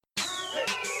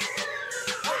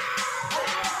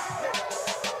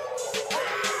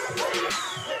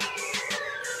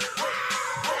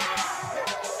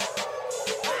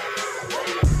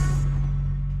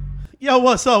Yo,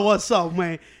 what's up? What's up,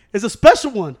 man? It's a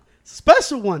special one. It's a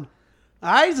special one.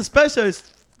 All right, it's a special. It's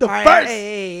the All right, first.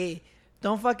 Hey.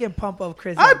 Don't fucking pump up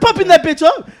Chris. I'm pumping that bitch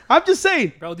up. I'm just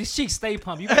saying. Bro, these cheeks stay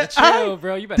pumped. You better chill,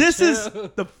 bro. You better This chill. is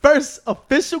the first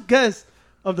official guest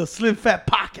of the Slim Fat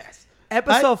Podcast.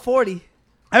 Episode 40.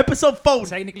 Episode 40.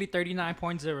 Technically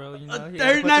 39.0, you know.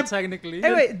 39 technically.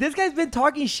 Hey, wait, this guy's been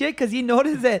talking shit because he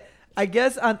noticed that, I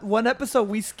guess, on one episode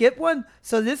we skipped one.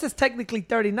 So this is technically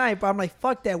 39, but I'm like,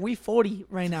 fuck that. We 40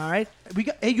 right now, right?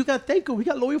 Hey, you got to thank him. We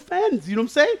got loyal fans. You know what I'm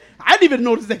saying? I didn't even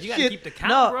notice that You gotta shit. keep the count,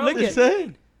 No, bro. look You at-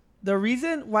 saying? The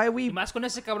reason why we Y más con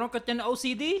ese cabrón que tiene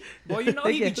OCD, boy, you know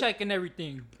he be checking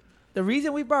everything.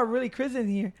 brought really Chris in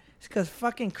here is because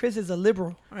fucking Chris is a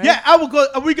liberal. Right? Yeah, I will go.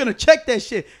 We're going to check that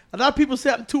shit. A lot of people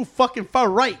say I'm too fucking far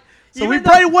right. So Even we though-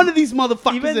 probably one of these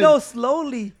motherfuckers. Even in. though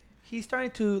slowly he's starting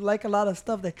to like a lot of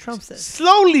stuff that Trump says.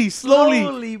 Slowly,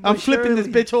 Slowly, but I'm flipping surely.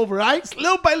 this bitch over, all right?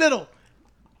 Little by little.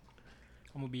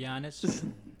 I'm gonna be honest.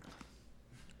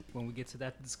 When we get to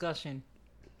that discussion,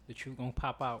 the truth gonna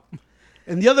pop out.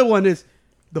 And the other one is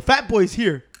the fat boy's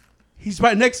here. He's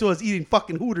right next to us eating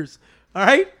fucking Hooters. All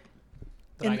right?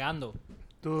 Tragando.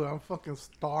 Dude, I'm fucking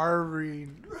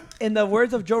starving. In the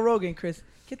words of Joe Rogan, Chris,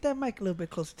 get that mic a little bit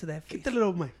closer to that face. Get the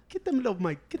little mic. Get the little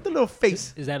mic. Get the little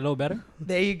face. Is that a little better?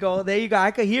 There you go. There you go.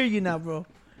 I can hear you now, bro.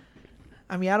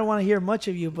 I mean, I don't want to hear much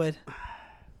of you, but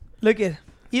look at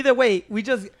either way.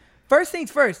 First things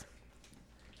first.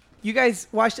 You guys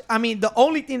watched. I mean, the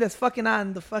only thing that's fucking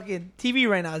on the fucking TV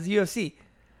right now is UFC.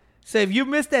 So if you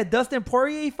missed that Dustin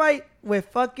Poirier fight with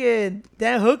fucking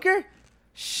Dan Hooker,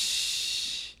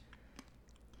 shh.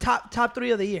 Top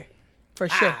 3 of the year, for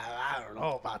sure. I don't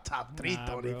know about top 3,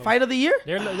 Tony. bro. Fight of the year.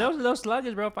 They're those little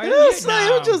sluggish, bro. Fight It of the was, year?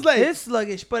 it was just like It's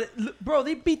sluggish, but bro,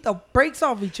 they beat the brakes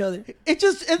off each other.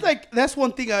 it's like that's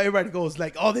one thing everybody goes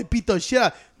like, oh, they beat the shit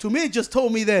out. To me, it just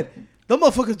told me that the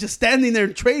motherfuckers just standing there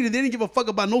and trading. They didn't give a fuck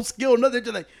about no skill or nothing. They're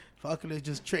just like, fuck it, let's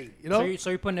just trade. You know?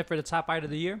 So you're putting it for the top fight of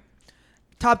the year?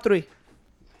 Top 3.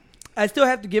 I still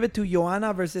have to give it to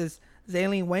Joanna versus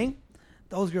Zhang Wang.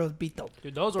 Those girls beat the.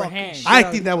 Dude, those were Fucking hands. shit. I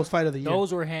think that was fight of the year.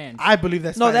 Those were hands. I believe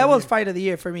that's No, fight that of the was year. fight of the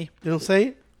year for me. You know what I'm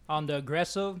saying? On the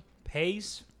aggressive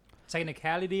pace,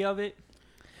 technicality of it.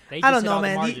 They I just don't hit know, all the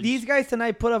man. margins. These guys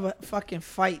tonight put up a fucking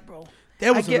fight, bro.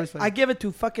 That was a nice fight. I give it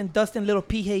to fucking Dustin Little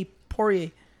P.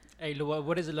 Poirier. Hey,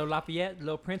 what is it, Little Lafayette?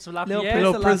 Little Prince of Little Lafayette?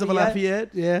 Little Prince of Lafayette.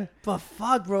 Yeah. But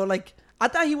fuck, bro. Like, I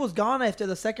thought he was gone after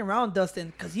the second round,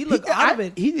 Dustin, because he looked out of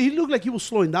it. He looked like he was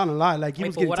slowing down a lot. Like he Wait,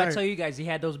 was but getting what I tired. tell you guys, he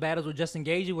had those battles with Justin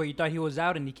Gaethje where you thought he was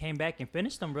out and he came back and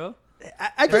finished them, bro.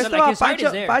 I First just of like all, his heart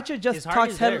is there. Pacha just His heart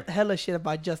talks is there. hella shit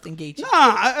about Justin Gaethje.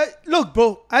 look,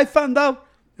 bro. I found out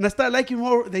and I started liking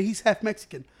more that he's half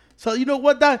Mexican. So you know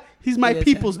what? That he's my He is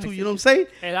people's half too. You know what I'm saying?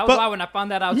 Hey, that was But why when I found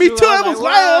that out. me too. I was like,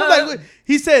 wild. I was what? like,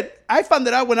 he said I found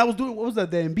that out when I was doing what was that?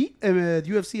 The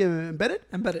UFC embedded.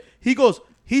 Embedded. He goes,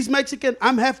 he's Mexican.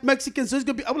 I'm half Mexican, so it's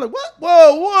gonna be. I'm like, what?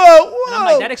 Whoa. And I'm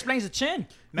like, that explains the chin.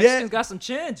 Mexicans got some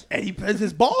chins. And he press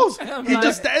his balls. I'm He like-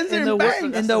 just stands there In the, and wor- bangs.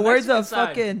 in That's the the words of Mexican side.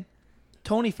 fucking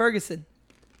Tony Ferguson,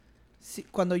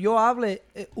 cuando yo hable,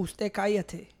 usted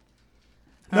cállate.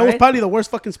 That was Alright? probably the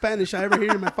worst fucking Spanish I ever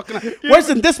heard in my fucking life. Worse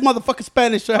than this motherfucking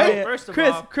Spanish, right? Yeah. First of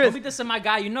Chris, all, Chris. don't be dissing my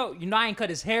guy. You know I ain't cut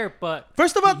his hair, but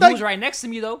First of all, he was right next to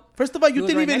me though. First of all, He you was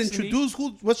didn't right even next to me.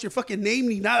 introduce what's your fucking name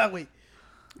ni nada, güey.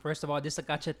 First of all, this is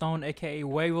Cacheton, aka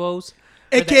Huevos,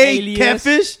 AKA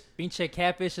Catfish. Pinche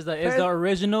Catfish is the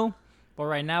original, but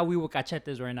right now we with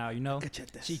Cachetes right now. You know,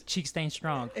 Cachetes. cheek staying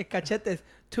strong. Cachetes.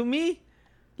 To me,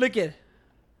 look at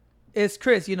it's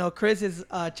Chris. You know, Chris is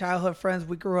childhood friends.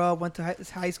 We grew up, went to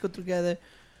high school together.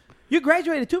 You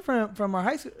graduated too from our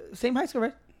high school, same high school,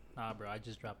 right? Nah, bro, I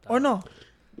just dropped out. Or no?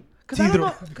 Because I don't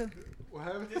know. What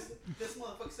happened? This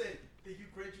motherfucker said, did you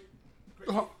graduate?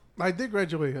 Oh, I did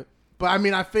graduate, but I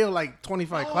mean, I failed like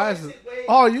 25 Oh, classes. I said, wait.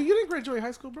 Oh, you didn't graduate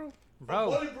high school, bro?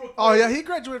 Bro. Oh yeah, he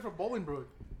graduated from Bolingbrook.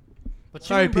 But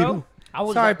Sorry, bro, people. I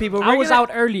was Sorry, people. I We're was gonna-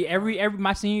 out early every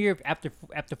my senior year after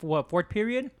what, fourth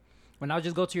period when I would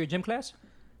just go to your gym class.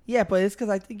 Yeah, but it's because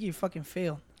I think you fucking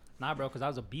failed. Nah, bro, because I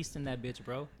was a beast in that bitch,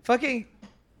 bro. Fucking.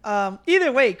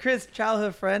 Either way, Chris,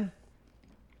 childhood friend.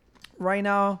 Right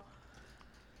now,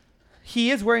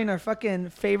 he is wearing our fucking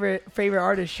favorite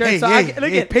artist shirt. Hey, so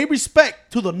hey, pay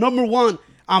respect to the #1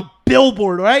 on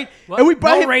Billboard, right? What? And we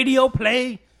brought No him, radio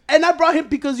play. and I brought him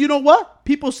because you know what?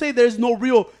 People say there's no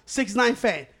real 6ix9ine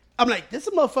fan. I'm like, this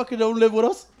motherfucker don't live with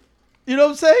us. You know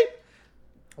what I'm saying?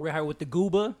 We're here with the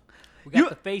Gooba. We got You-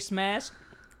 the face mask.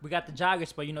 We got the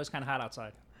joggers, but you know it's kind of hot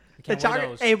outside. We The can't wear jogger,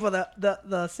 those. hey, but the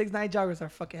 6'9" joggers are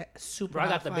fucking super. Bro, I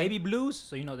got hot the fire. baby blues,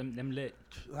 so you know them lit.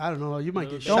 I don't know. You might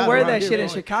get Don't shot. Don't wear around that here, shit in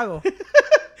bro. Chicago.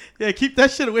 Yeah, keep that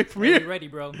shit away from Hey, we here. ready,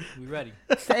 bro. We ready.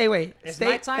 Stay away. It's Stay.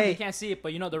 nighttime. Hey, You can't see it,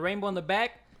 but you know the rainbow in the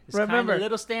back. It's kind of Remember. a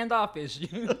little standoffish.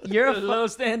 You're a a little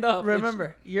standoffish.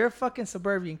 remember, you're a fucking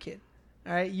suburban kid.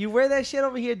 All right, you wear that shit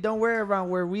over here. Don't wear it around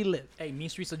where we live. Hey, mean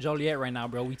streets of Joliet right now,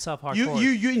 bro. We tough hardcore.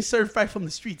 You ain't certified from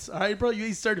the streets, all right, bro. You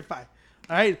ain't certified,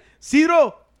 all right.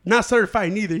 Ciro, not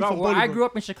certified neither. Bro, where I grew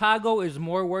up in Chicago is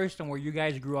more worse than where you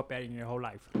guys grew up at in your whole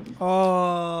life.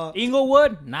 Oh,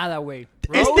 Inglewood, not that way.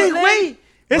 Este Roseland, güey,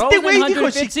 este Roseland, güey dijo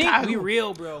 115, Chicago. we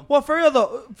real, bro. well, for real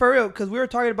though, for real, because we were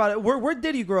talking about it. Where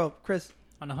did you grow up, Chris?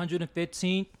 On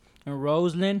 115th in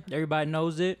Roseland, everybody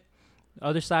knows it. The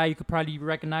other side, you could probably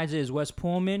recognize it, is West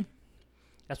Pullman.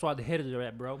 That's why the hitters are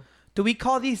at, bro. Do we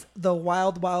call these the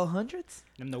Wild Hundreds?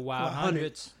 Them the wild Wild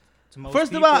hundreds. To most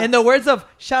First of people. all, In the words of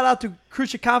shout out to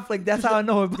Crucial Conflict, that's how I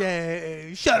know it.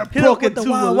 Yeah, shut up, Hit up broken with the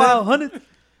to Wild Hundreds.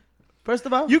 First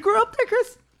of all, You grew up there,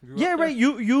 Chris? Grew up Yeah, there. right.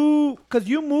 You, cause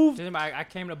you moved. I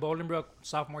came to Bolingbrook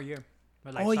sophomore year.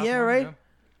 But Oh, yeah, sophomore, right. you know?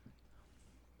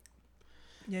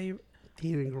 Yeah, you.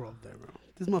 he didn't grow up there, bro.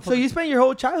 This motherfucker. So you spent your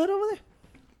whole childhood over there?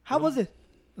 How was it? It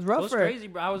was It rough was for crazy,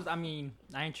 bro.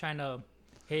 I ain't trying to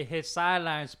hit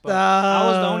sidelines, but I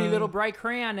was the only little bright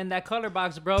crayon in that color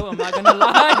box, bro. I'm not gonna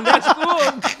lie, in that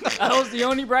school, I was the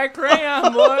only bright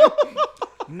crayon, boy.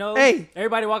 No, Hey.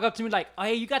 everybody walk up to me like, "Oh,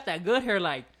 hey, you got that good hair."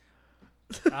 Like,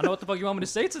 I don't know what the fuck you want me to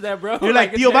say to that, bro. You're like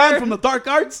it's Theo Van hair. from the Dark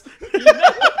Arts. Heck You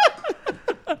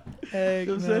know what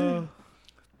I'm saying?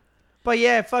 But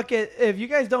yeah, fuck it. If you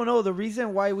guys don't know the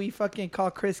reason why we fucking call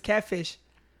Chris Catfish,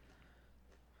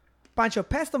 Pancho,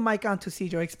 pass the mic on to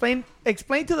Cedro. Explain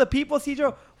to the people,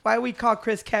 Cedro, why we call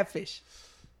Chris Catfish.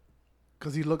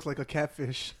 Because he looks like a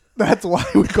catfish. That's why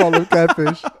we call him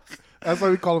catfish. That's why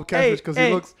we call him catfish. Because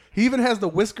hey. he even has the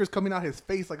whiskers coming out his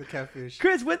face like a catfish.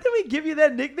 Chris, when did we give you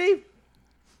that nickname?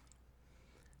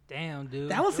 Damn, dude.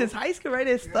 That was since high school, right?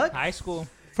 It stuck. high school.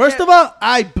 First of all,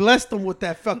 I blessed him with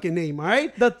that fucking name, all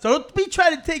right? The- So don't be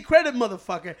trying to take credit,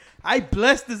 motherfucker. I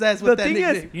blessed his ass with The that thing is-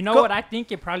 nickname. You know Go- what? I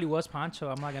think it probably was Pancho.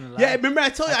 I'm not gonna lie. Yeah, remember I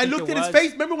told you, I think looked it at his was.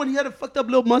 face. Remember when he had a fucked up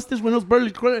little mustache when it was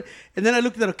burly clear? And then I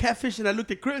looked at a catfish and I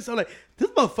looked at Chris. I'm like, this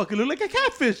motherfucker look like a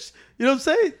catfish. You know what I'm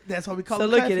saying? That's why we call So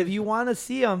him look, catfish. if you want to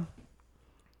see him,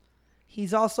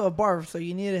 he's also a barber. So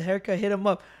you need a haircut, hit him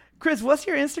up. Chris, what's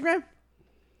your Instagram?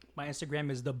 My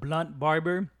Instagram is the Blunt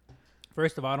Barber.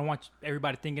 First of all, I don't want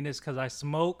everybody thinking this because I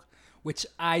smoke, which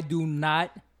I do not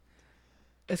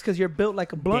It's because you're built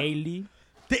like a blunt. daily.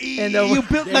 And you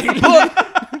built like a blunt.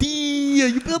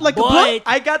 Damn, you built like a blunt.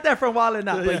 I got that from Wallet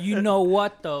now. But you know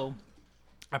what though?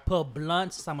 I put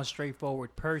blunts. I'm a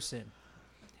straightforward person, and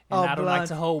Oh, I don't like blunt.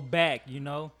 to hold back. You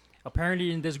know.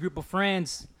 Apparently, in this group of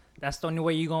friends, that's the only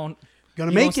way you Gonna you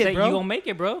make gonna it, bro. You gonna make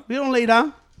it, bro. We don't lay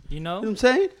down. You know. You know what I'm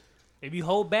saying? If you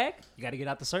hold back, you gotta get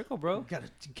out the circle, bro. You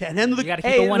can't handle the You gotta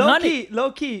keep Hey, it 100.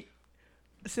 low key.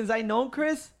 Since I know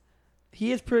Chris,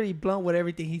 he is pretty blunt with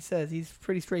everything he says. He's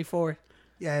pretty straightforward.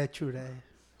 Yeah, true that.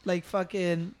 Like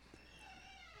fucking.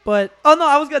 But oh no,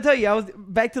 I was gonna tell you. I was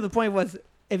back to the point was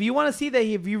if you want to see that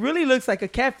if he really looks like a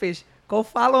catfish, go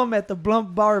follow him at the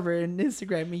Blunt Barber in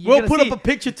Instagram. And you're We'll gonna put see. up a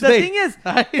picture The today. thing is,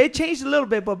 it changed a little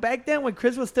bit. But back then, when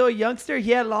Chris was still a youngster,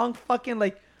 he had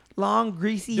long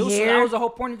greasy Dude, so hair. that was the whole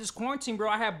point of this quarantine, bro.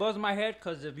 I had buzz in my head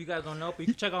because if you guys don't know, but you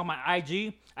can check out my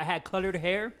IG. I had colored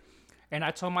hair, and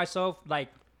I told myself like,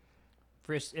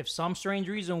 if some strange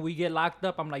reason we get locked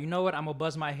up, I'm like, you know what? I'm gonna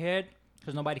buzz my head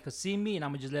because nobody could see me, and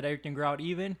I'm gonna just let everything grow out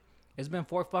even. It's been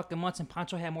 4 fucking months, and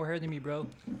Pancho had more hair than me, bro.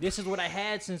 This is what I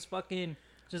had since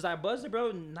I buzzed it,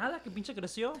 bro. Nada que pinche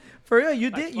creció. For real, you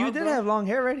Like, did. You fuck, did bro. have long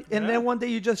hair, right? And Yeah. then one day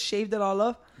you just shaved it all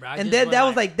up, Bro, I and just then went that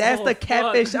was like, that's oh, the fuck.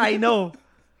 catfish I know.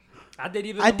 I did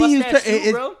even I the think he's mustache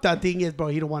too, bro. the thing is, bro,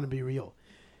 he don't want to be real.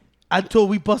 Until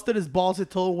we busted his balls and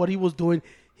told him what he was doing,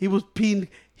 he was being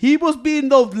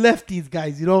those lefties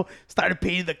guys, you know, started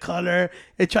painting the color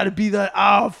and trying to be the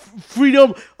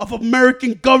freedom of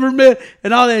American government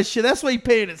and all that shit. That's why he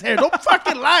painted his hair. Don't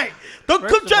fucking lie. Don't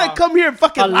First come of try all, to come here and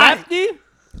fucking A lie.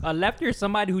 lefty is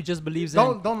somebody who just believes in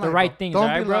Don't the lie, right bro. things, Don't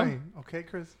alright, be bro? lying, okay,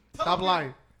 Chris? Stop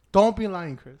lying. Don't be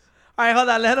lying, Chris. All right, hold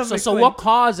on. Let him. So explain. what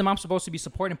cause am I supposed to be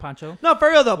supporting, Pancho? No, for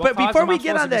real though. What But cause before am I we get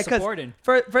supposed on to be that, because supporting?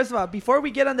 first of all, before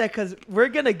we get on that, because we're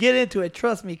gonna get into it.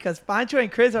 Trust me, because Pancho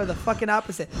and Chris are the fucking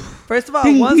opposite. First of all,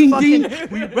 Ding, one's ding, fucking, ding.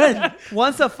 We ready.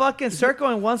 one's a fucking circle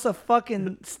and one's a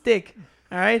fucking stick.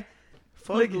 All right.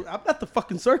 Fuck, I'm not the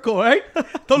fucking circle, all right?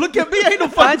 Don't look at me. I ain't no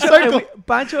fucking Pancho, circle.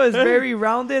 Pancho is very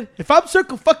rounded. If I'm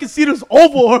circle, fucking Cedar's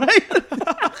oval, all right?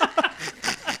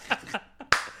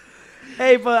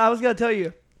 Hey, but I was gonna tell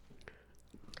you.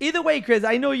 Either way, Chris,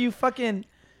 I know you fucking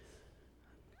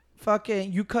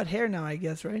you cut hair now, I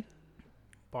guess, right?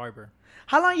 Barber.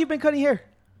 How long you been cutting hair?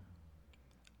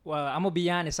 Well, I'm gonna be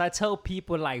honest. I tell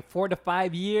people like 4 to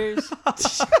 5 years.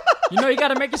 You know, you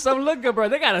gotta make yourself look good, bro.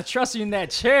 They gotta trust you in that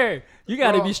chair. You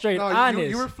gotta Bro, be straight no, honest.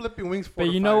 You were flipping wings for But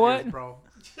you 5 know what? years, bro.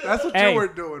 That's what Hey, you were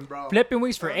doing, bro. Flipping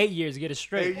wings for 8 years, get it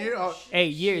straight. 8 years? Oh,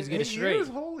 8 years, get it 8 straight. years?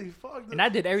 Holy fuck. And I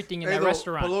did everything in that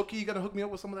restaurant. But low-key, you gotta hook me up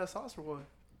with some of that sauce or what?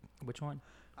 Which one?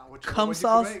 Cum what you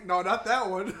sauce? can make. No, not that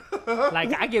one.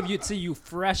 Like I give it to you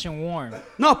fresh and warm.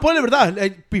 No, ponle verdad.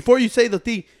 Like, before you say the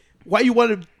thing, why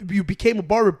you became a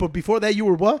barber, but before that you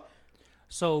were what?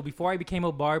 So before I became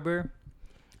a barber,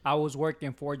 I was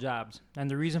working 4 jobs, and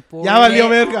the reason for Ya valió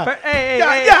verga. Hey,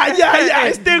 Ya.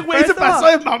 Este güey se First of all,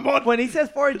 pasó de mamón. When he says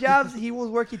 4 jobs, he was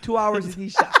working 2 hours in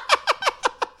each shop.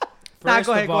 Nah,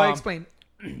 go ahead, explain.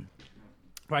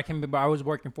 Where I can remember, I was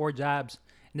working 4 jobs,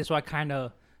 and that's why I kind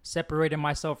of separated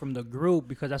myself from the group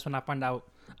because that's when I found out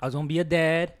I was gonna be a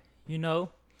dad, you know.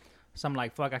 So I'm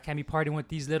like, fuck, I can't be partying with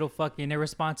these little fucking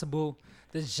irresponsible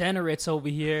degenerates over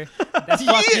here. That's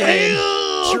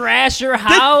fucking trash your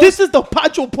house. This is the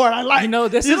Pancho part I like. You know,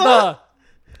 this is the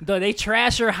they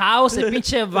trash your house, the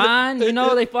pinche van, you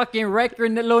know, they fucking wreck your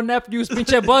little nephew's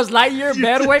pinche Buzz Lightyear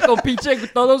bedway con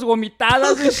pinche todos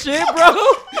vomitadas and shit, bro.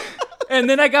 And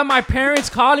then I got my parents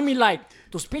calling me like,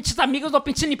 tus pinches amigos no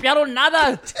pinche limpiaron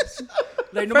nada.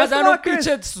 Like, no más First of dan all, un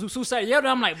pinche susadero. And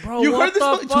I'm like, bro, You what heard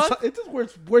this? the fuck? It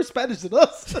is worse Spanish than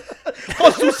us.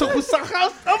 Oh,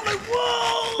 house. I'm like,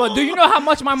 whoa. But do you know how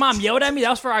much my mom yelled at me? That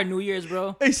was for our New Year's,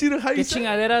 bro. Hey, see how you Que say?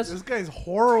 chingaderas. This guy's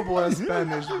horrible at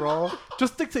Spanish, bro.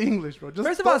 Just stick to English, bro. Just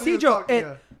First of all, don't even Cedro, talk-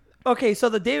 yeah. okay, so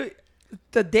the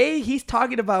day he's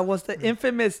talking about was the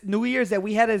infamous New Year's that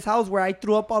we had at his house where I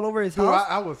threw up all over his Dude, house.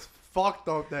 I was fucked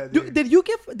up that day. Did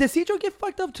Cedro get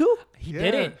fucked up too? He Yeah.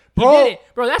 didn't. Bro. He didn't.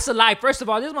 Bro, that's a lie. First of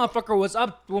all, this motherfucker was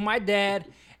up with my dad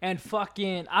and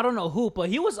fucking, I don't know who, but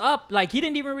he was up. Like, he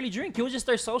didn't even really drink. He was just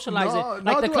there socializing.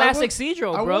 like the dude, classic I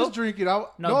Cedro, bro. was drinking. No,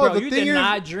 bro, the you thing did is,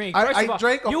 not drink. First I of all,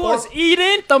 drank a you four- was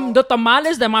eating the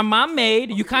tamales that my mom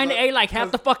made. You kind of ate like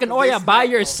half the fucking Cause they olla by smack, bro.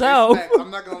 They yourself. smack.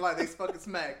 I'm not gonna lie, they fucking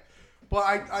smack. But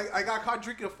I got caught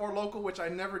drinking a Four Loko, which I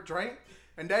never drank,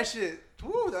 and that shit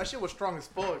was strong as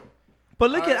fuck. But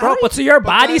look at Bro, but to your But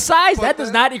body that- size, but that does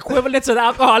that- not equivalent to the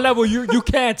alcohol level you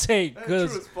can't take. That's true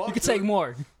Because as fuck, you can take dude.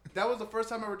 more. That was the first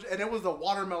time I ever, and it was the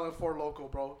watermelon Four Loko,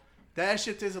 bro. That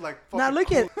shit tasted like fucking. now look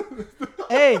cool. at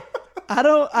hey, I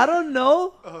don't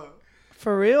know. Uh,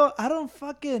 For real, I don't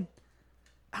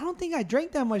think I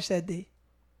drank that much that day.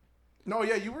 No,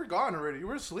 yeah, you were gone already. You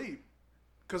were asleep.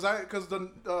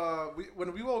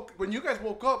 When you guys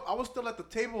woke up, I was still at the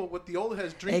table with the old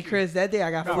heads drinking. Hey Chris, that day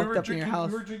I got No, fucked up in your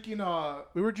house.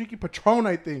 We were drinking Patron,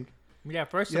 I think. Yeah,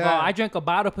 first of Yeah. all, I drank a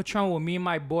bottle of Patron with me and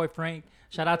my boy Frank.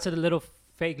 Shout out to the little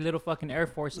fucking Air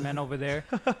Force man over there.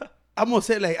 I'm gonna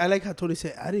say like I like how Tony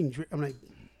said I didn't drink. I'm like,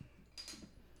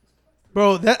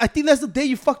 bro, I think that's the day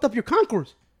you fucked up your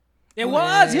Concourse. It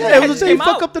was. Yeah, it was the day you came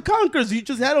fuck out. up the Concourse. You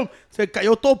just had them. Se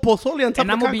cayó todo pozole on top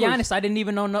And of I'm gonna be Concourse. honest, I didn't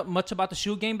even know much about the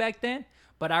shoe game back then.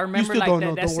 But I remember still like don't that,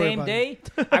 know. that Don't worry same about day,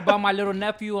 I bought my little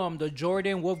nephew the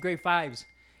Jordan Wolf Grade 5s.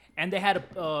 And they had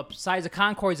a size of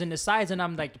Concords in the size. And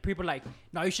I'm like, the people are like,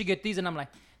 no, you should get these. And I'm like,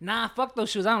 nah, fuck those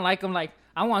shoes. I don't like them. Like,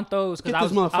 I want those. Because Get I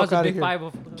this was motherfucker a out big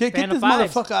of here. Get fan this of 5s.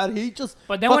 motherfucker out of here. He just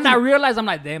But then when I fucking- realized, I'm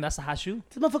like, damn, that's a hot shoe.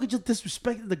 this motherfucker just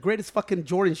disrespected the greatest fucking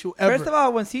Jordan shoe ever. First of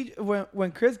all,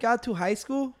 when Chris got to high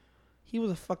school, he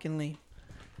was a fucking lame.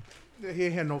 He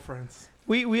had no friends.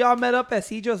 We all met up at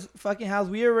Cedro's fucking house.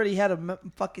 We already had a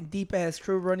fucking deep ass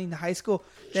crew running the high school.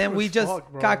 Then Sure we as just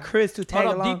fuck, bro. got Chris to tag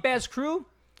Hold up, along. deep ass crew,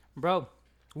 bro.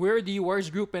 We're the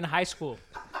worst group in high school.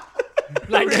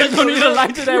 Like, there's no need to lie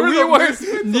to that. We're We the were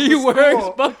misfits of the the worst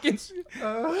school. fucking.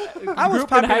 I was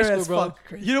group in high popular school, as bro. fuck.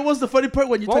 Chris. You know what's the funny part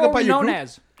when you What talk were about we your known group?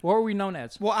 as? What were we known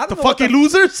as? Well, I The don't know what fucking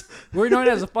losers. We were known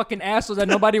as the fucking assholes that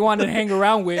nobody wanted to hang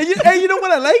around with. And you know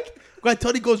what I like? When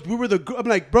Tony goes, we were the group. I'm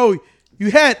like, bro,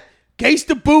 you had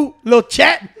Gangsta Boo, Lil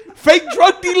Chat, fake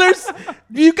drug dealers.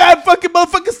 You got fucking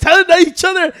motherfuckers telling at each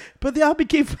other. But they all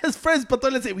became best friends. But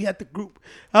Tony said we had the group.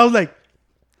 I was like,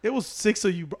 it was 6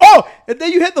 of you, bro. Oh, and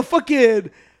then you had the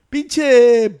fucking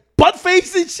pinche butt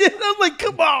face and shit. I'm like,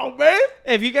 come on, man.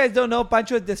 If you guys don't know,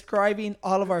 Pancho is describing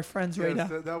all of our friends right Yes,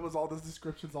 now. that was all the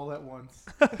descriptions all at once.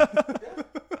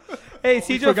 Hey, You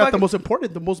Cedro, forgot the fucking, most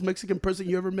important, the most Mexican person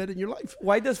you ever met in your life.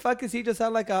 why does fucking Cedro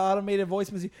sound like an automated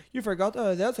voice machine? You forgot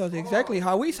that's exactly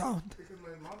how we sound. Because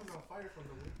my mouth is on fire from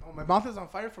the wings. Oh, my mouth is on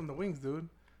fire from the wings, dude.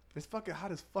 It's fucking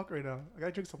hot as fuck right now. I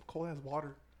gotta drink some cold ass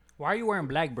water. Why are you wearing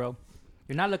black, bro?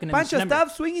 You're not looking at Pancho, December.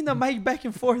 stop swinging the mic back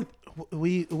and forth.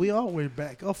 We all wear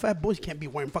black. All fat boys can't be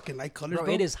wearing fucking light colors, Bro,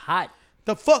 bro. it is hot.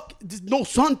 The fuck? There's no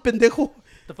sun, pendejo.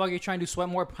 The fuck, you're trying to sweat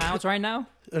more pounds right now?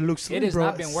 It looks slim, It has bro.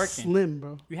 not been working. Slim,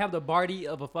 bro. You have the body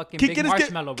of a fucking ¿Qué big quieres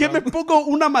marshmallow, que bro. me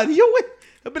pongo un amarillo, güey?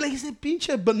 I'll be like, ese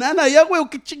pinche banana allá, güey, o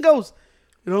qué chingados.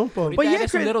 You know? But But yeah, yeah,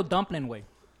 it's a Chris- little dumpling way.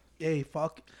 hey,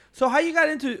 fuck. So how you got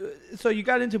into? So you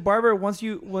got into barber once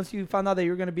you found out that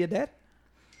you were gonna be a dad?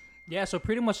 Yeah, so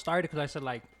pretty much started because I said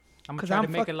like I'm gonna 'Cause try I'm to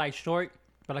make fuck- it like short.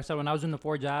 But like I said, when I was in the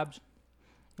 4 jobs,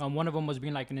 one of them was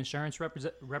being like an insurance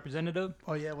representative.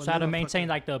 Oh, yeah. So I had to maintain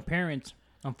like the appearance.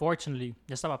 Unfortunately,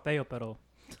 ya estaba feo, pero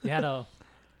you had to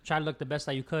try to look the best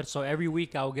that you could. So every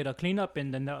week I would get a cleanup,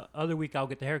 and then the other week I would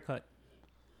get the haircut.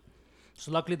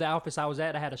 So luckily the office I was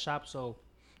at, I had a shop, so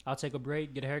I'll take a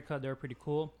break, get a haircut. They were pretty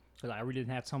cool because I really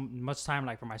didn't have much time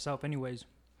like for myself, anyways.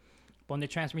 But when they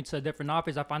transferred me to a different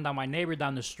office, I found out my neighbor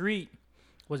down the street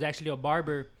was actually a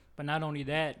barber. But not only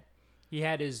that, he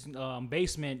had his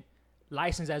basement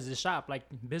licensed as his shop, like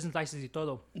business license y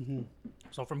todo.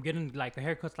 So from getting like a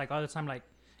haircut like all the time, like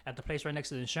at the place right next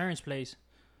to the insurance place,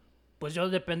 pues yo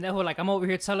de pendejo, like I'm over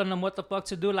here telling them what the fuck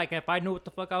to do. Like if I knew what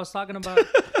the fuck I was talking about,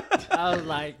 I was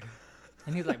like,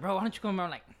 and he's like, bro, why don't you come around?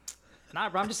 Like, nah,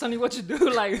 bro, I'm just telling you what you do,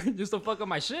 like just to fuck up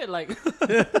my shit, like.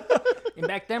 And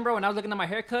back then, bro, when I was looking at my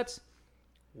haircuts,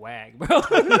 wag, bro.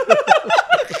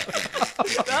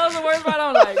 That was the worst part.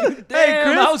 I was like, damn,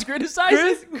 Chris- I was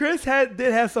criticizing. Chris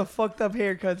did have some fucked up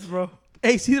haircuts, bro.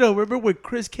 Hey, see, remember when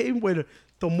Chris came with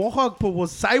the mohawk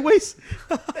was sideways?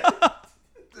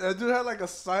 That dude had like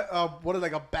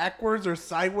like a backwards or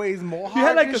sideways mohawk. He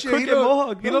had like and a shit. crooked He looked-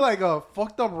 mohawk, He dude. looked like a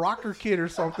fucked up rocker kid or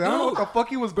something. I don't know what the fuck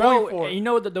he was Bro, going for. you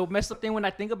know the messed up thing when I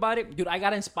think about it, dude. I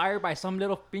got inspired by some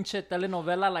little pinche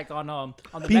telenovela like on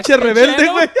the Pinche Mexican rebelde,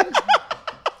 channel.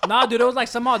 güey. Nah, dude, it was like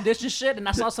some audition shit, and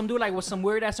I saw some dude like with some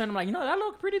weird ass hair, and I'm like, you know, that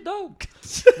looked pretty dope.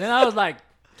 Then I was like,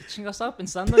 chingas up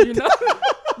pensando, you know.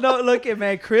 No, look at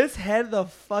man. Chris had the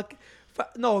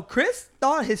No, Chris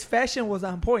thought his fashion was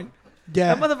on point.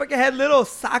 Yeah. That motherfucker had little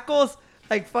sacos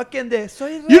like fucking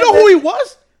the. You know who he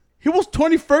was? He was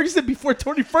Tony Ferguson before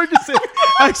Tony Ferguson.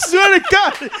 I swear to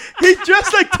God. He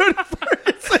dressed like Tony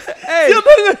Ferguson. Hey, You know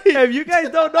what I mean? if you guys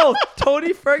don't know,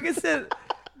 Tony Ferguson,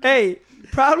 hey,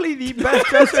 probably the best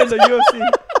dresser in the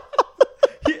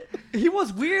UFC. He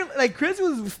was weird. Like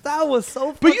Chris's style was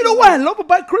so. But you know fucking what I weird. love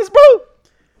about Chris, bro?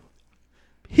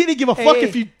 He didn't give a fuck Hey.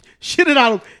 if you shitted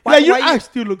on him. Why- Yeah, why I you-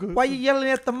 still look good. Why you yelling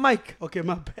at the mic? Okay,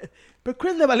 my bad. But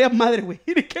Chris le valía madre, güey.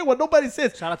 He didn't care what nobody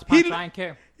says. Shout out to he, Pancho, I didn't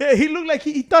care. Yeah, he looked like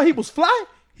he thought he was fly.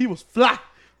 He was fly.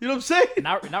 You know what I'm saying?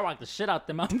 Now rock the shit out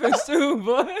them outfits too,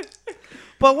 boy.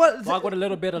 But what? Walk with a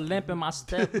little bit of limp in my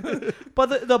step.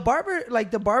 But the barber,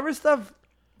 like the barber stuff,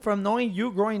 from knowing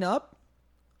you growing up,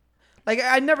 like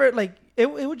I never like it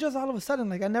was just all of a sudden.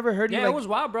 Like I never heard you. Yeah, Like, it was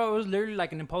wild, bro. It was literally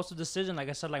like an impulsive decision. Like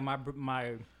I said, like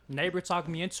my neighbor talked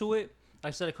me into it. Like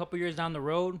I said, a couple years down the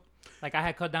road, like I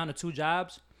had cut down to 2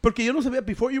 jobs. Porque yo no sabía,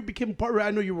 before you became a barber, I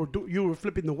know you were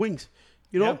flipping the wings.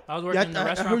 You know? Yeah, I was working in the I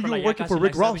restaurant heard for you like, were working yeah, for casi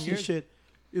Rick like 7 Ross and years. shit.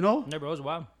 You know? Yeah, bro, it was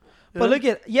wild. But look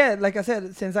at like I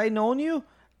said, since I known you,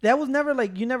 that was never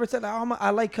like you never said I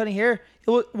like cutting hair. It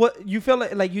was what you feel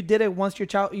like you did it once your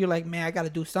child. You're like, man, I got to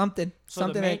do something. So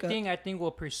Something the main like thing I think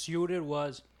what pursued it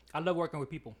was I love working with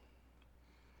people.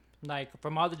 Like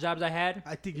from all the jobs I had,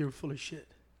 I think you're full of shit.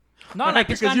 no, like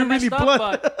it's Because kind of you're really messed up.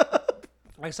 blunt. But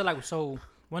like I said, like so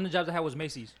one of the jobs I had was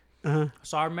Macy's. Uh-huh.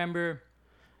 So I remember,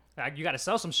 like you got to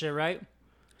sell some shit, right?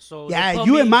 So they Yeah, put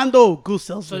you me- and Mando, good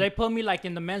salesman. So they put me like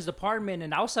in the men's department,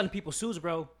 and I was selling people suits,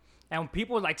 bro. And when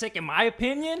people were like taking my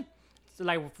opinion, so,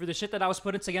 like for the shit that I was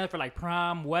putting together for like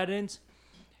prom, weddings,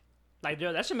 like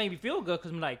dude, that shit made me feel good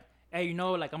because I'm like, hey, you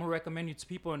know, like I'm gonna recommend you to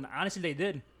people, and honestly, they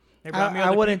did. They brought me I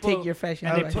other wouldn't people, take your fashion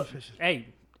and they advice. put- hey,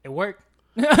 it worked.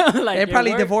 like They're it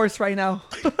probably worked. divorced right now.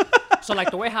 So like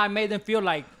the way how I made them feel,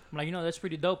 like I'm like, you know, that's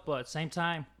pretty dope, but at the same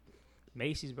time,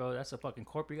 Macy's, bro, that's a fucking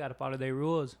corporate. You gotta follow their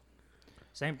rules.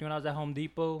 Same thing when I was at Home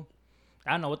Depot.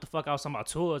 I don't know what the fuck I was talking about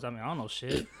tools. I mean, I don't know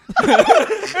shit. Hey,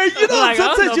 you know, Like, I don't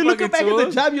sometimes know you look fucking back at the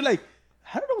tools. job, you're like,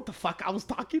 I don't know what the fuck I was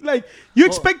talking. Like, you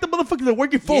expect the motherfuckers that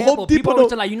working for Yeah, Home but Depot. people to- were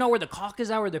still like, you know where the caulk is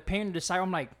at, where they're painting the side.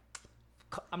 I'm like,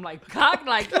 cock,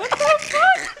 like what the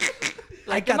fuck?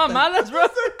 Like, got come on, the- malas, bro.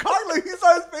 Cock, like, he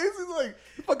saw his face. He's like,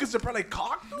 fucking surprised, like,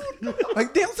 cock, dude?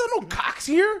 Like, they don't sell no cocks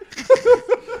here.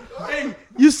 Hey,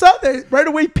 you saw that right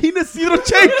away. Penis, you don't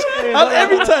change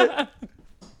every time.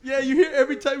 Yeah, you hear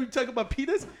every time we talk about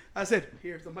penis. I said,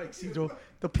 "Here's the mic, Cedro,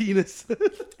 the penis."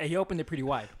 Hey, he opened it pretty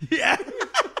wide. Yeah.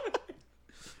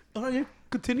 Oh yeah,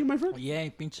 continue, my friend. Yeah,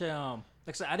 pinche. Like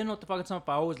I said, I didn't know what the fuck it's up.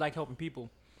 I always like helping people.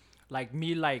 Like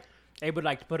me, like able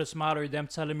like to put a smile or them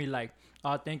telling me like,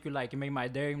 oh, thank you, like, you made my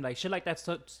day. Like, shit like that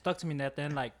stuck to me. That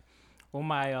then, like, when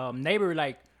my neighbor,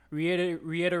 like,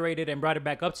 reiterated and brought it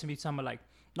back up to me, telling me, like,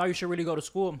 no, you should really go to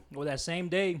school. Well, that same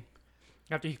day,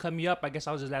 after he cut me up, I guess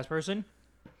I was his last person,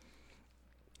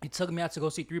 he took me out to go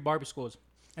see 3 barber schools.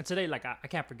 And today, like, I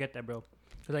can't forget that, bro.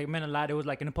 Because, like, it meant a lot. It was,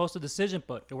 like, an impulsive decision,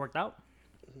 but it worked out.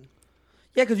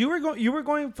 Yeah, because you were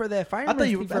going for that fireman I thought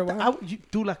you, thing for a while. you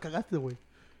do like cagaste, güey.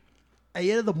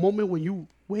 Ayer at the moment when you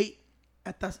wait,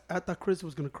 I thought Chris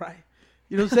was gonna cry.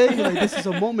 You know what I'm saying? You're like, this is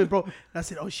a moment, bro. And I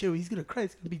said, oh shit, he's gonna cry.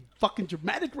 It's gonna be fucking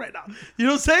dramatic right now. You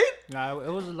know what I'm saying? Nah, it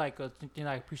was like a thing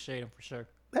I appreciate him for sure.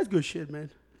 That's good shit,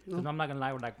 man. You Cause know? I'm not gonna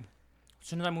lie, like, as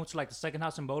soon as I moved to like the second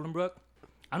house in Bolingbrook,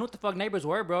 I knew what the fuck neighbors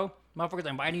were, bro. Motherfuckers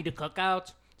inviting me to cookouts.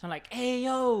 So I'm like, hey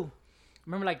yo.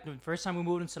 Remember like the first time we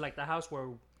moved into like the house where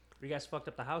you guys fucked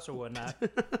up the house or whatnot.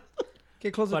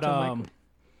 Get closer But to the mic.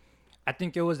 I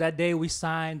think it was that day we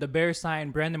signed the Bears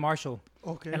signed Brandon Marshall.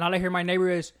 Okay. And all I hear my neighbor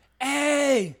is,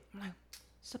 hey! I'm like,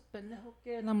 what's up,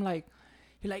 pendejo? And I'm like,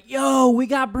 he's like, yo, we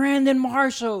got Brandon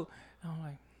Marshall. And I'm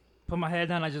like, put my head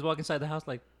down. I just walk inside the house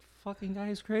like, fucking guy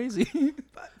is crazy.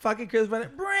 Fucking Chris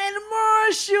Brandon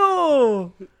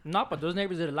Marshall. No, but those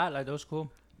neighbors did a lot. Like, that was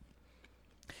cool.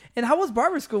 And how was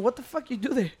barber school? What the fuck you do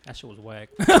there? That shit was whack.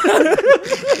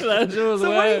 That shit was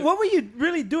So whack. what were you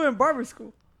really doing in barber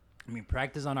school? I mean,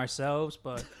 practice on ourselves,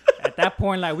 but at that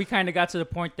point, like, we kind of got to the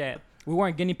point that we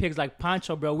weren't guinea pigs like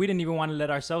Pancho, bro. We didn't even want to let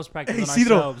ourselves practice Hey, on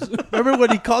Cito, ourselves. remember when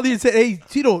he called you and said, hey,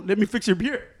 Tito, let me fix your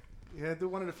beard? Yeah,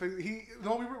 dude wanted to fix. We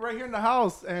were right here in the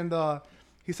house, and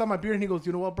he saw my beard, and he goes,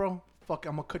 "You know what, bro? Fuck,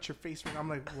 I'm gonna cut your face." Right now. I'm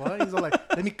like, "What?" He's all like,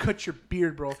 "Let me cut your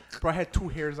beard, bro." Bro, I had 2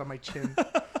 hairs on my chin.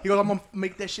 He goes, "I'm gonna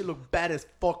make that shit look bad as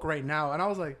fuck right now," and I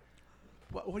was like,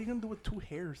 "What are you gonna do with 2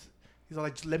 hairs?" He's all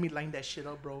like, "Just let me line that shit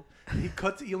up, bro."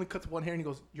 He only cuts 1 hair, and he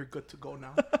goes, "You're good to go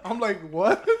now." I'm like,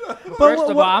 "What?" First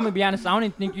of all, I'm gonna be honest. I don't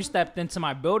even think you stepped into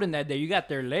my building that day. You got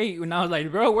there late, and I was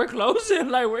like, "Bro, we're closing.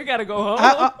 Like, we gotta go home."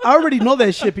 I already know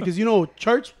that shit because, you know,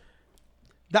 church,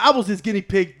 I was this guinea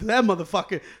pig to that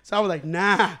motherfucker. So I was like,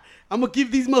 nah, I'm going to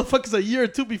give these motherfuckers a year or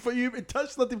 2 before you even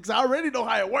touch something because I already know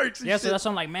how it works. And Yeah, shit. so that's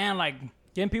what I'm like, man. Like,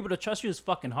 getting people to trust you is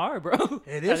fucking hard, bro.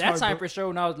 It At is that hard, time bro. for sure.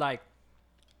 When I was like,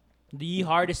 the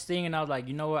hardest thing, and I was like,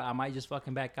 you know what? I might just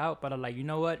fucking back out. But I'm like, you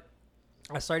know what?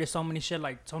 I started so many shit.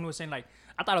 Like Tony was saying, like,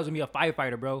 I thought I was gonna be a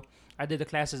firefighter, bro. I did the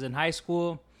classes in high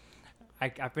school.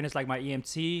 I finished like my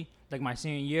EMT, like my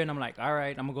senior year, and I'm like, all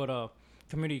right, I'm gonna go to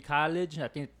community college. I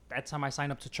think that time I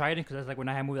signed up to Trident because that's like when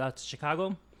I had moved out to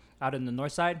Chicago, out in the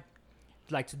north side,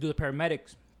 like to do the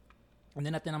paramedics. And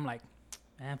then I'm like,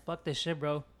 man, fuck this shit,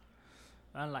 bro.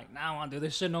 I'm like, nah, I don't want to do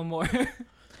this shit no more.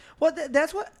 Well,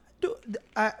 that's what. Dude,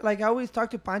 I always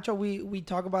talk to Pancho. We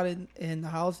talk about it in the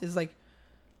house. Is like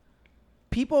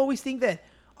people always think that,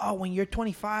 oh, when you're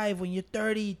 25, when you're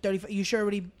 30, 35, you should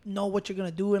already know what you're gonna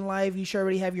do in life. You should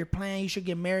already have your plan. You should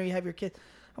get married, have your kids.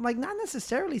 I'm like, not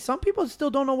necessarily. Some people still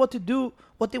don't know what to do,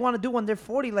 what they want to do when they're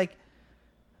 40. Like,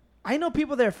 I know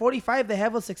people that are 45 that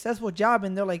have a successful job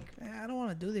and they're like, I don't want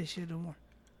to do this shit no more.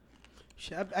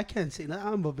 Shit, I can't say that.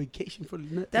 I'm on vacation for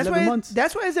That's 11 why. months.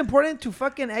 That's why it's important to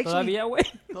fucking actually Todavía,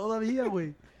 güey. Todavía,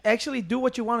 güey. actually do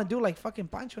what you want to do, like fucking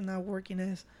Pancho not working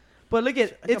as. But look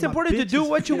at I got it's my important to do bitches.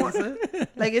 what you want.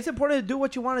 Like it's important to do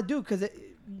what you want to do because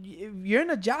you're in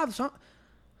a job. So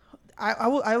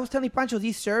I was telling Pancho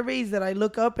these surveys that I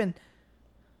look up and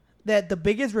that the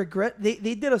biggest regret they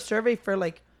did a survey for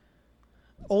like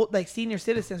old like senior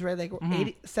citizens, right, like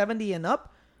 80, 70 and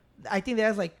up. I think they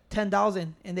asked like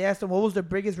 10,000 and they asked them what was their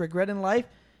biggest regret in life,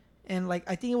 and like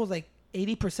I think it was like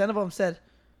 80% of them said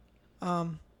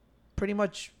pretty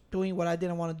much doing what I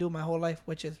didn't want to do my whole life,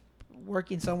 which is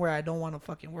working somewhere I don't want to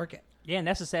fucking work at. Yeah, and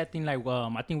that's the sad thing. Like,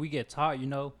 I think we get taught, you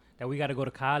know, that we got to go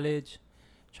to college,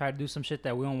 try to do some shit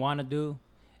that we don't want to do,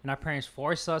 and our parents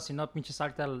force us, you know, pinche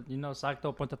salta, you know,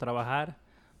 salto, ponte a trabajar.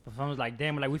 But I was like,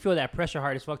 damn, like we feel that pressure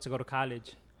hard as fuck to go to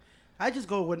college. I just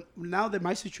go now that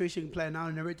my situation planned out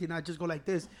and everything, I just go like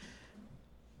this.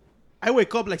 I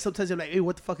wake up like sometimes I'm like, hey,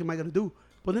 what the fuck am I gonna do?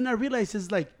 But then I realize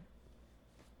it's like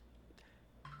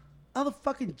other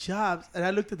fucking jobs, and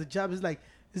I looked at the job. It's like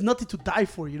there's nothing to die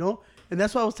for, you know. And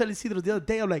that's why I was telling Cedro the other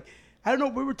day. I'm like, I don't know.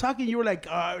 We were talking. You were like,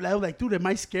 I was like, dude, am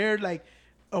I scared? Like,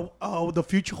 the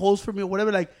future holds for me or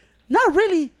whatever. Like, not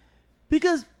really,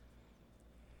 because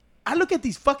I look at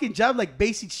these fucking jobs like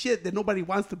basic shit that nobody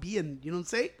wants to be in. You know what I'm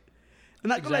saying?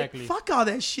 And I go Exactly. like, fuck all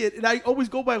that shit. And I always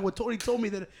go by what Tony told me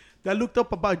that I looked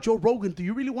up about Joe Rogan. Do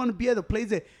you really want to be at a place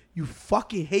that you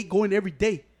fucking hate going every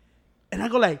day? And I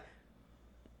go like,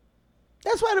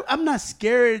 that's why I'm not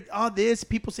scared. All this,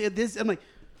 people say this. I'm like,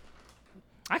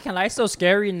 I can't lie, it's so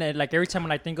scary, and that, like every time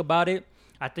when I think about it,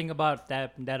 I think about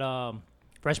that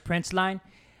Fresh Prince line,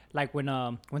 like when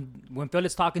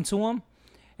Phil's talking to him,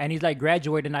 and he's like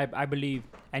graduating, I believe,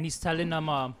 and he's telling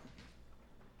him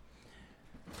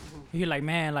he's like,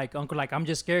 man, like uncle, like I'm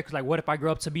just scared because like what if I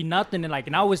grow up to be nothing, and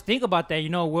I always think about that,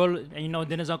 Will, and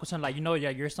then his uncle said like, yeah,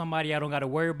 you're somebody I don't got to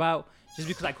worry about just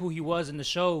because like who he was in the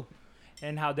show,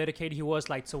 and how dedicated he was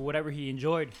like to whatever he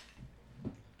enjoyed.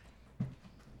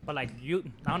 But like I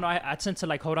don't know, I tend to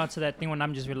like hold on to that thing when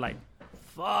I'm just really like,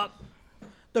 fuck.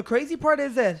 The crazy part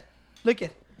is that, look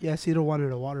at, Yeah, Cedar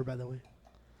wanted a water, by the way.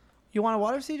 you want a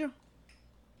water, Cedar?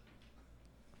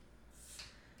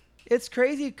 It's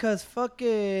crazy because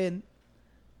fucking,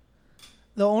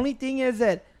 the only thing is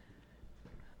that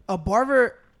a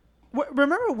barber,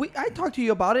 remember I talked to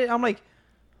you about it. I'm like,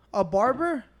 a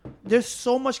barber, there's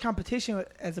so much competition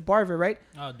as a barber, right?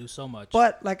 I'll do so much.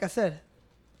 But like I said,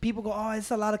 people go, oh,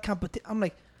 it's a lot of competition. I'm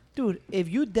like, dude, if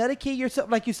you dedicate yourself,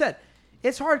 like you said,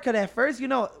 it's hard because at first,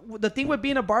 the thing with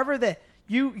being a barber that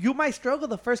you might struggle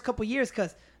the first couple years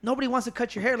because nobody wants to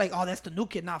cut your hair. Like, oh, that's the new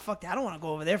kid. Nah, fuck that. I don't want to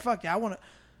go over there. Fuck that. I want to.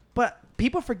 But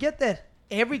people forget that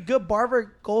every good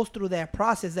barber goes through that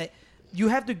process, that you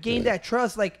have to gain that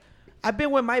trust. Like, I've been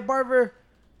with my barber,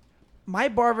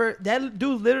 that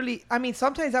dude literally, I mean,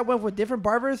 sometimes I went with different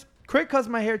barbers. Craig cuts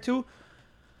my hair too.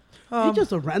 He's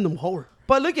just a random whore.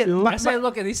 But look at, I said,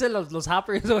 look, he said los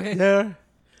hoppers. Yeah.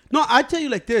 No, I tell you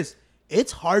like this.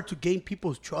 It's hard to gain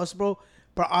people's trust, bro.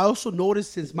 But I also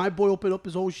noticed since my boy opened up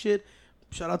his own shit,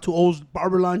 shout out to O's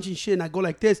Barber Lounge and shit, and I go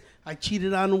like this. I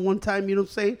cheated on him one time, you know what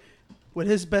I'm saying, with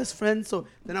his best friend. So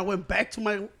then I went back to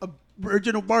my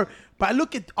original bar. But I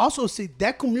look at also see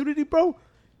that community, bro,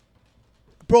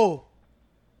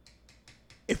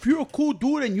 if you're a cool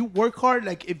dude and you work hard,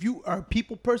 like if you are a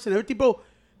people person, everything, bro,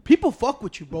 people fuck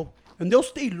with you, bro. And they'll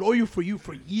stay loyal for you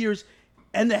for years.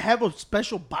 And they have a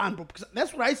special bond, bro. Because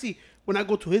that's what I see when I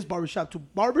go to his barbershop. To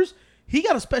barbers, he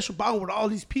got a special bond with all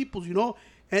these people,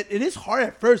 And it is hard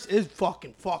at first. It's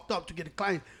fucking fucked up to get a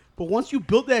client. But once you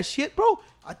build that shit, bro,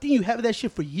 I think you have that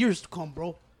shit for years to come,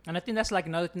 bro. And I think that's like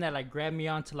another thing that like grabbed me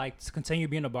on to like to continue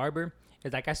being a barber.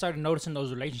 Is like I started noticing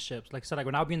those relationships. Like I said, like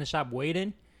when I would be in the shop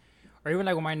waiting, or even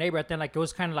like with my neighbor, I think like it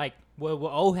was kind of like what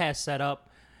O has set up,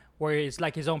 where it's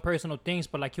like his own personal things,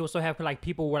 but like he also have like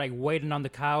people were like waiting on the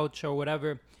couch or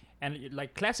whatever, and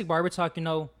like classic barber talk,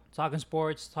 talking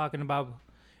sports, talking about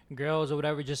girls or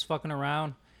whatever, just fucking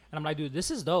around. And I'm like, dude,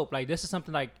 this is dope. Like this is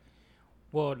something like,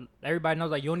 well, everybody knows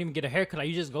like you don't even get a haircut, like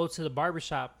you just go to the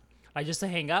barbershop, like just to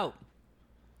hang out.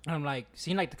 And I'm like,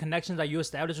 seeing like the connections that you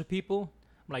establish with people,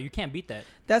 I'm like, you can't beat that.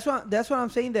 That's what I'm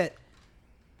saying, that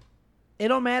it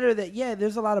don't matter that, yeah,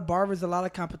 there's a lot of barbers, a lot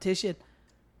of competition.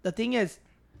 The thing is,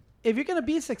 if you're going to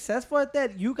be successful at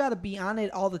that, you got to be on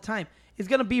it all the time. It's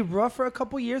going to be rough for a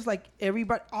couple years. Like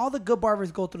everybody, all the good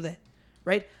barbers go through that,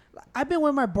 right? I've been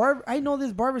with my barber. I know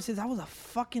this barber since I was a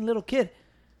fucking little kid.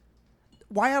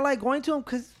 Why I like going to him?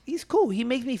 Because he's cool. He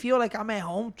makes me feel like I'm at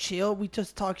home, chill. We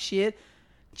just talk shit,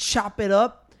 chop it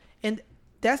up. And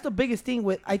that's the biggest thing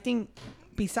with, I think,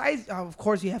 besides, of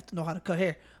course, you have to know how to cut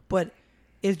hair, but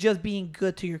it's just being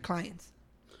good to your clients.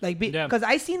 Like, because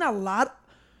I seen a lot.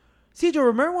 See, Joe,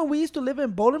 remember when we used to live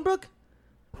in Bolingbrook?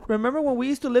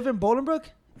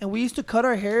 And we used to cut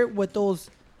our hair with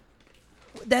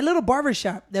that little barber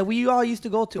shop that we all used to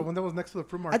go to. The one that was next to the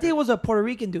fruit market. I think it was a Puerto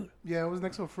Rican dude. Yeah, it was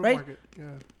next to a fruit Right? market. Yeah.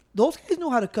 Those guys knew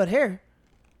how to cut hair,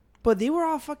 but they were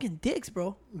all fucking dicks,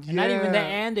 bro. And not even that,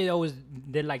 and they always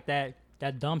did like that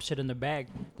dumb shit in the bag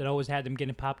that always had them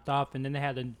getting popped off, and then they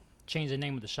had to change the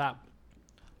name of the shop.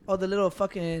 Oh, the little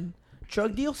fucking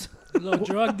drug deals. Little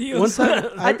drug deals. One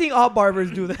time, I think all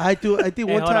barbers do that. I think Hey,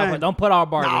 one hold on, time. but don't put our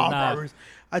barbers. Nah, Nah, barbers.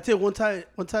 I tell you one time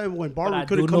when But barber I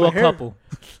couldn't do cut know my a hair. couple.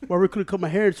 Barber couldn't cut my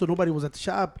hair, so nobody was at the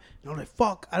shop. And I'm like,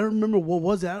 fuck, I don't remember what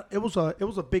was it. It was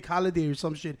a big holiday or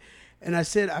some shit. And I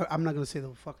said, I'm not gonna say the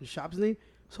fucking shop's name.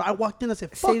 So I walked in. I said,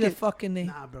 fuck Say the it. fucking name.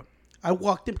 Nah, bro. I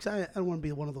walked in because I don't want to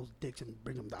be one of those dicks and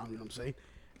bring them down. You know what I'm saying?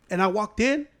 And I walked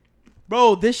in,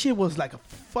 bro. This shit was like a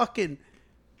fucking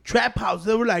trap house.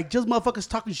 They were like just motherfuckers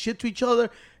talking shit to each other.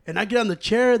 And I get on the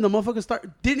chair and the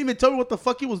motherfucker didn't even tell me what the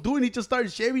fuck he was doing. He just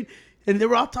started shaving. And they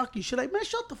were all talking shit like, man,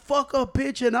 shut the fuck up,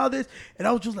 bitch, and all this. And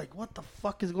I was just like, what the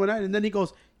fuck is going on? And then he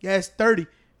goes, yeah, it's 30.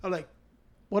 I'm like,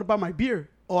 what about my beer?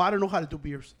 Oh, I don't know how to do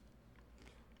beers.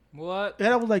 What? And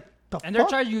I was like, the And fuck?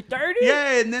 they're charging you 30?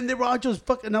 Yeah, and then they were all just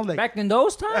fucking. I was like, Back in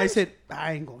those times? I said,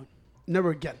 I ain't going.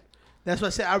 Never again. That's why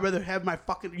I said I'd rather have my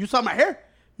fucking. You saw my hair?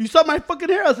 You saw my fucking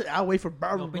hair? I was like, I'll wait for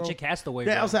barber, Don't bro. bitch your castaway,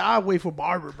 Yeah, bro. I was like, I'll wait for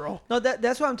barber, bro. No,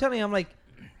 that's what I'm telling you. I'm like,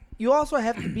 you also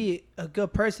have to be a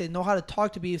good person, know how to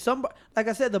talk to people. Some, like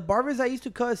I said, the barbers I used to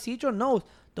cut, Citro knows,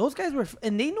 those guys were,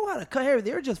 and they knew how to cut hair.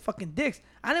 They were just fucking dicks.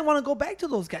 I didn't want to go back to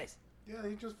those guys. Yeah,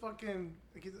 he just fucking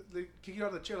they kick you out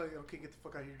of the chair like, okay, get the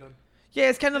fuck out of here, done. Yeah,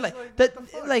 it's kind of It's like, like, that. what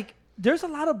the fuck? Like, there's a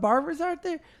lot of barbers out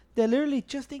there that literally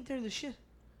just think they're the shit.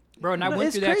 Bro, and I No, went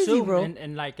it's through that crazy, too, bro.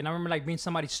 and I remember like being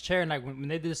somebody's chair, and like when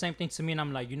they did the same thing to me, and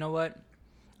I'm like, you know what,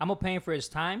 I'm gonna pay him for his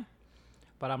time,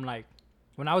 but I'm like,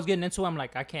 when I was getting into it, I'm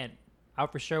like, I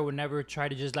for sure would never try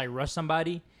to just like rush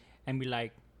somebody and be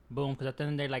like, boom, because at the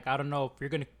end of the day, like I don't know if you're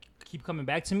gonna keep coming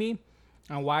back to me,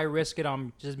 and why risk it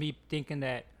on just me thinking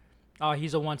that, oh,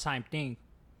 he's a one-time thing,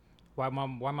 why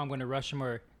am I gonna rush him,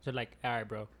 or just like, all right,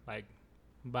 bro, like,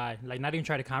 bye, like not even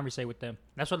try to conversate with them.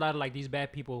 That's what a lot of like these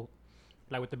bad people,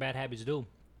 like with the bad habits, do.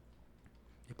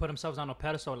 They put themselves on a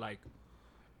pedestal, like,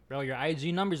 bro, your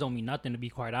IG numbers don't mean nothing, to be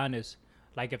quite honest.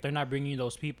 Like, if they're not bringing you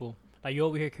those people. Like, you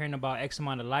over here caring about X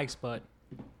amount of likes, but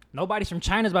nobody's from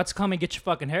China's about to come and get your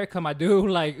fucking haircut, my dude.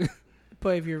 Like,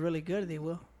 But if you're really good, they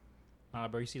will.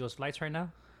 bro, you see those flights right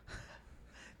now?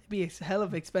 It'd be hell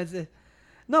of expensive.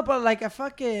 No, but like I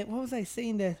fucking, what was I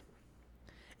saying that?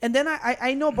 And then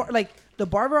I know like the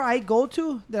barber I go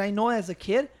to that I know as a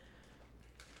kid,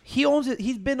 he owns it.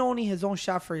 He's been owning his own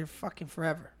shop for fucking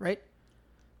forever, right?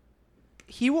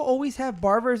 He will always have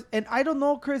barbers, and I don't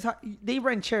know, Chris. How, they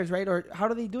rent chairs, right? Or how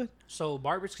do they do it? So,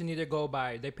 barbers can either go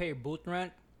by, they pay booth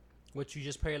rent, which you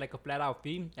just pay like a flat out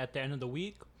fee at the end of the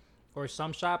week, or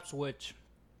some shops, which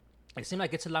it seems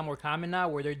like it's a lot more common now,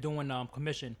 where they're doing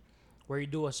commission, where you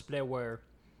do a split where,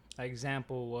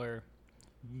 example, where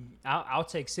I'll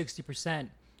take 60%,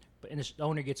 but the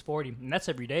owner gets 40%, and that's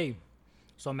every day.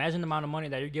 So imagine the amount of money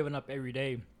that you're giving up every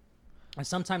day. And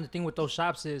sometimes the thing with those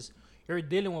shops is you're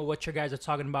dealing with what your guys are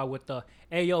talking about with the,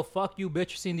 hey, yo, fuck you, bitch,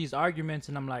 you're seeing these arguments.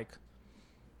 And I'm like,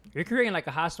 you're creating like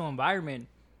a hostile environment.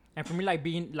 And for me, like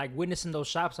being like witnessing those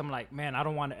shops, I'm like, man, I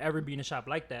don't want to ever be in a shop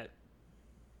like that.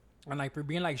 And like for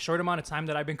being like short amount of time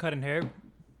that I've been cutting hair,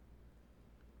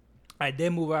 I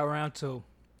did move around to,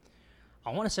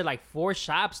 I want to say like 4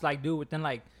 shops, like dude, within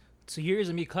like 2 years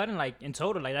of me cutting, like in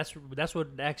total, like that's what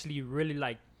actually really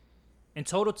like, in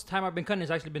total time I've been cutting,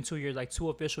 it's actually been 2 years, like 2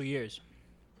 official years.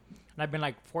 And I've been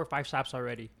like 4 or 5 shops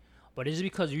already. But it's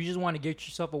because you just want to get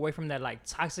yourself away from that like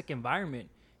toxic environment,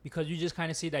 because you just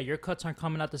kind of see that your cuts aren't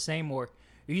coming out the same, or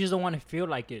you just don't want to feel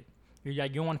like it. You're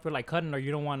like, you don't want to feel like cutting, or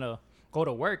you don't want to go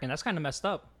to work, and that's kind of messed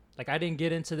up. Like I didn't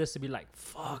get into this to be like,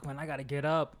 fuck man, I gotta get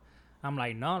up. I'm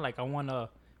like, no, like I want to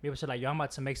be able to like, yo, I'm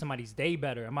about to make somebody's day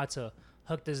better. I'm about to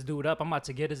hook this dude up. I'm about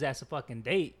to get his ass a fucking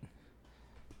date.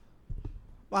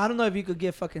 Well, I don't know if you could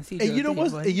get fucking CJ. And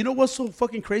you know what's so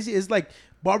fucking crazy? It's like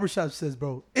barbershop says,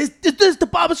 bro. Is this the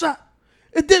barbershop?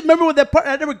 It did. Remember when that part?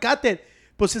 I never got that.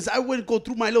 But since I wouldn't go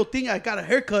through my little thing, I got a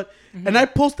haircut, and I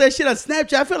post that shit on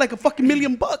Snapchat. I feel like a fucking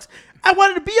 $1,000,000. I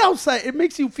wanted to be outside. It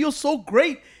makes you feel so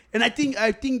great, and I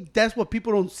think that's what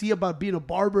people don't see about being a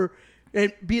barber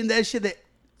and being that shit. That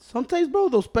sometimes, bro,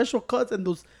 those special cuts and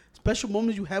those special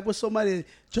moments you have with somebody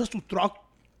just to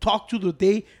talk to the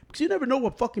day, because you never know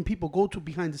what fucking people go to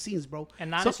behind the scenes, bro.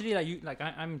 And honestly,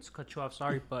 I'm to cut you off,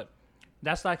 sorry, but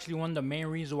that's actually one of the main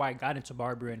reasons why I got into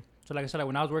barbering. So like I said, like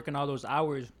when I was working all those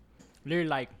hours, literally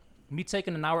like me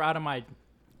taking an hour out of my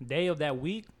day of that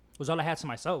week was all I had to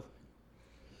myself.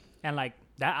 And like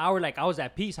that hour, like I was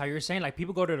at peace. How you're saying, like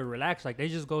people go there to relax, like they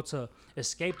just go to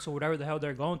escape to whatever the hell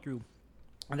they're going through.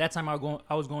 And that time I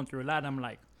was going through a lot. And I'm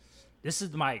like, this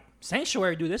is my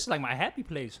sanctuary, dude. This is like my happy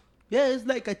place. Yeah, it's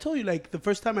like I told you, like the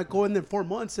first time I go in there 4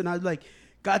 months, and I was like,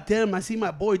 God damn, I see my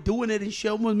boy doing it, and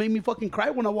shit almost made me fucking cry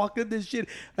when I walked in this shit.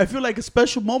 I feel like a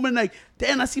special moment, like,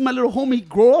 damn, I see my little homie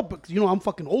grow up. Because, you know, I'm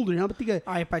fucking older. I think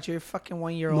All right, Pacho, you're fucking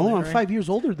 1 year old. No, I'm 5 years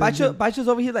older than him. Pacho's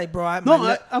over here like, bro.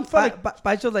 I'm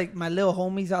Pacho's like, my little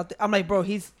homie's out there. I'm like, bro,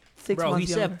 he's 6 Bro, months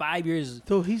he younger. said 5 years.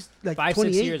 So he's like 5,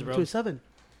 28, 6 years, bro. 27.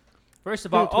 First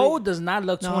of all, Yeah, 20. old does not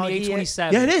look No, 28, he-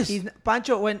 27. Yeah, it is. He's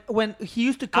Pancho when he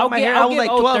used to cut I'll my get- hair. I'll I was get like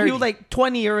old 12. He 30. was like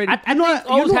 20 already. I think you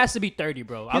old know- has to be 30,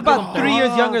 bro. I'll He's give him about 30. 3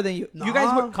 years younger than you. You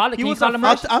guys were. Call it. he Can you was call the him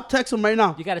first- out? I'll text him right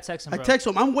now. You gotta text him, I bro. text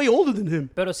him. I'm way older than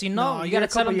him. But see, No, no, you you're gotta a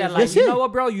tell couple him that, years like, younger. you Yes, know yeah.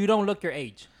 what, bro? You don't look your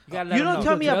age. You gotta let You him don't know.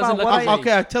 tell me It doesn't about look what his I- age.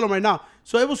 Okay, I tell him right now.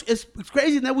 So it's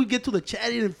crazy. And then we get to the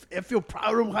chatting, and I feel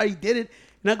proud of him how he did it.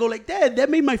 And I go like, Dad, that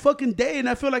made my fucking day, and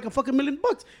I feel like a fucking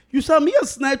 $1,000,000. You saw me on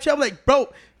Snapchat, I'm like,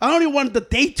 bro, I don't even want the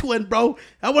day to end, bro.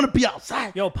 I want to be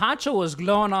outside. Yo, Pancho was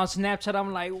glowing on Snapchat.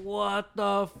 I'm like, what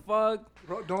the fuck?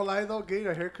 Bro, don't lie though, getting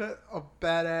a haircut, a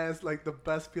badass, like the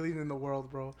best feeling in the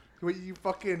world, bro. When you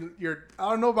fucking, I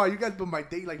don't know about you guys, but my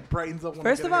day like brightens up. When I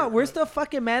First get of a all, we're haircut. still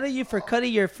fucking mad at you for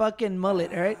cutting your fucking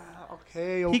mullet, all right?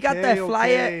 Okay. He got that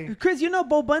fly okay. at Chris. You know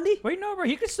Bo Bundy? Wait, no, bro.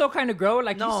 He could still kind of grow.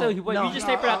 Like, No, he still, no. you just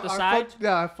taper it out the side.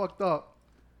 I fucked up.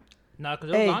 No, because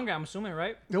it was Hey. longer, I'm assuming,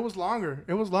 right? It was longer.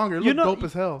 It looked You know, dope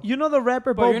as hell. You know the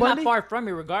rapper But Bo you're Bundy? not far from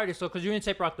it regardless, so because you didn't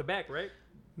taper out the back, right?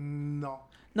 No.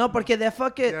 No, porque that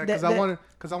fucking Yeah,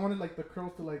 because I wanted like the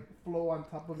curls to like flow on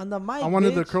top of. on the mic. I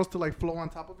wanted the bitch. curls to like flow on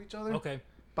top of each other. Okay.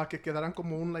 Pa que quedaran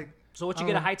como un like. So what, you I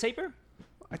get a don't know. high taper?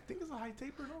 I think it's a high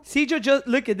taper, no? Cedro just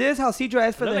look at this. How Cedro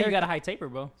asked for Look the like you haircut. got a high taper,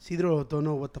 bro. Cedro don't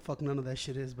know what the fuck none of that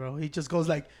shit is, bro. He just goes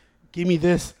like, "Give me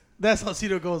this." That's how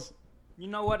Cedro goes. You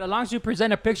know what? As long as you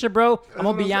present a picture, bro, I'm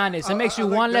gonna be honest. It makes you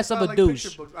one less of a like douche.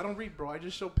 picture books. I don't read, bro. I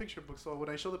just show picture books. So when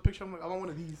I show the picture, I'm like, I want one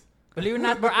of these. Believe it or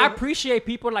not, bro, I appreciate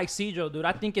people like Cedro, dude.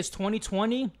 I think it's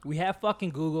 2020. We have fucking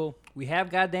Google. We have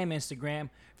goddamn Instagram.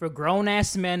 For grown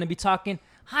ass men to be talking,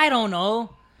 I don't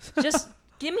know. Just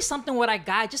give me something what I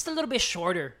got, just a little bit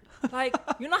shorter. Like,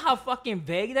 you know how fucking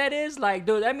vague that is? Like,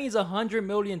 dude, that means 100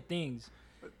 million things.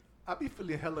 I be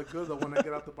feeling hella good though when I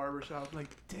get out the barbershop. Like,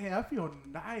 damn, I feel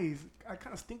nice. I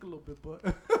kind of stink a little bit, but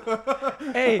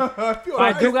Hey, I feel But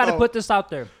I nice, do gotta though. put this out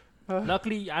there.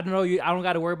 Luckily, I don't know. I don't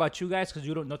gotta worry about you guys because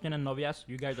you don't nothing in novias.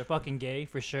 You guys are fucking gay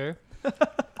for sure.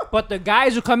 But the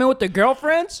guys who come in with their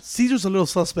girlfriends, Cedro's a little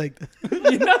suspect.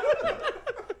 you know.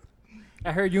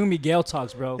 I heard you and Miguel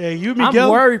talks, bro. Hey, you and I'm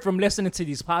Miguel? worried from listening to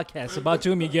these podcasts about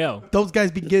you and Miguel. Those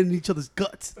guys be getting each other's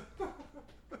guts.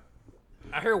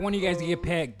 I heard one of you guys get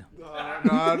pegged.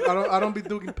 No, I don't be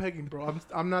doing pegging, bro.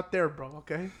 I'm not there, bro.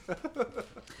 Okay.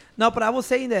 no, but I was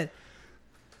saying that.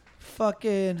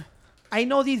 Fucking, I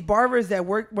know these barbers that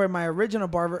work where my original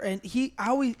barber, and he's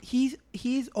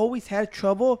always had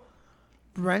trouble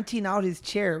renting out his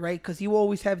chair, right? Because he will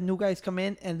always have new guys come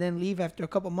in and then leave after a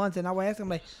couple months. And I would ask him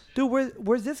like, dude,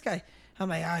 where's this guy? I'm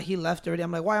like, he left already.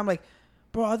 I'm like, why? I'm like,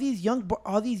 bro, all these young,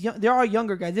 they're all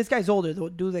younger guys. This guy's older, the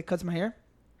dude that cuts my hair.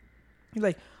 He's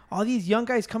like, all these young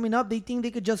guys coming up, they think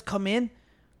they could just come in,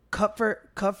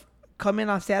 come in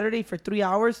on Saturday for 3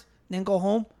 hours, then go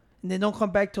home, and then don't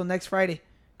come back till next Friday,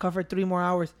 cut for 3 more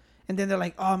hours, and then they're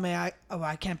like, oh man,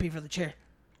 I can't pay for the chair.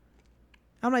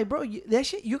 I'm like, bro, that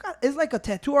shit, it's like a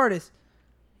tattoo artist.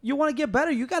 You want to get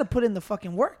better, you got to put in the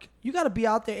fucking work. You got to be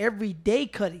out there every day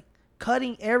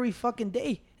cutting every fucking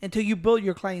day until you build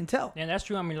your clientele. And that's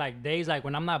true. I mean, like days like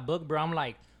when I'm not booked, bro, I'm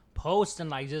like posting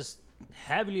like just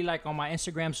heavily like on my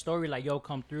Instagram story, like yo,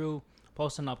 come through,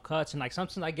 posting up cuts, and like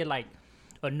sometimes I get like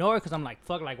annoyed because I'm like,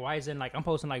 fuck, like why isn't like I'm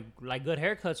posting like good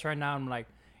haircuts right now? I'm like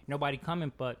nobody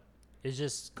coming, but it's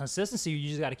just consistency. You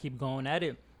just got to keep going at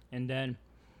it, and then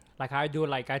like how I do it,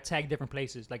 like I tag different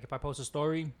places. Like if I post a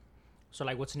story, so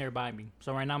like what's nearby me.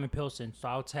 So right now I'm in Pilsen, so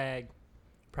I'll tag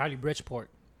probably Bridgeport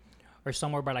or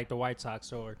somewhere by like the White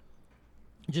Sox or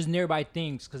just nearby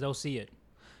things because they'll see it.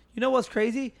 You know what's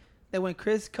crazy? That when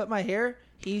Chris cut my hair,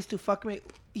 he used to fuck me.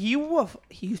 He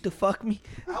used to fuck me.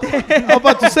 I'm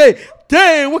about to say,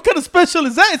 dang, what kind of special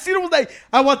is that? Cedro was like,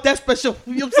 I want that special.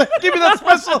 You know what I'm saying? Give me that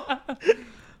special.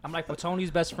 I'm like, for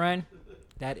Tony's best friend,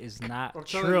 that is not I'm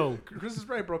telling true. you, Chris is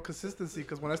right, bro. Consistency.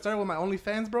 Because when I started with my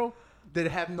OnlyFans, bro, they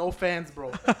have no fans,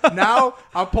 bro. Now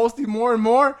I'm posting more and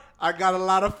more. I got a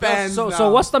lot of fans. So now.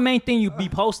 what's the main thing you be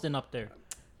posting up there?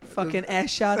 Fucking ass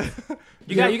shots.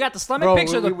 You got the stomach Bro,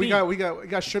 picture of the we feet.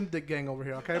 got shrimp dick gang over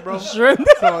here, okay, bro? Shrimp?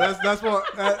 So that's what.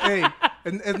 Hey,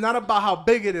 and it's not about how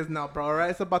big it is now, bro. All right,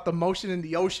 it's about the motion in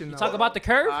the ocean. Now. Talk about the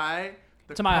curve. All right.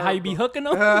 The Talk about how curve, you be bro. hooking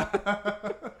them.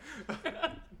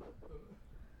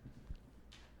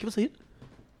 Give us a hit.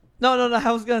 No.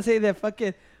 I was gonna say that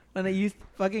fucking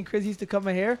when Chris used to cut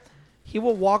my hair, he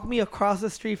would walk me across the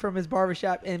street from his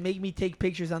barbershop and make me take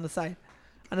pictures on the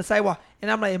sidewalk.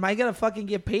 And I'm like, am I gonna fucking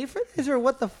get paid for this or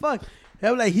what the fuck?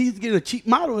 I'm like, he's getting a cheap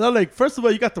model. And I'm like, first of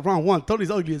all, you got the wrong one.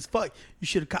 Tony's ugly as fuck. You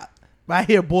should have caught right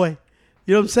here, boy.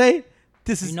 You know what I'm saying?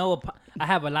 This is. You know what? I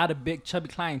have a lot of big chubby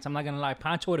clients. I'm not gonna lie.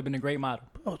 Pancho would have been a great model.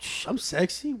 Oh, I'm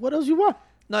sexy. What else you want?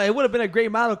 No, it would have been a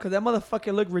great model because that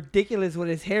motherfucker looked ridiculous with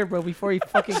his hair, bro. Before he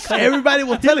fucking cut it. Everybody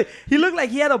will tell it. He looked like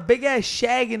he had a big ass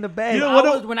shag in the back. You know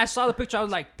what? When I saw the picture, I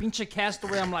was like, pinche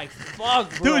castaway. I'm like, fuck,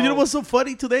 bro. Dude, you know what's so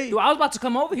funny today? Dude, I was about to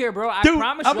come over here, bro. I Dude,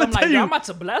 promise I'ma you. I'm like, tell yo, you. I'm about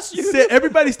to bless you. Said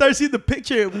everybody started seeing the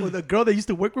picture with a girl that used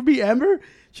to work with me, Amber.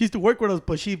 She used to work with us,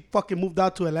 but she fucking moved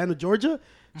out to Atlanta, Georgia.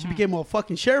 She became a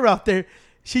fucking sheriff out there.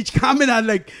 She commented on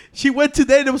like she went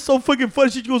today and it was so fucking funny.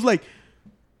 She goes like,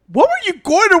 "What were you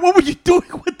going or what were you doing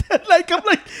with that?" Like I'm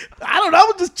like, I don't know. I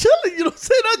was just chilling. You know what I'm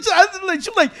saying? I was like,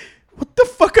 she's like, "What the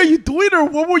fuck are you doing or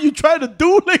what were you trying to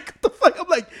do?" Like what the fuck? I'm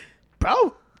like,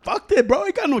 bro, fuck that, bro. I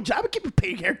ain't got no job. I keep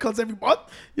paying haircuts every month.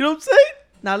 You know what I'm saying?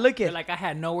 Now look at Like I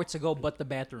had nowhere to go but the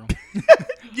bathroom.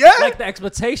 Yeah. Like the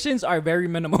expectations are very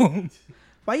minimum.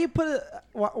 Why you put it?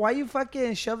 Why you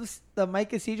fucking shove the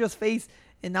mic in Cedro's face,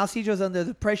 and now Cedro's under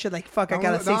the pressure? Like fuck, I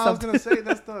gotta say I was something. gonna say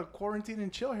that's the quarantine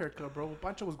and chill haircut, bro. What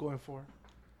Pancho was going for.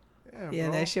 Yeah,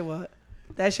 bro.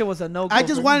 that shit was a no. I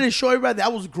just wanted to show everybody that I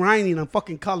was grinding on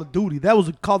fucking Call of Duty. That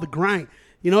was called the grind.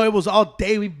 You know, it was all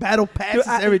day. We battle passes,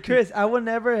 everything. Chris, I would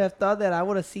never have thought that I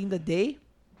would have seen the day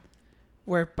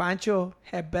where Pancho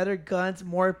had better guns,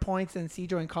 more points than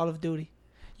Cedro in Call of Duty.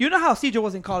 You know how Cedro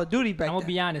was in Call of Duty back I'm then. gonna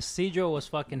be honest. Cedro was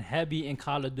fucking heavy in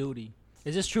Call of Duty.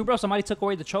 Is this true, bro? Somebody took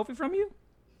away the trophy from you?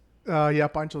 Yeah,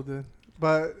 Pancho did,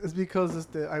 but it's because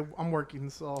I'm working,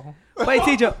 so. Wait,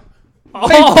 Cedro.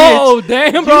 Oh,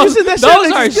 damn, bro. using that shit Those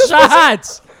like are excuse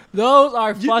shots. Those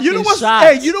are fucking You know what's shots.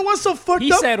 Hey, you know what's so fucked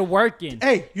He up? said working.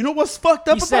 Hey, you know what's fucked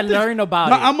up He about said this? learn about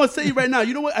No, it. I'm gonna say you right now.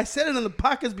 You know what? I said it on the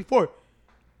podcast before.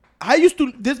 I used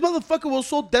to. This motherfucker was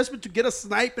so desperate to get a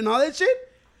snipe and all that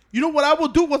shit. You know what I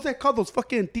would do? What's that called? Those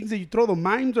fucking things that you throw the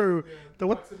mines or the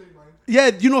what? Yeah,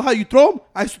 you know how you throw them?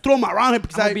 I used to throw them around him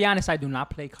because I'm gonna be honest. I do not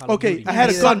play Call Okay, of Duty. I had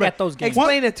a suck gun, but- at those games.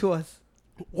 Explain it to us.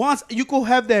 once you go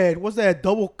have that. What's that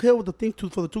double kill with the thing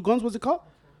for the two guns? What's it called?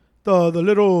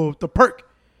 The perk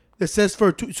that says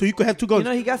for two, so you could have two guns. You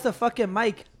know he got the fucking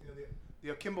mic. The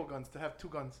akimbo guns to have two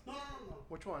guns. No.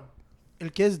 Which one?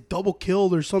 It gets double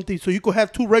killed or something, so you could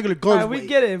have two regular guns. All right, we wait.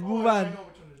 get it. Move I on. know which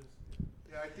one it is.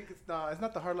 Yeah, I think it's not. It's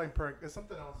not the hardline perk. It's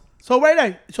something else. So right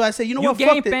there. So I said, you know You what? game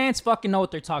Fuck it. fans fucking know what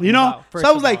they're talking You know, about. First so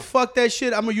I was of like, all. fuck that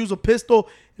shit. I'm gonna use a pistol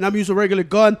and I'm gonna use a regular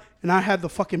gun and I have the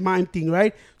fucking mime thing,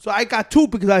 right? So I got two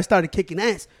because I started kicking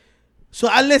ass. So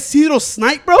I let Ciro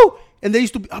snipe, bro, and they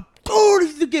used to be, dude, he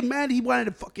used to get mad. He wanted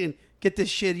to fucking get this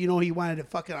shit, you know, he wanted to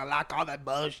fucking unlock all that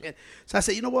bullshit. So I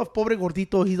said, you know what, pobre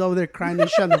gordito, he's over there crying and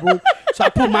shit in the room. So I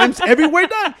put mimes everywhere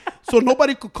down so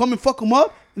nobody could come and fuck him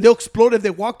up. And they'll explode if they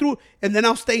walk through, and then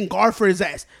I'll stay in guard for his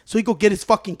ass so he could get his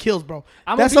fucking kills, bro.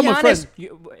 I'm That's gonna how be my honest.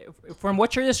 friend. From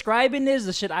what you're describing is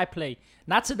the shit I play.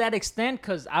 Not to that extent,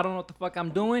 because I don't know what the fuck I'm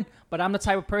doing. But I'm the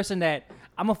type of person that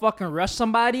I'm gonna fucking rush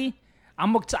somebody.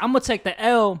 I'm gonna take the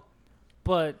L,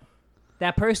 but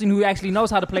that person who actually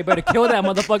knows how to play better kill that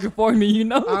motherfucker for me. You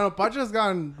know. I don't know. Pancho's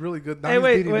gotten really good. Now Hey, he's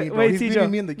wait, beating me, bro. wait, He's Cedro.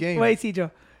 beating me in the game. Wait,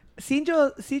 Cedro.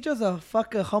 Cedro's a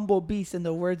fucking humble beast in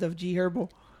the words of G Herbo.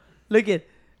 Look at,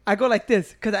 I go like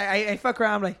this because I fuck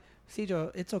around. I'm like,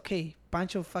 Cedro, it's okay.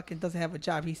 Pancho fucking doesn't have a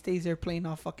job. He stays there playing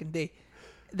all fucking day.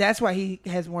 That's why he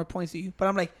has more points than you. But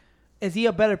I'm like, is he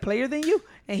a better player than you?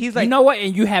 And he's like, you know what?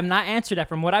 And you have not answered that.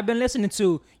 From what I've been listening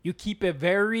to, you keep it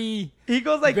very, he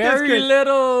goes like very this, Chris.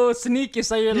 little sneaky.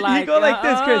 So you're like, He goes like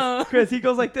this, uh-uh. Chris. He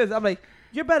goes like this. I'm like,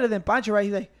 you're better than Pancho, right?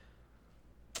 He's like,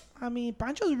 I mean,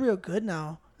 Pancho's real good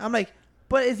now. I'm like,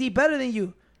 but is he better than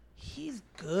you? He's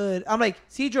good. I'm like,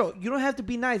 Cedro, you don't have to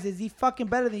be nice. Is he fucking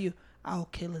better than you? I'll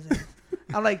kill his ass.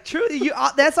 I'm like, true. You.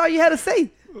 That's all you had to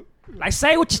say. Like,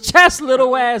 say it with your chest,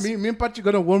 little ass. Me and Pancho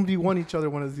gonna 1v1 each other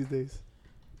one of these days.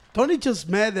 Tony just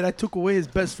mad that I took away his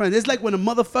best friend. It's like when a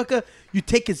motherfucker, you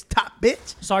take his top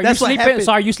bitch. So are That's you what sleeping? happened.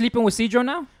 So are you sleeping with Cedro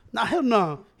now? Nah, hell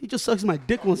no. He just sucks my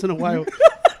dick once in a while.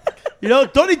 You know,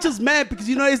 Tony just mad because,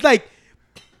 you know, it's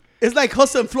like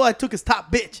Hustle and Flo, I took his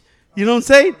top bitch. You know what I'm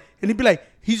saying? And he'd be like,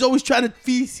 he's always trying to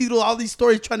feed Cedro all these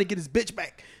stories, trying to get his bitch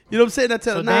back. You know what I'm saying? I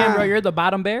tell So him, damn, nah. bro, you're the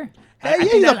bottom bear. Hell yeah, I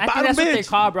think he's a that's bottom what they bitch.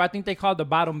 call, bro. I think they call the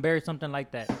bottom bear something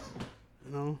like that.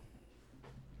 You know?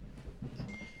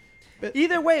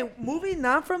 Either way, moving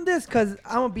on from this, because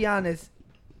I'm going to be honest,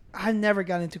 I never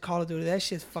got into Call of Duty. That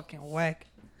shit's fucking whack.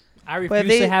 I But refuse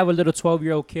they- to have a little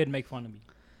 12-year-old kid make fun of me.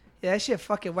 Yeah, that shit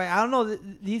fucking whack. I don't know.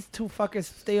 These two fuckers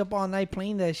stay up all night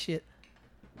playing that shit.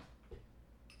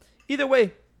 Either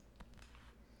way,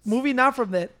 moving on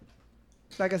from that,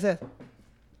 like I said,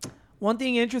 one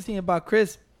thing interesting about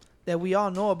Chris that we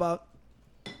all know about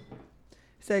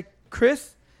is that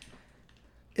Chris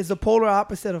is the polar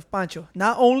opposite of Pancho.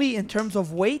 Not only in terms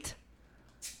of weight,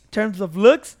 in terms of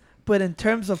looks, but in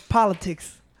terms of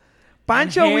politics.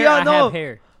 Pancho, And we hair, all I know. have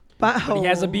hair, but he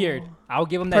has a beard. I'll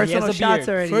give him that. Personal he has a shots beard.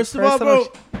 already. First of all, Personal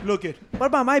bro, look it. What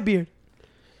about my beard?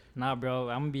 Nah, bro,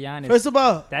 I'm gonna be honest. First of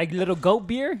all, That little goat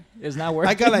beard is not working.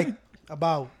 I got like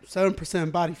about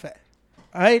 7% body fat.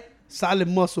 All right? Solid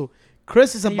muscle.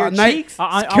 Chris is And about your 9. cheeks?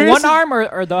 on Chris one is- arm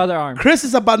or the other arm. Chris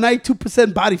is about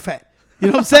 92% body fat. You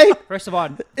know what I'm saying? First of all,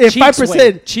 And cheeks 5%,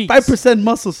 weight, cheeks. 5%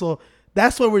 muscle. So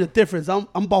that's where we're the difference. I'm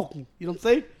bulking. You know what I'm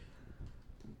saying?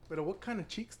 But what kind of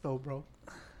cheeks though, bro?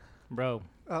 Bro,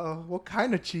 What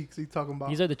kind of cheeks are you talking about?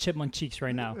 these are the chipmunk cheeks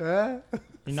right now. Yeah.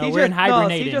 You know, we're in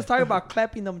hibernating. No, just talking about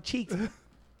clapping them cheeks.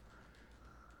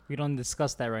 We don't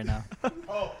discuss that right now.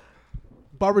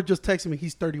 Barbara just texted me.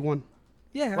 He's 31.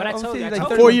 Yeah, What I told obviously you, I he's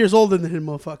told I'm you. 4 years older than him,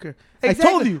 motherfucker. I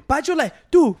told you. But you're like,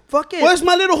 dude, fuck it. Well, it's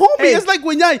my little homie. Hey. It's like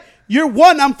when You're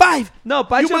 1, I'm 5. No, You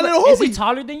Pancho. my little Is he homie.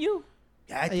 taller than you?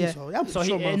 Yeah, I think Yeah. so. Yeah, I'm So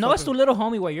sure, no, it's motherfucker. the little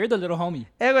homie. Wait, you're the little homie.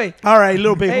 Hey, wait. All right,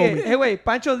 little big Hey, homie. hey, wait.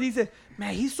 Pancho dice,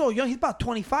 man, he's so young. He's about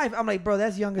 25. I'm like, bro,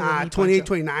 that's younger than me, 28, Pancho.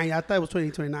 29. I thought it was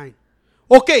 28, 29.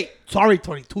 Okay, sorry,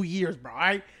 22 years, bro. All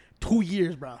right, 2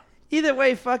 years, bro. Either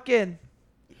way, fucking.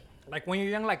 Like when you're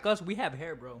young like us, we have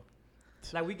hair, bro.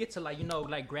 Like we get to like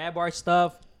grab our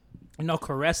stuff,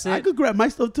 caress it. I could grab my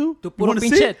stuff too. Tu You puro wanna see?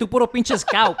 pinche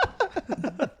scalp.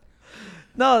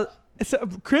 No, so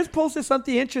Chris posted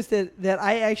something interesting that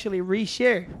I actually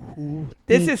reshared.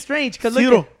 This is strange because look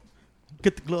Ciro, at,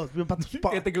 get the gloves. We're about to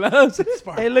spar. Get the gloves.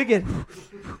 hey, look at,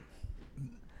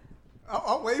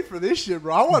 I'll wait for this shit,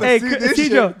 bro. I want to Hey, see Cr- this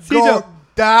Cedro, shit go Cedro.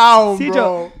 down, Cedro.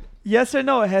 bro. yes or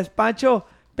no? Has Pancho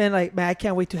been like, man, I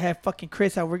can't wait to have fucking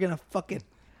Chris out. We're gonna fucking,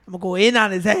 I'm gonna go in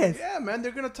on his ass. Yeah, man,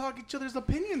 they're gonna talk each other's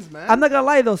opinions, man. I'm not gonna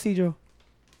lie though, Cedro.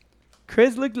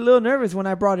 Chris looked a little nervous when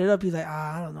I brought it up. He's like,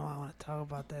 I don't know. I want to talk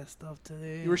about that stuff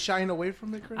today. You were shying away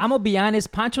from it, Chris. I'm gonna be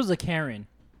honest. Pancho's a Karen.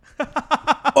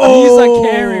 Oh. He's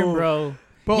a Karen, bro.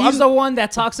 Bro, He's I'm- the one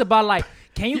that talks about like,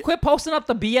 can you quit posting up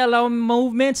the BLM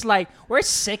movements? Like, we're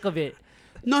sick of it.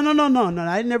 No.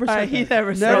 I never said Alright, he that.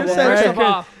 never said that. First Right. of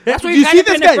all, that's Do what you you see kind of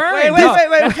this been guy? inferring. Wait, wait,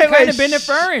 That's wait, kind of wait. been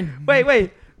inferring.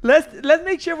 Wait. Let's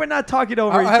make sure we're not talking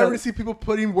over each I other. already see people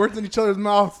putting words in each other's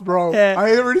mouths, bro. Yeah.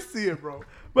 I already see it, bro.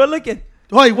 But look at,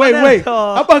 Wait. What I'm else?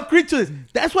 about to agree to this.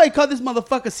 That's why I call this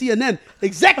motherfucker CNN.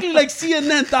 Exactly like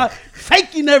CNN thought,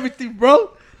 faking everything,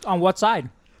 bro. On what side?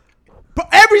 Bro,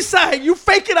 every side. You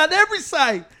fake it on every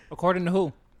side. According to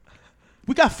who?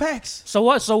 We got facts. So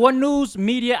what news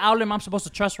media outlet am I supposed to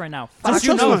trust right now? I don't Fox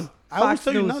trust News. one. I always Fox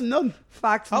tell you News. none.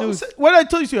 Fox News. What did I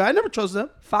tell you? I never trust them.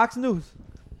 Fox News.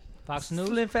 Fox News.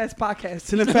 Slim Fast Podcast.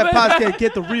 Slim Fat Podcast,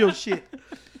 get the real shit.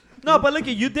 No, but look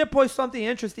at, you did post something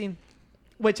interesting,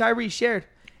 which I reshared.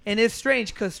 And it's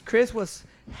strange because Chris was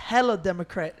hella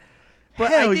Democrat.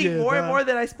 But Hell I think yeah, more and dog. more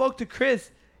that I spoke to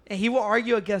Chris, and he will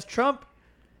argue against Trump.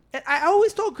 And I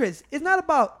always told Chris, it's not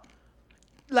about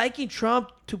liking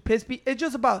Trump to piss people. It's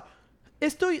just about,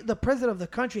 it's still the president of the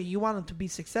country. You want him to be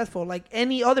successful. Like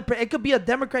any other, it could be a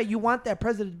Democrat. You want that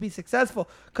president to be successful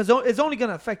because it's only going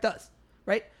to affect us,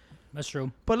 right? That's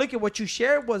true. But look at what you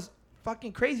shared was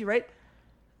fucking crazy, right?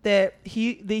 That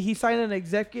he signed an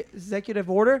executive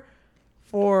order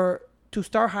to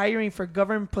start hiring for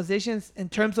government positions in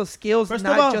terms of skills, First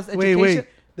not of all, just education. wait.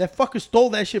 That fucker stole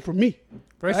that shit from me.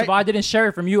 First Right. of all, I didn't share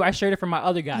it from you. I shared it from my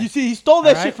other guy. You see, he stole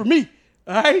that Alright. shit from me.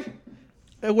 All right?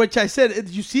 Which I said,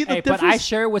 you see the Hey, difference? but I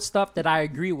share with stuff that I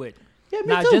agree with. Yeah, me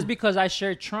Now, too. just because I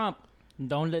share Trump,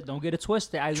 don't get it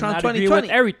twisted. I do Trump not agree 2020.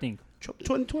 with everything. Trump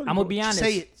 2020. I'm bro. gonna be honest.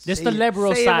 Say it. This Say the it.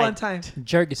 liberal Say it side. one time.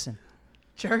 Jurgensen.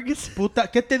 Jurgis. Puta,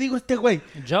 ¿qué te digo este güey?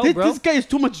 Joe, this, bro. this guy is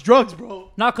too much drugs,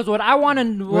 bro. No, because what I want to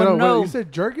Wait, know. you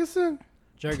said Jurgensen?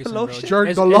 Jurgensen, The bro. lotion?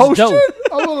 It's The lotion? dope.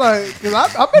 I was like,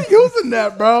 cause I've been using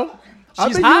that, bro. I've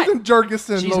She's been hot. using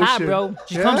Jurgensen She's lotion. hot, bro.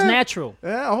 She Yeah? comes natural.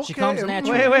 Yeah, okay. She comes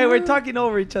natural. Wait, we're talking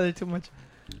over each other too much.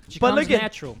 She But comes look at-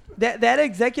 natural. That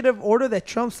executive order that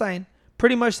Trump signed,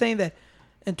 pretty much saying that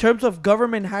in terms of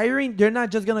government hiring, they're not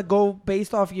just gonna go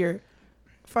based off your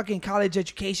fucking college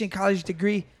education, college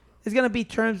degree. It's gonna be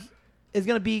It's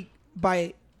gonna be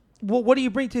by what do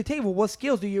you bring to the table? What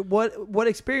skills do you? What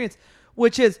experience?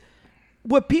 Which is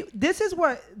what people. This is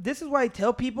why I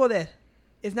tell people that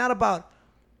it's not about,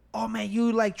 oh man,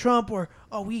 you like Trump or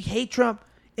oh we hate Trump.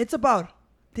 It's about,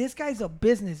 this guy's a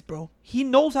business, bro. He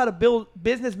knows how to build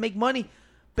business, make money.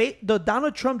 The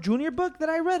Donald Trump Jr. book that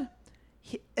I read,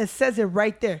 it says it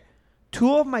right there.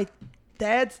 Two of my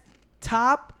dad's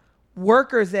top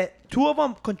workers, that two of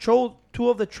them controlled two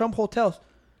of the Trump hotels,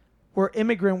 were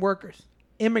immigrants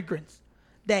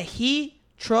that he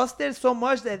trusted so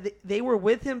much that they were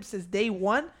with him since day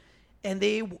one, and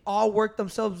they all worked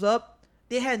themselves up.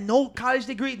 They had no college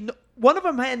degree. One of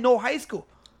them had no high school.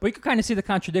 But you can kind of see the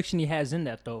contradiction he has in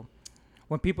that, though.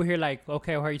 When people hear, like,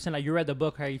 okay, how are you saying, like, you read the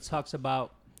book, how he talks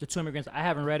about the two immigrants. I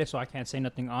haven't read it, so I can't say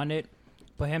nothing on it.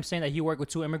 But him saying that he worked with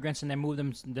two immigrants and then moved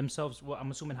themselves, well, I'm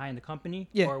assuming, high in the company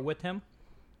or with him.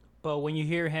 But when you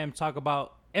hear him talk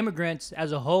about immigrants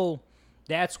as a whole,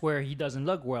 that's where he doesn't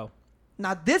look well.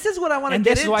 Now, this is what I want to And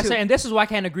get this is why I into. say, and this is why I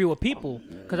can't agree with people,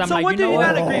 because I'm So like, what you do know you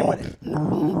what? not agree with it?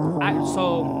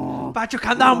 Pacho,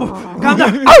 calm down, bro. Calm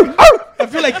down. I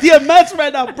feel like DMX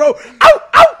right now, bro. Ow,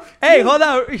 ow. Hey, hold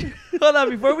on,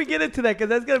 before we get into that, because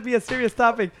that's gonna be a serious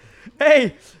topic.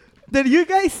 Hey, did you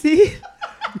guys see?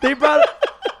 They brought.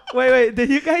 Wait. Did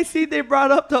you guys see? They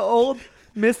brought up the old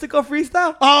Mystical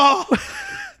freestyle. Oh,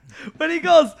 When he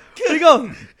goes,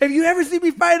 if you ever see me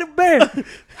fight a bear,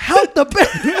 help the bear.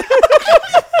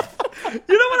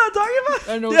 You know what I'm talking about?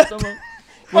 I know what you're talking about.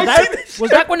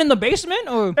 Was that one in the basement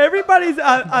or? Everybody's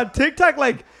on TikTok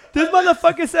like, this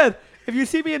motherfucker said, if you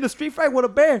see me in the street fight with a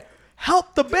bear,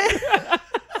 help the bear.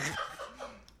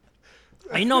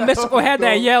 You know, Mystical had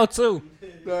that yell too.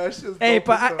 No, that shit's Hey, dope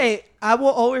but as hell. I will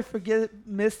always forget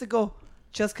Mystical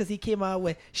just because he came out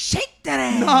with shake that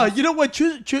ass. No, you know what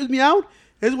cheers me out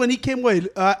is when he came with.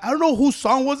 I don't know whose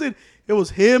song was it. It was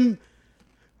him,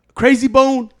 Crazy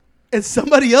Bone, and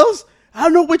somebody else. I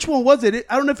don't know which one was it.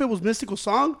 I don't know if it was Mystical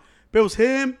song, but it was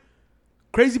him,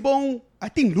 Crazy Bone. I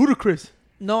think Ludacris.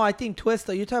 No, I think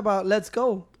Twista. You're talking about Let's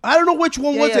Go. I don't know which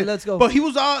one was it. Let's go. But he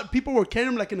was out. People were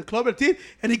carrying him like in the club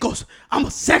and he goes, "I'm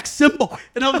a sex symbol,"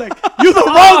 and I was like, "You're the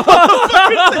wrong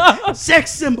motherfucker."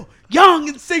 Sex symbol, young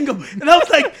and single, and I was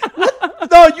like,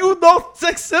 "What? No, you know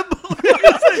sex symbol. You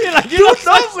know,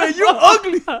 man, you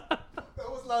ugly." That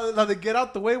was now to Get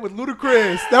Out the Way with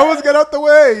Ludacris. That was Get Out the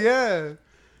Way, yeah.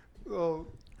 Oh,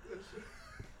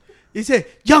 He said,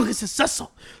 "Young and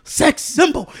successful, sex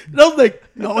symbol," and I was like,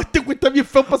 "No, I think we también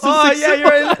fue para Oh, sex yeah, symbol." you're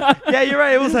right. Yeah, you're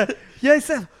right. It was yeah, he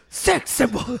said sex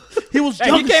symbol. He was Hey,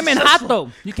 young you came and in hot successful.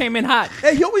 though. You came in hot.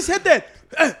 Hey, he always had that.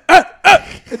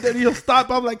 And then he'll stop.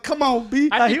 I'm like, "Come on, B."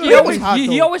 I He think was always hot, he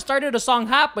though. always started a song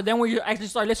hot, but then when you actually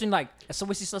start listening, like, so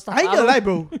we see stuff. I ain't gonna lie,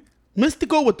 bro.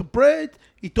 Mystical with the bread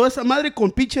y toda esa madre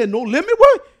con pinche No Limit,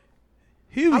 boy.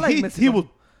 He I like he Mystical. was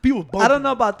bumping. I don't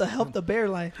know about the help the bear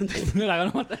line,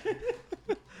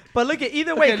 but look at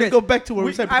either way. Okay, Chris, let's go back to where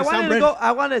we said. I because I'm wanted to ready. go.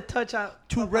 I want to touch on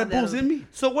Two on Red that Bulls a in little. me.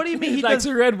 So what do you mean he like does?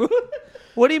 two Red Bull.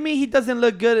 What do you mean he doesn't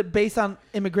look good based on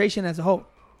immigration as a whole?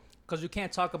 Because you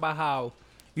can't talk about how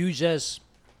you just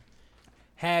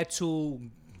had two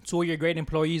of your great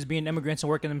employees being immigrants and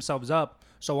working themselves up.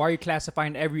 So why are you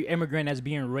classifying every immigrant as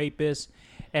being rapists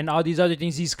and all these other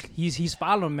things he's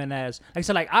following them as? Like I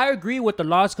said, like I agree with the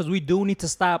laws because we do need to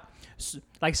stop,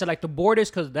 like I said, like the borders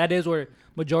because that is where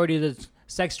majority of the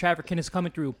sex trafficking is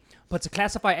coming through. But to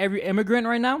classify every immigrant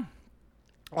right now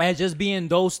as just being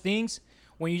those things,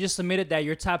 when you just submitted that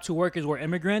your top two workers were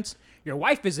immigrants, your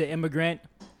wife is an immigrant.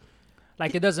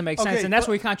 Like it doesn't make sense, Okay, and that's but-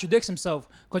 where he contradicts himself.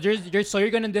 Because you're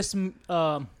gonna dis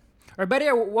or better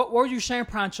yet, what were you sharing,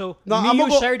 Prancho? No, Me I'm and you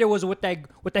gonna go- shared it was with that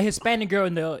Hispanic girl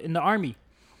in the army.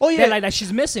 Oh yeah, That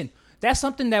she's missing. That's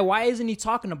something that why isn't he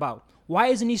talking about? Why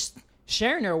isn't he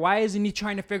sharing her? Why isn't he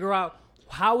trying to figure out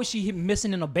how is she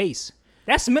missing in a base?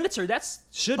 That's military.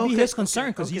 Should be Okay, his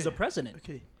concern because okay, he's the okay. president.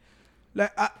 okay.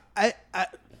 Like I'm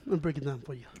gonna break it down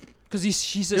for you. Because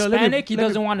she's Yo, let me- Hispanic, he let me-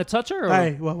 doesn't want to touch her. Or? All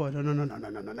right, well,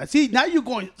 no. See, now you're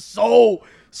going so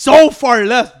far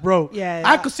left, bro. Yeah,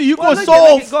 I could see you Well, going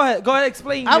look, so. Go ahead. Go ahead.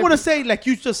 Explain. I your- want to say, like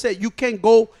you just said, you can't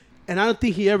go, and I don't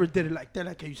think he ever did it like that,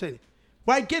 like you said it.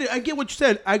 But I get it. I get what you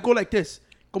said. I go like this.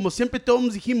 Como siempre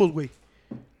todos dijimos, güey.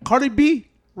 Cardi B,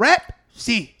 rap,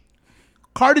 sí.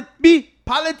 Cardi B,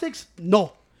 politics,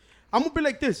 no. I'm going to be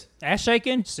like this. Ass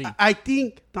shaking? See. I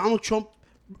think Donald Trump,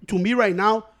 to me right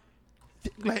now,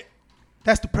 like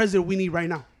that's the president we need right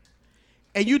now.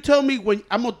 And you tell me when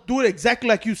I'm gonna do it exactly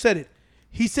like you said it.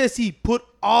 He says he put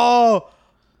all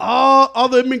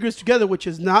the immigrants together, which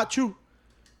is not true.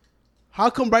 How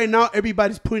come right now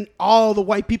everybody's putting all the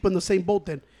white people in the same boat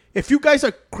then? If you guys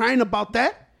are crying about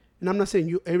that, and I'm not saying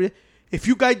you, if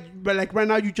you guys, but like right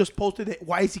now you just posted it,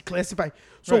 why is he classified?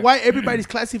 So Right. why everybody's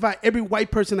classifying every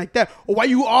white person like that? Or why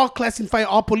you all classify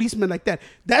all policemen like that?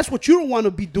 That's what you don't want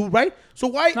to be do, right? So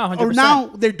why, No, or 100%. now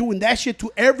they're doing that shit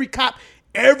to every cop,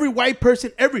 every white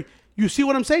person, you see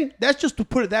what I'm saying? That's just to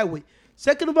put it that way.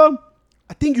 Second of all,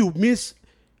 I think you miss,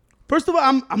 first of all,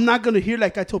 I'm not going to hear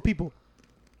like I tell people.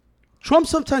 Trump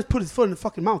sometimes put his foot in the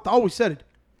fucking mouth. I always said it.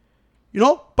 You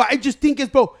know? But I just think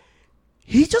it's, bro,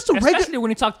 he's just a Especially regular.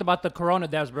 when he talked about the corona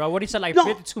deaths, bro. What he said, like No.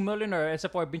 52 million or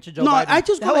except for a bunch of Joe No, Biden. I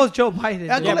just go That like, was Joe Biden.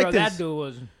 I dude. go yeah, like bro, this. that dude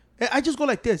was. I just go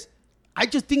like this. I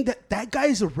just think that guy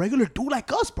is a regular dude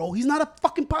like us, bro. He's not a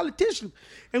fucking politician.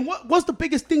 And what's the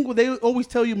biggest thing where they always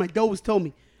tell you, my dad always tell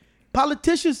me,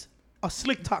 politicians are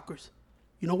slick talkers.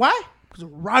 You know why? Because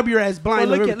they'll rob your ass blind.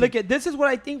 Well, of look everything. at this is what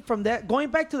I think from that. Going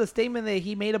back to the statement that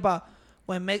he made about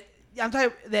when I'm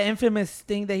talking the infamous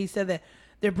thing that he said that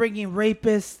they're bringing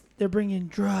rapists, they're bringing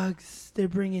drugs, they're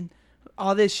bringing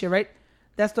all this shit, right?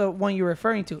 That's the one you're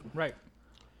referring to. Right.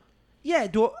 Yeah,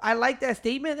 do I like that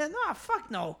statement? No, fuck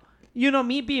no. You know,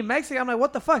 me being Mexican, I'm like,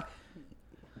 what the fuck?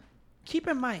 Keep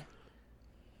in mind,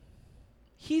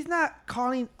 he's not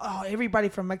calling everybody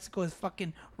from Mexico is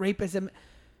fucking rapists. And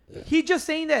he's just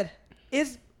saying that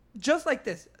it's just like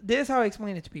this. This is how I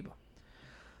explain it to people.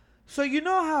 So you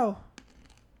know how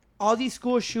all these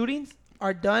school shootings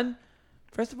are done?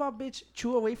 First of all, bitch,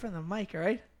 chew away from the mic, all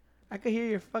right? I could hear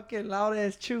your fucking loud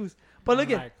ass chews. But look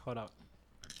at Hold up.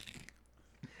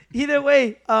 either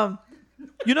way,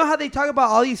 You know how they talk about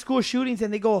all these school shootings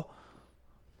and they go,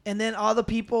 and then all the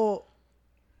people,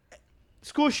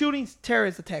 school shootings,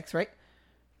 terrorist attacks, right?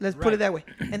 Let's put Right. it that way.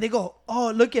 And they go,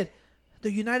 oh, look at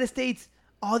the United States.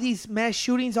 All these mass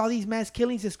shootings, all these mass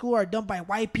killings at school are done by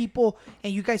white people,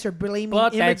 and you guys are blaming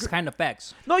But that's immigrants. kind of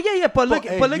facts. No, yeah, but look,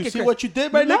 hey, but look you at see Chris. what you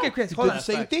did right now? Look at Chris. You Hold did on. the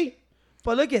same Facts. thing.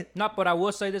 But look at, No, but I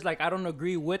will say this: like, I don't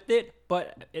agree with it,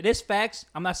 but it is facts.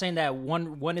 I'm not saying that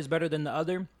one is better than the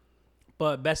other,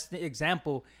 but best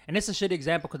example, and it's a shitty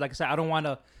example because, like I said, I don't want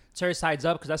to tear sides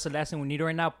up because that's the last thing we need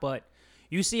right now. But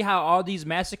you see how all these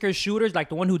massacre shooters, like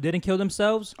the one who didn't kill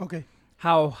themselves, Okay.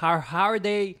 how are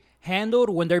they handled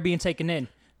when they're being taken in?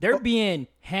 They're being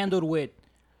handled with,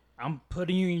 I'm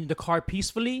putting you in the car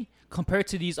peacefully, compared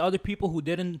to these other people who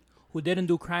didn't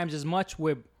do crimes as much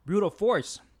with brutal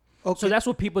force. Okay. So that's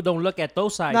what people don't look at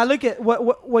those sides. now look at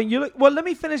what when you look. Well, let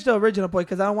me finish the original point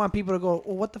because I don't want people to go,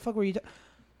 well, what the fuck were you?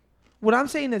 What I'm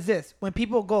saying is this: when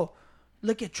people go,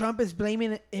 look at Trump is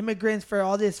blaming immigrants for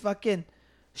all this fucking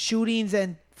shootings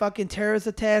and fucking terrorist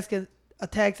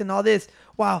attacks and all this.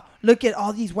 Wow, look at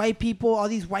all these white people, all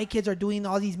these white kids are doing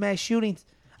all these mass shootings.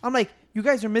 I'm like, you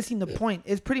guys are missing the point.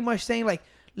 It's pretty much saying like,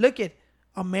 look at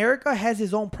America has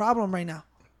its own problem right now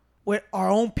with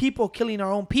our own people killing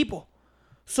our own people.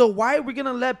 So why are we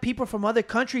gonna let people from other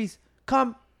countries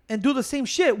come and do the same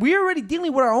shit? We're already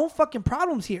dealing with our own fucking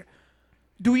problems here.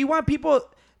 Do we want people?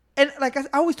 And like I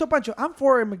always told Pancho, I'm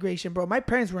for immigration, bro. My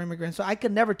parents were immigrants, so I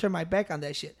could never turn my back on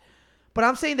that shit. But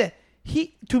I'm saying that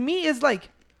to me, is like,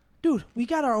 dude, we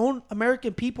got our own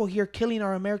American people here killing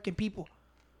our American people.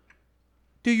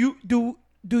 Do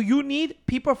you need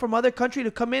people from other country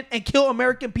to come in and kill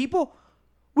American people?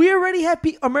 We already have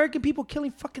American people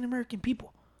killing fucking American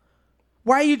people.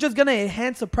 Why are you just gonna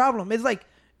enhance the problem? It's like,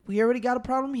 we already got a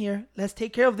problem here. Let's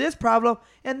take care of this problem,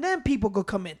 and then people go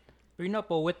come in.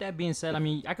 But with that being said, I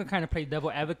mean, I could kind of play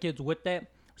devil advocate with that.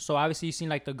 So obviously, you seen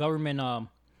like the government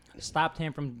stopped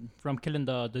him from killing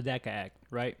the DACA Act,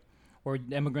 right? Or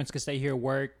immigrants could stay here,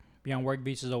 work, be on work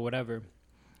visas or whatever.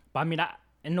 But I mean,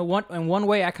 in one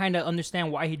way, I kind of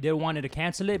understand why he did wanted to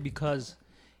cancel it, because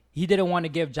he didn't want to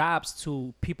give jobs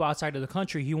to people outside of the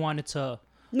country. He wanted to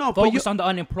focus on the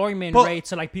unemployment rate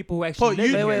to like people who actually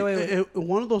live here. Wait.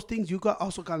 One of those things you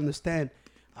also got to understand.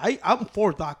 I'm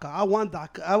for DACA. I want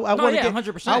DACA. I want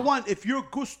 100%. I want, if you're a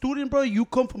good student, bro, you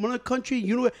come from another country,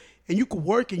 you know, and you could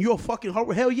work and you're a fucking hard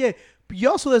worker. Hell yeah. But you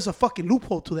also, there's a fucking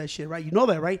loophole to that shit, right? You know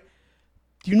that, right?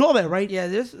 You know that, right? Yeah,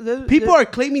 People are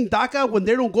claiming DACA when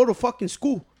they don't go to fucking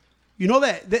school. You know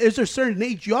that. There's a certain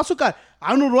age. You also got,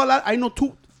 I know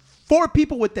 4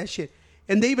 people with that shit.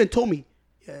 And they even told me,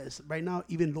 yes, right now,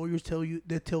 even lawyers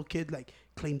they tell kids, like,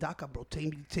 claim DACA, bro.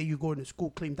 Say you going to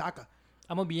school, claim DACA.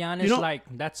 I'm gonna be honest, like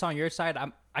that's on your side.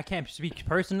 I can't speak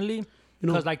personally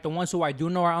because like the ones who I do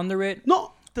know are under it.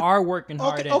 No. Are working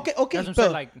hard. Okay. That's what I'm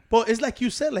saying, but it's like you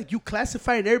said, like you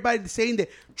classifying everybody saying that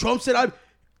Trump said,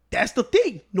 that's the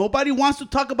thing. Nobody wants to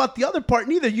talk about the other part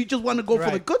neither. You just want to go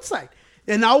for the good side.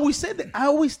 And I always said that. I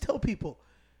always tell people,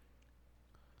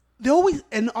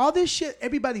 and all this shit,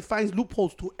 everybody finds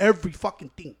loopholes to every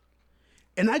fucking thing.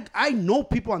 And I know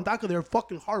people on DACA, they're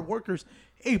fucking hard workers.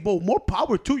 Hey, bro, more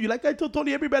power to you. Like I told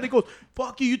Tony, everybody goes,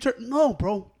 fuck you, no,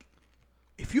 bro.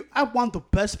 I want the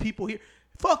best people here.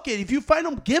 Fuck it. If you find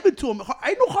them, give it to them.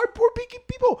 I know hard-working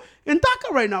people in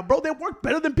DACA right now, bro. They work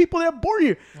better than people that are born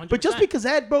here. 100%. But just because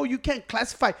that, bro, you can't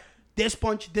classify this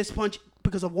punch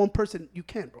because of one person. You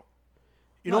can't, bro.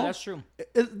 You know? That's true.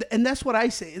 And that's what I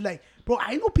say. Like, bro,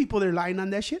 I know people that are lying on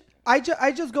that shit. I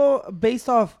just go based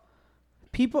off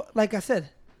people. Like I said,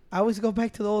 I always go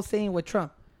back to the old saying with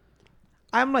Trump.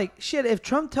 I'm like, shit, if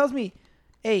Trump tells me,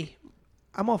 hey,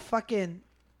 I'm gonna fucking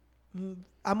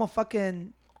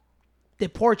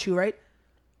deport you, right?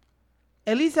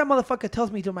 At least that motherfucker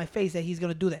tells me to my face that he's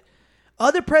gonna do that.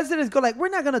 Other presidents go like, we're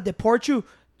not gonna deport you.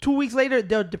 2 weeks later,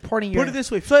 they're deporting you. Put it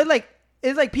this way. So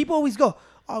it's like people always go,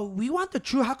 oh, we want the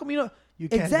truth. How come you know? You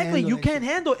can't exactly, handle you that can't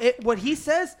shit. handle it. What he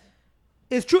says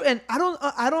is true, and I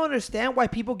don't understand why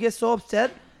people get so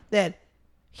upset that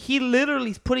he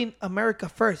literally is putting America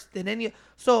first than any.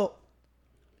 So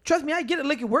trust me, I get it.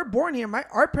 Look, we're born here.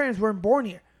 Our parents weren't born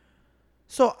here.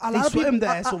 So a lot of people,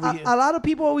 a lot of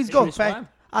people always go. Fact.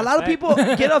 A lot of people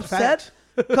get upset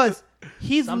because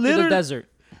he's Some to the literally desert.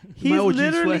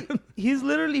 he's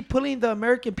literally putting the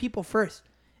American people first,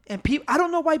 and I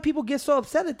don't know why people get so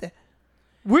upset at that.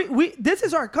 This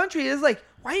is our country. It's like,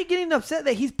 why are you getting upset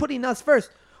that he's putting us first?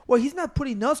 Well, he's not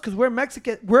putting us because we're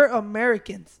Mexican. We're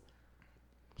Americans.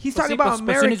 He's talking about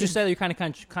Americans. As soon as you said it, you kind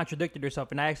of contradicted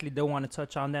yourself, and I actually don't want to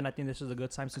touch on that. And I think this is a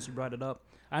good time since you brought it up.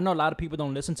 I know a lot of people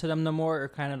don't listen to them no more, or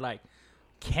kind of like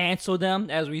cancel them,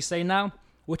 as we say now,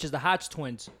 which is the Hodge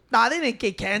twins. Nah, they didn't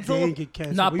get They canceled. didn't get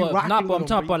canceled. Not We but rocking not with but I'm them,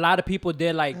 talking bro. about a lot of people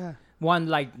did like Yeah. one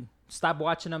like stop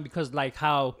watching them because like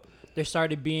how they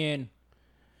started being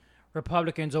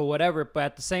Republicans or whatever. But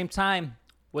at the same time,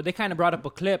 well, they kind of brought up a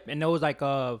clip and there was like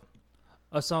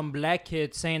some black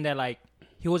kid saying that like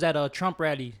he was at a Trump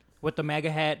rally with the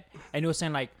MAGA hat and he was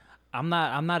saying like I'm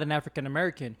not an African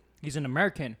American. He's an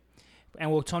American.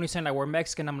 And well, Tony's saying like we're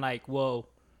Mexican. I'm like, well,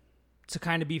 to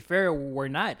kind of be fair, we're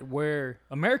not. We're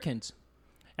Americans.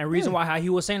 And reason why how he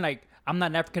was saying like I'm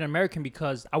not an African American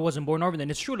because I wasn't born over there.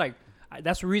 And it's true. Like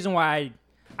that's the reason why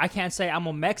I can't say I'm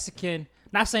a Mexican.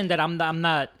 Not saying that I'm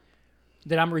not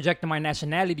that I'm rejecting my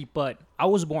nationality, but I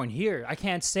was born here. I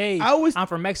can't say I'm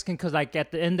from Mexican because like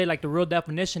at the end of like the real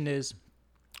definition is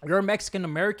you're a Mexican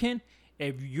American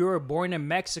if you're born in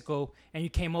Mexico and you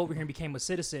came over here and became a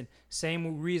citizen.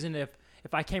 Same reason if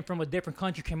I came from a different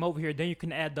country, came over here, then you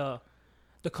can add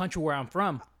the country where I'm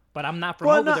from. But I'm not from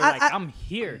over there. I'm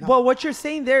here. Well, what you're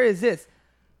saying there is this.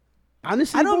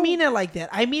 Honestly, I don't bro, mean it like that.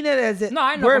 I mean it as it. No,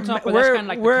 I know what I'm talking about, but that's kinda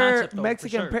like the concept, though, for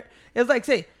Mexican. sure. It's like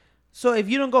say, so if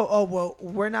you don't go, oh well,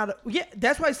 we're not. Yeah,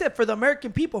 that's why I said for the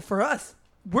American people, for us,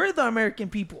 we're the American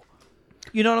people.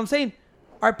 You know what I'm saying?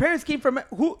 Our parents came from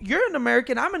who? You're an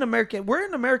American. I'm an American. We're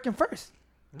an American first,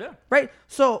 Yeah. right?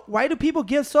 So why do people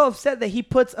get so upset that he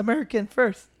puts American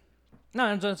first? No,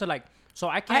 I'm just like, so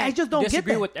I can't I just don't get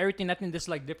disagree that. with everything. I think this is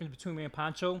like difference between me and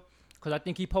Pancho because I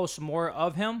think he posts more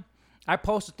of him. I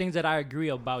post the things that I agree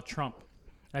about Trump.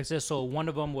 Like I said, so one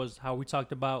of them was how we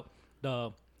talked about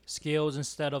the skills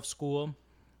instead of school.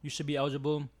 You should be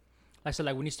eligible. Like I said,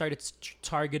 like when he started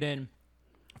targeting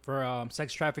for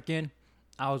sex trafficking,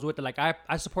 I was with it. Like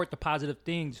I support the positive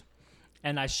things,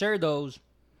 and I share those.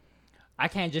 I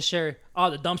can't just share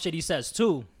all the dumb shit he says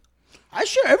too. I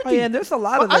share Oh everything. yeah, and there's a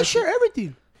lot of that. I share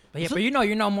everything. But yeah, but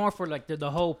you know more for like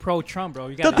the whole pro Trump, bro.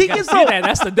 You The gotta, thing you gotta is, see bro, that.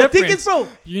 That's the the difference. thing is, bro,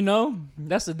 You know,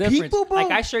 that's the difference. People, bro, like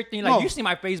I share things, like no. you see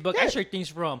my Facebook. I Yeah. share things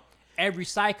from every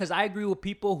side because I agree with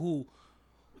people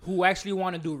who actually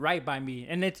want to do right by me,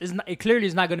 and it clearly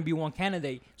is not going to be one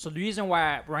candidate. So the reason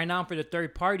why right now for the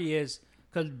third party is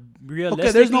because realistically,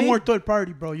 okay, there's no more third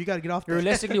party, bro. You got to get off that.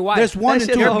 realistically, why? There's one That and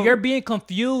shit two. low. You're being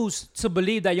confused to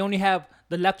believe that you only have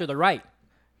the left or the right.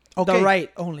 Okay. The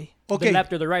right only. Okay. The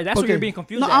left or the right. That's what you're being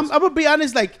confused. No, as. I'm gonna be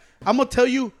honest. Like I'm gonna tell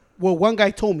you what one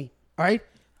guy told me. All right,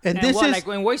 and this what, is like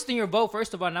when wasting your vote.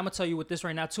 First of all, and I'm gonna tell you with this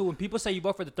right now too. When people say you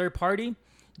vote for the third party,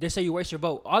 they say you waste your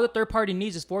vote. All the third party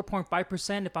needs is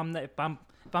 4.5%. If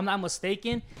I'm not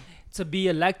mistaken, to be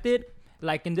elected.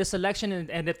 Like in this election,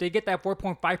 and if they get that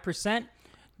 4.5%,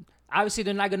 obviously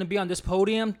they're not gonna be on this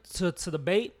podium to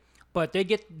debate. But they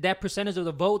get that percentage of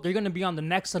the vote, they're gonna be on the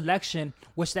next election,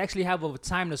 which they actually have a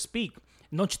time to speak.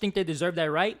 Don't you think they deserve that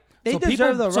right? They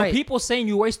deserve the right. So people saying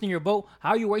you're wasting your vote, how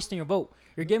are you wasting your vote?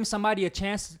 You're giving somebody a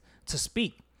chance to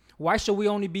speak. Why should we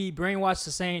only be brainwashed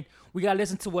to saying we gotta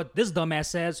listen to what this dumbass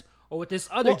says or what this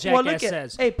other jackass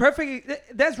says? Hey, perfect.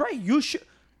 That's right. You should.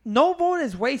 No vote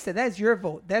is wasted. That's your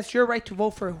vote. That's your right to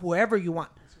vote for whoever you want.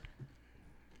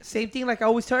 Same thing. Like I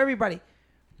always tell everybody,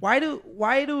 why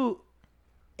do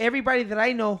everybody that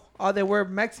I know, that we're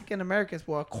Mexican Americans.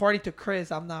 Well, according to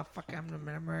Chris, I'm an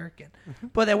American,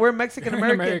 but that we're Mexican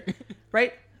American, American.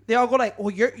 right? They all go like, "Oh,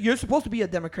 you're supposed to be a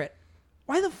Democrat."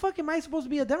 Why the fuck am I supposed to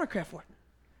be a Democrat for?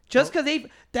 Just because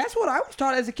that's what I was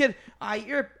taught as a kid.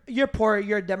 You're poor.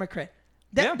 You're a Democrat.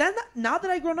 That's not, now that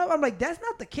I grown up, I'm like, that's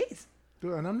not the case.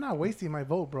 Dude, and I'm not wasting my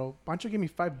vote, bro. Pancho gave me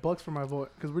 $5 for my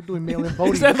vote because we're doing mail-in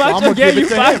voting. Except So I'm Pancho gonna gave give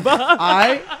you it to him.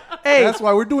 $5. Hey, That's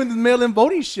why we're doing this mail-in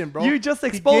voting shit, bro. You just He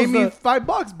exposed gave me the-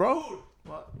 $5, bro.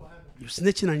 you're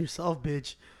snitching on yourself,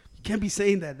 bitch. You can't be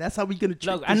saying that. That's how we gonna. Look,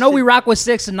 treat I this know shit. we rock with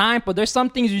 6 and 9, but there's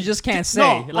some things you just can't say.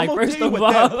 No, Like I'm gonna first tell you of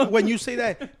with all, that, when you say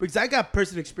that, because I got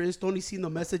personal experience. Tony seen the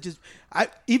messages. I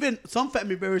even some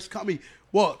family members call me.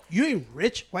 Well, you ain't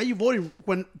rich. Why are you voting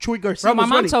when Chuy Garcia bro, my was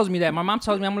mom running? tells me that. My mom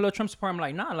tells me I'm a little Trump supporter. I'm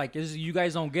like, nah, like you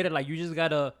guys don't get it. Like you just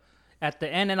gotta at the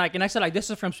end and I said like this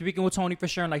is from speaking with Tony for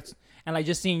sure and like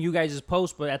just seeing you guys'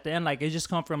 post. But at the end, like it just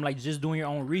come from like just doing your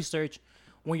own research.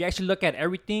 When you actually look at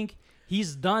everything,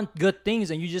 he's done good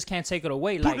things and you just can't take it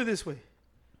away. Put Like it this way: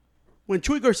 when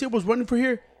Chuy Garcia was running for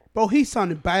here, bro, he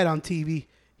sounded bad on TV.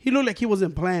 He looked like he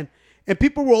wasn't planned, and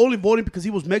people were only voting because he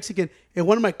was Mexican. And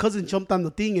one of my cousins jumped on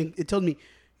the thing and it tells me,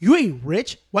 "You ain't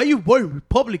rich. Why you voting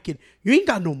Republican? You ain't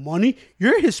got no money.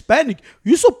 You're Hispanic.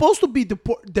 You're supposed to be the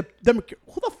Democrat."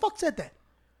 Who the fuck said that?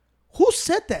 Who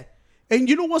said that? And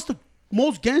you know what's the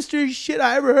most gangster shit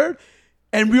I ever heard?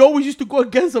 And we always used to go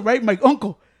against him, right? My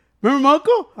uncle. Remember my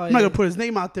uncle? Oh, I'm not yeah. gonna put his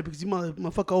name out there because he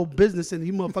motherfucker old business and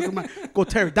he motherfucker might go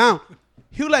tear it down.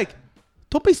 He was like,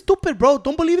 Don't be stupid, bro.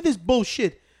 Don't believe this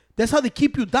bullshit. That's how they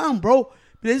keep you down, bro.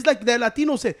 But it's like the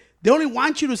Latino said. They only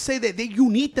want you to say that you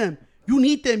need them. You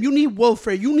need them. You need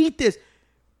welfare. You need this.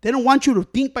 They don't want you to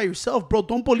think by yourself, bro.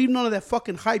 Don't believe none of that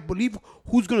fucking hype. Believe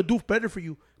who's going to do better for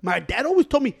you. My dad always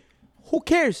told me, who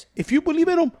cares? If you believe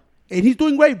in him and he's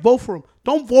doing great, vote for him.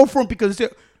 Don't vote for him because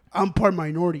I'm part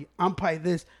minority. I'm by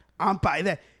this. I'm by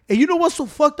that. And you know what's so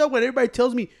fucked up when everybody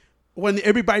tells me,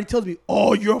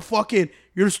 oh, you're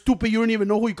stupid. You don't even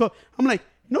know who you call. I'm like,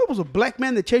 you know, it was a black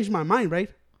man that changed my mind,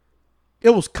 right? It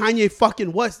was Kanye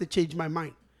fucking West that changed my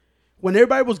mind. When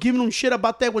everybody was giving him shit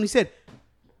about that, when he said,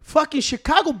 fucking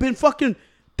Chicago been fucking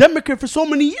Democrat for so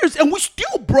many years and we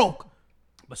still broke.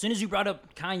 But as soon as you brought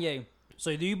up Kanye,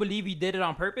 so do you believe he did it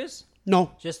on purpose?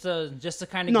 No. Just to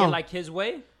kind of get like his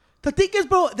way? The thing is,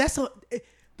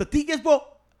 bro,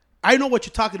 I know what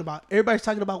you're talking about. Everybody's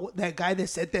talking about that guy that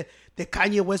said that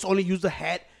Kanye West only used a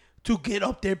hat to get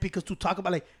up there because to talk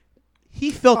about, like,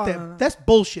 he felt that. That's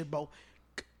bullshit, bro.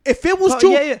 If it was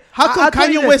true, how come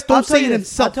Kanye West don't say it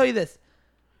himself? I'll tell you this.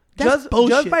 That's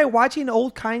just by watching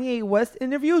old Kanye West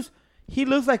interviews, he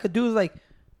looks like a dude like,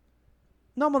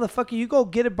 no, motherfucker, you go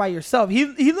get it by yourself. He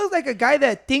looks like a guy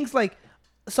that thinks like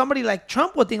somebody like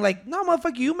Trump would think like, no,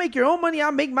 motherfucker, you make your own money,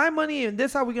 I'll make my money, and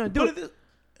this is how we're going to do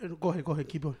it. Go ahead,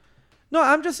 keep going. No,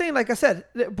 I'm just saying, like I said,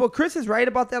 but Chris is right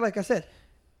about that. Like I said,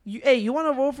 you want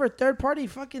to vote for a third party?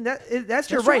 Fucking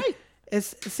that's your right.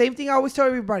 It's the same thing I always tell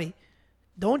everybody.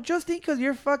 Don't just think because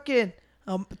you're fucking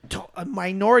a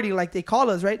minority, like they call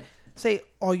us, right? Say,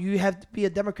 oh, you have to be a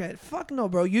Democrat. Fuck no,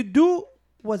 bro. You do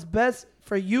what's best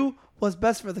for you, what's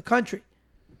best for the country.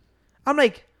 I'm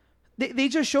like, they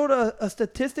just showed a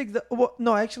statistic that, well,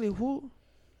 no, actually, who?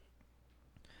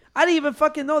 I didn't even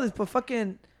fucking know this, but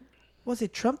fucking, was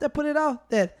it Trump that put it out?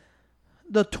 That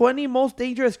the 20 most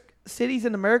dangerous cities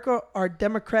in America are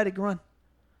Democratic run.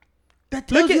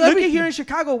 Look at here in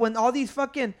Chicago when all these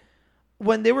fucking,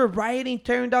 when they were rioting,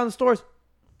 tearing down the stores.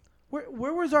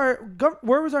 Where was our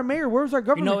mayor? Where was our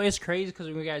governor? You know, it's crazy because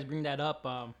when you guys bring that up,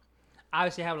 I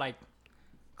obviously have like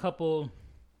a couple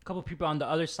people on the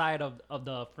other side of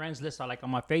the friends list, like on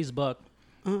my Facebook,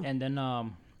 and then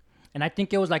and I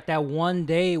think it was like that one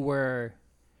day where,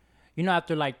 you know,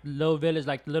 after like little village,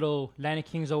 like little Atlantic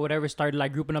Kings or whatever started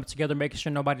like grouping up together, making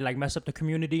sure nobody like mess up the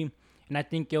community, and I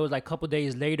think it was like a couple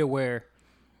days later where,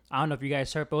 I don't know if you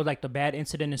guys heard, but it was like the bad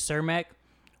incident in Cermak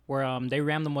where they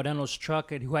rammed the Moreno's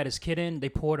truck and who had his kid in. They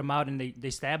pulled him out and they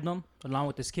stabbed him along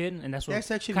with his kid, and that's what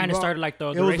kind of started like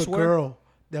the race war. It was a girl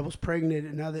that was pregnant,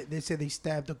 and now they said they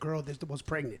stabbed the girl that was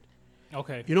pregnant.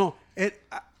 Okay. You know,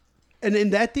 and in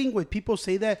that thing when people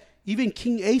say that, even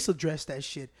King Ace addressed that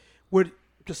shit. Where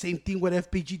the same thing with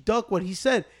FBG Duck, what he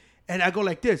said, and I go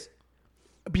like this.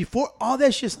 Before all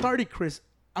that shit started, Chris,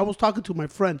 I was talking to my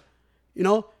friend, you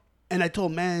know, and I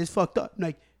told him, man, it's fucked up.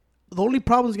 Like, the only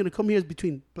problem is gonna come here is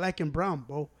between black and brown,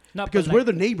 bro. No, because we're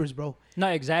the neighbors, bro. No,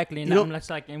 exactly. And I'm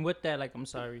like, and with that, like, I'm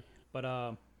sorry, but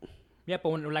yeah, but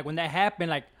when that happened,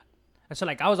 like, I said,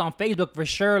 like, I was on Facebook for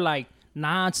sure, like,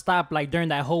 nonstop, like during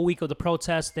that whole week of the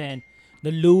protest and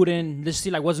the looting, just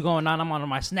see like what's going on. I'm on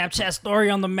my Snapchat story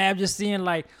on the map, just seeing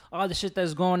like all the shit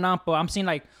that's going on. But I'm seeing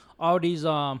like all these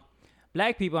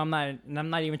black people. I'm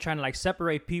not even trying to like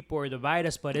separate people or divide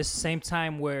us, but it's the same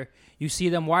time where you see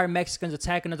them, why are Mexicans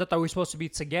attacking us? I thought we were supposed to be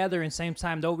together, and same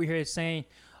time they're over here saying,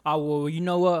 oh, well, you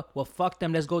know what? Well, fuck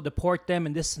them. Let's go deport them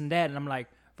and this and that. And I'm like,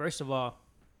 first of all,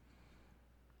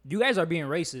 you guys are being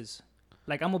racist.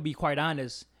 Like, I'm going to be quite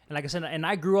honest. And like I said, and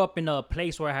I grew up in a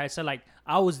place where I said, like,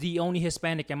 I was the only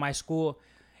Hispanic in my school,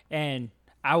 and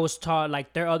I was taught,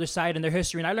 like, their other side and their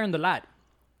history, and I learned a lot.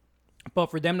 But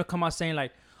for them to come out saying,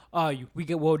 like, oh,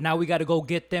 now we got to go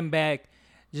get them back,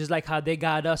 just like how they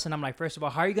got us. And I'm like, first of all,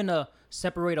 how are you going to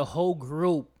separate a whole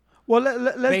group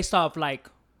based off, like,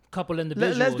 a couple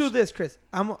individuals? Let's do this, Chris.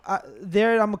 I'm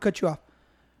going to cut you off.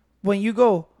 When you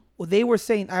go, well, they were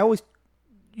saying,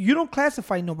 you don't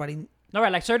classify nobody. No,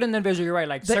 right, like certain individuals, you're right.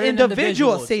 Like the certain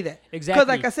individuals say that. Exactly. Because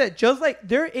like I said, just like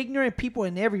they're ignorant people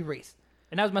in every race.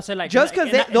 And that was my say, like, just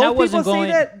because those people say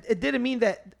that, it didn't mean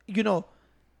that, you know.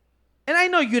 And I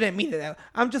know you didn't mean that.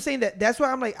 I'm just saying that's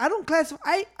why I'm like, I don't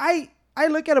classify. I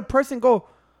look at a person and go,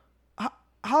 how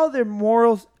are their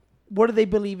morals? What do they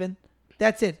believe in?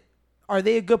 That's it. Are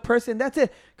they a good person? That's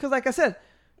it. Because like I said,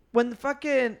 when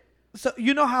so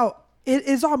you know how it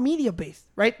is all media based,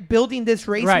 right? Building this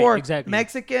race war. Exactly.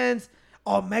 Mexicans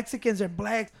and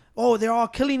blacks. Oh, they're all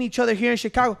killing each other here in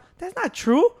Chicago. That's not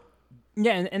true.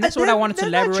 Yeah, and that's what I wanted to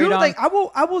elaborate on. Like I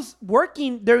was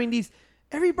working during these.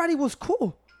 Everybody was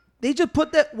cool. They just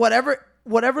put that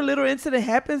whatever little incident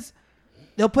happens,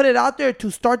 they'll put it out there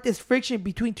to start this friction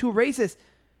between two races.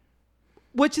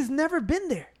 which has never been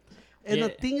there. And Yeah.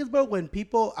 the thing is, bro, when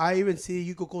people, I even see,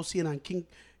 you could go see it on King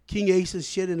Ace and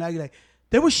shit, and I like,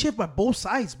 there was shit by both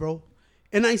sides, bro.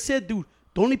 And I said, dude,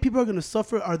 the only people who are gonna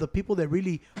suffer are the people that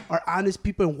really are honest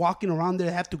people and walking around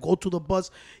there, have to go to the bus,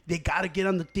 they gotta get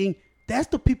on the thing. That's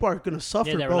the people who are gonna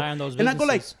suffer, that bro. rely on those And I go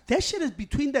like, businesses. that shit is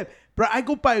between them, bro.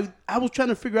 I was trying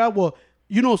to figure out what,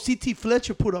 you know, CT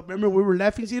Fletcher put up. Remember we were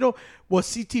laughing, Zito? What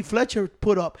CT Fletcher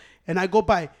put up, and I go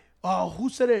by, who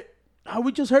said it?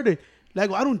 We just heard it. Like,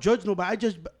 I don't judge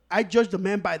nobody. I judge the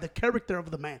man by the character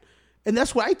of the man. And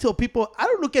that's why I tell people, I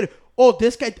don't look at it, oh,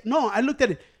 this guy. No, I looked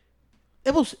at it.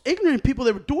 It was ignorant people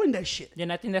that were doing that shit. Yeah,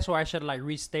 and I think that's why I should like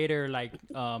restate it or like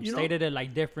stated it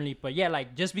like differently. But yeah,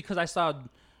 like just because I saw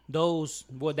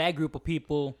that group of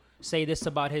people say this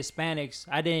about Hispanics,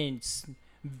 I didn't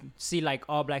see like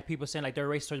all black people saying like they're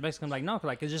racist towards Mexicans. Like no,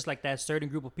 like it's just like that certain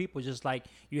group of people. Just like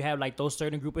you have like those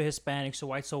certain group of Hispanics or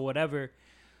whites or whatever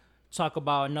talk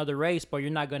about another race, but we're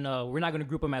not gonna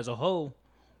group them as a whole.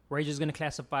 We're just gonna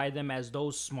classify them as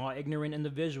those small ignorant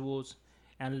individuals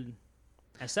and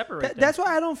separate them. That's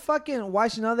why I don't fucking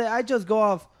watch none of that. I just go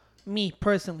off me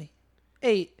personally.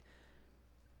 Hey,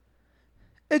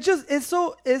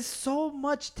 it's so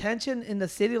much tension in the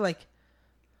city. Like,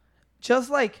 just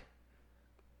like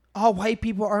all white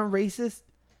people aren't racist,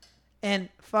 and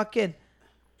fucking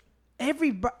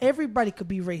everybody could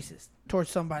be racist towards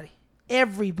somebody.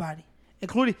 Everybody,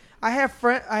 including I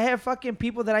have fucking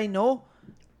people that I know,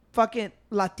 fucking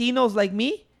Latinos like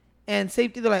me. And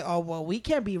same thing, they're like, oh, well, we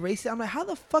can't be racist. I'm like, how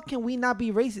the fuck can we not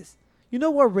be racist? You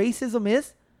know what racism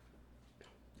is?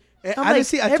 I'm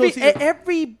Honestly, like,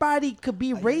 everybody could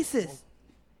be racist.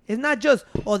 It's not just,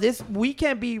 we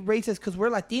can't be racist because we're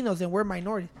Latinos and we're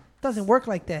minorities. It doesn't work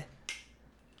like that.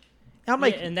 And I'm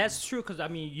like, and that's true because I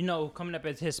mean, you know, coming up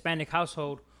as a Hispanic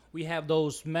household, we have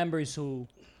those members who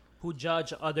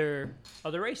judge other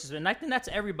races, and I think that's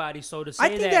everybody. So to say I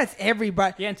think that's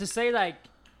everybody. yeah, and to say like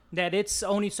that it's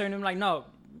only certain, like no,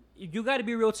 you got to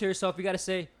be real to yourself. You got to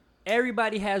say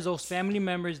everybody has those family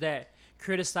members that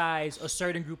criticize a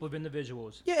certain group of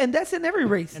individuals. Yeah, and that's in every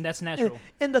race. And that's natural.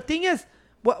 And the thing is,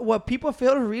 what people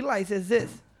fail to realize is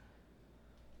this.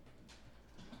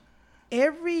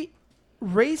 Every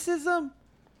racism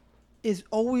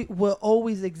will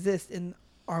always exist in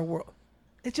our world.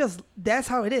 It's just, that's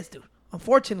how it is, dude.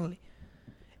 Unfortunately.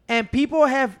 And people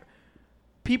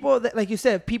that, like you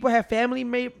said, people have family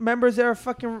members that are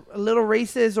fucking a little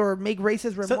racist or make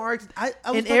racist remarks. I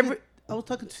was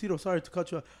talking to Cedro. Sorry to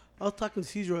cut you off. I was talking to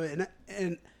Cedro,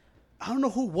 and I don't know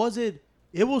who was it.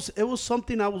 It was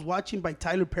something I was watching by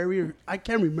Tyler Perry. Or I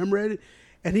can't remember it.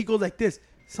 And he goes like this.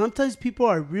 Sometimes people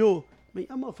are real. Man,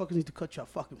 y'all motherfuckers need to cut your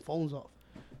fucking phones off.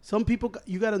 Some people,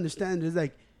 you got to understand, it's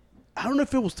like, I don't know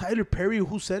if it was Tyler Perry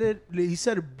who said it. He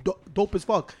said it dope as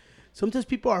fuck. Sometimes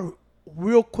people are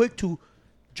real quick to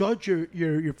judge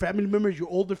your family members, your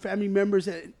older family members.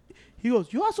 And he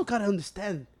goes, you also got to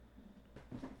understand,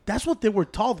 that's what they were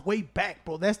taught way back,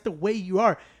 bro. That's the way you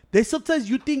are. Sometimes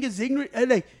you think it's ignorant. And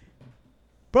like,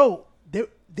 bro,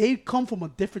 they come from a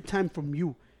different time from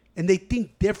you. And they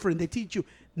think different. They teach you.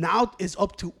 Now it's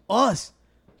up to us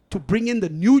to bring in the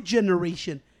new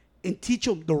generation and teach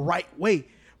them the right way.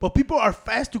 But people are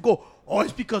fast to go, oh,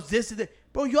 it's because this is it.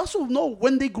 Bro, you also know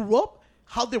when they grew up,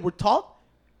 how they were taught,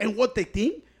 and what they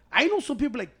think. I know some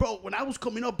people like, bro, when I was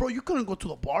coming up, bro, you couldn't go to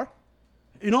the bar.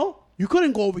 You know? You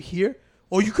couldn't go over here.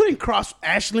 Or you couldn't cross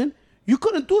Ashland. You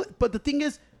couldn't do it. But the thing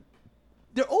is,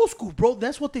 they're old school, bro.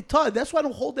 That's what they taught. That's why I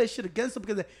don't hold that shit against them,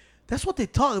 because that's what they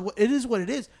taught. It is what it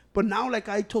is. But now, like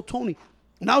I told Tony,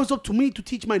 now it's up to me to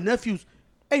teach my nephews,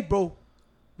 hey, bro,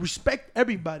 respect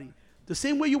everybody. The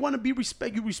same way you want to be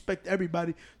you respect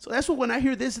everybody. So that's what when I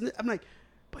hear this, I'm like,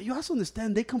 but you also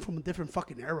understand they come from a different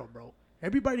fucking era, bro.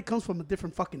 Everybody comes from a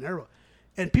different fucking era.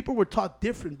 And people were taught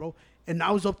different, bro. And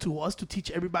now it's up to us to teach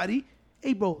everybody,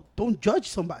 hey, bro, don't judge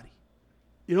somebody.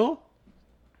 You know?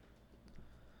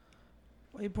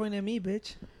 Why you pointing at me,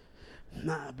 bitch?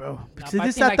 Nah, bro. Nah, See, but I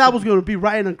this think, I like, thought was going to be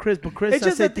Ryan and Chris, but Chris, It's I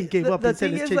just said, the he gave up the and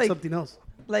said, thing let's is, change like, something else.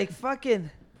 Like, fucking,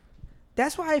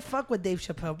 that's why I fuck with Dave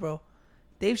Chappelle, bro.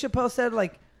 Dave Chappelle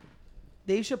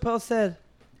said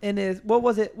in his, what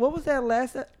was that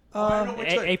last,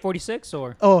 846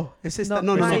 or Oh, it's just, No,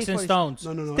 no, not Sticks and Stones?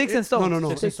 No. Sticks and Stones. No.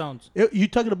 Sticks and Stones. You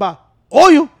talking about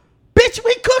oil? Bitch,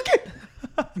 we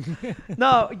cooking.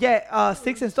 No, yeah,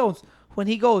 Sticks and Stones. When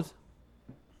he goes,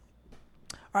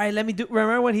 all right,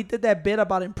 remember when he did that bit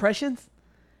about impressions?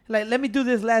 Like, let me do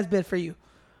this last bit for you.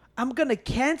 I'm going to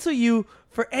cancel you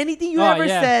for anything you ever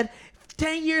said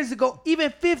 10 years ago,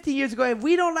 even 15 years ago. If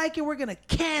we don't like it, we're going to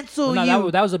cancel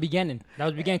you. That was the beginning. That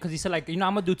was the beginning because he said, like, you know,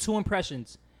 I'm going to do 2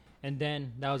 impressions. And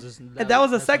then that was And that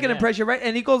was the that's second yeah. impression, right?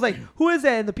 And he goes like, "Who is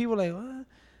that?" And the people like, "What?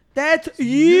 That's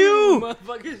you."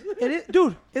 Motherfuckers. And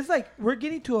dude, it's like we're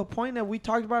getting to a point that we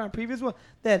talked about in a previous one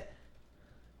that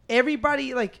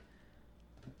everybody like.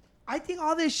 I think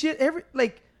all this shit,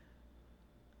 it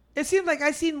seems like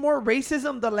I've seen more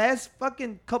racism the last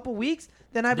fucking couple weeks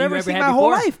than I've Than you ever ever seen had my whole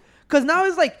before. life. Because now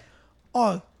it's like,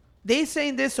 oh, they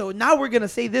saying this, so now we're gonna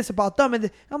say this about them,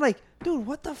 and I'm like, dude,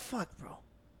 what the fuck, bro?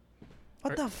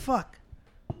 What the fuck?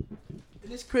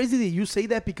 And it's crazy that you say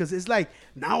that because it's like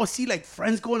now I see like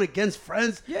friends going against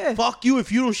friends. Yeah. Fuck you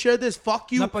if you don't share this.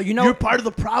 Fuck you. No, but you know- you're part of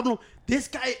the problem. This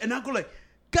guy and I go like,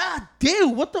 God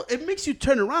damn, what the? It makes you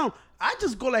turn around. I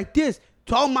just go like this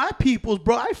to all my peoples,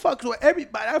 bro. I fucks with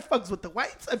everybody. I fucks with the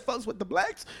whites. I fucks with the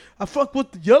blacks. I fuck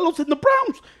with the yellows and the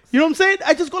browns. You know what I'm saying?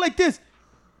 I just go like this,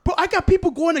 bro. I got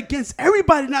people going against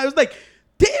everybody now. It's like,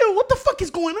 damn, what the fuck is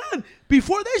going on?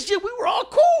 Before that shit, we were all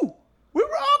cool. We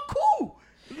were all cool.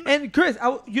 And Chris,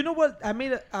 you know what?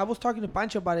 I was talking to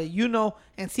Pancho about it. You know,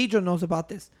 and Cedro knows about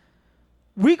this.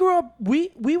 We grew up.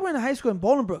 We were in high school in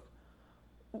Bolingbrook,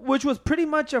 which was pretty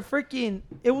much a freaking.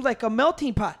 It was like a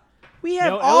melting pot. We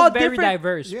have It was all very different.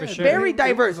 diverse for sure. Very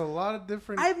diverse. There's a lot of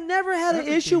different. I've never had an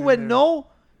everything issue in with there.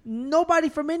 nobody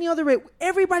from any other race.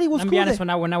 Everybody was I'm cool. be honest.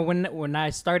 there. When I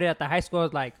started at the high school, I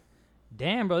was like,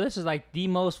 damn, bro, this is like the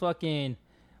most fucking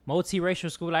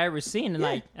multiracial school I ever seen. And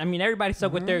like, I mean, everybody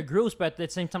stuck with their groups, but at the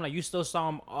same time, like, you still saw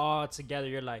them all together.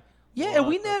 You're like, Yeah, and what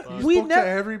we the never, fuck? You we spoke to never.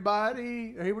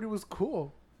 everybody. Everybody was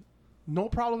cool. No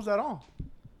problems at all.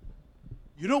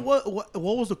 You know what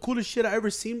was the coolest shit I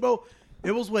ever seen, bro?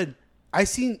 It was when I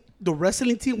seen the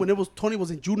wrestling team when Tony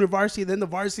was in junior varsity, then the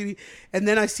varsity, and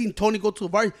then I seen Tony go to the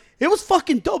varsity. It was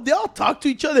fucking dope. They all talked to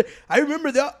each other. I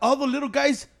remember all the little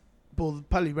guys. Well,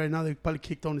 probably right now they probably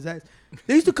kicked Tony's ass.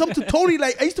 They used to come to Tony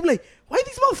like I used to be like, why are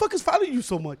these motherfuckers following you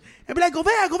so much? And be like, go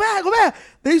back, go back, go back.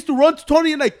 They used to run to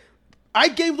Tony and like I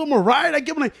gave them a ride. I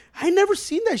gave them like I never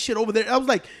seen that shit over there. I was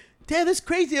like, damn, that's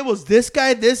crazy. It was this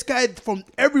guy from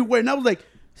everywhere, and I was like,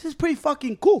 this is pretty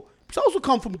fucking cool. She also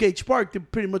come from Gage Park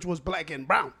that pretty much was black and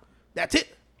brown. That's it.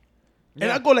 And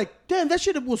Yeah. I go like, damn, that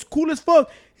shit was cool as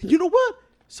fuck. And you know what?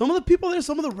 Some of the people there,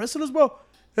 some of the wrestlers, bro,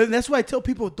 and that's why I tell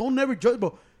people, don't never judge,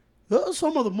 bro. Those are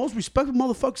some of the most respectful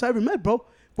motherfuckers I ever met, bro.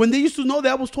 When they used to know that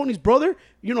I was Tony's brother,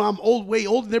 you know, I'm way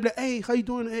old, and they'd be like, hey, how you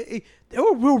doing? Hey. They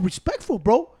were real respectful,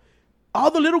 bro.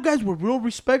 All the little guys were real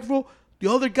respectful. The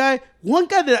other guy, one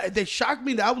guy that shocked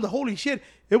me that I was like, holy shit,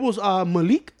 it was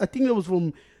Malik. I think it was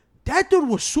from, that dude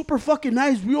was super fucking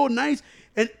nice, real nice.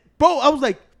 And, bro, I was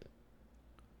like,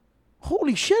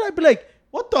 holy shit. I'd be like,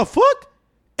 what the fuck?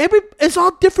 It's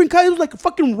all different kinds. It was like a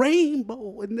fucking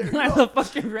rainbow in there. Like bro. a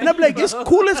fucking And I'm like, it's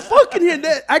cool as fuck in here. And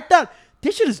I thought,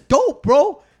 this shit is dope,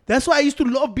 bro. That's why I used to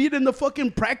love being in the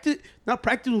fucking not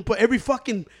practice, but every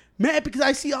fucking man, because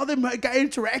I see all them guys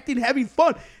interacting, having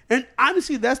fun. And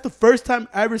honestly, that's the first time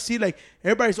I ever see, like,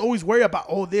 everybody's always worried about,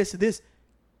 oh, this and this.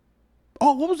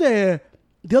 Oh, what was that?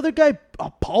 The other guy,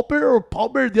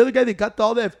 Palmer, the other guy that got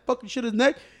all that fucking shit in his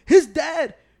neck, his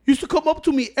dad used to come up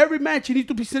to me every match. He used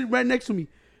to be sitting right next to me.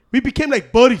 We became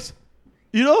like buddies.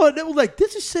 You know, and they were like,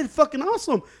 this is shit fucking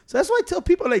awesome. So that's why I tell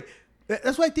people, like,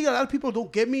 that's why I think a lot of people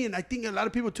don't get me. And I think a lot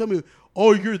of people tell me,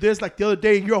 oh, you're this. Like the other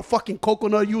day, you're a fucking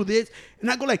coconut, you this.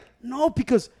 And I go like, no,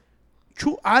 because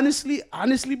honestly,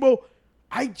 bro,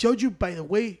 I judge you by the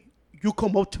way you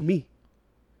come up to me.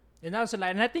 And also,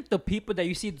 like, and I think the people that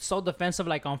you see so defensive,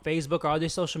 like on Facebook or all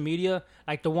this social media,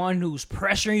 like the one who's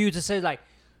pressuring you to say, like,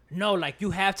 no, like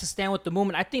you have to stand with the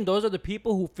movement. I think those are the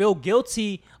people who feel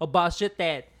guilty about shit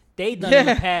that they done in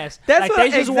the past. That's like what-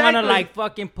 they just want to exactly. like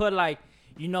fucking put like,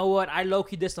 you know what? I low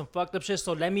key did some fucked up shit,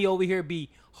 so let me over here be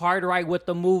hard right with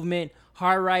the movement,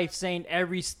 hard right saying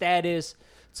every status,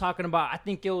 talking about. I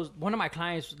think it was one of my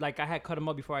clients. Like I had cut him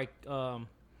up before I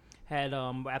had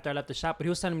after I left the shop, but he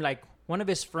was telling me like one of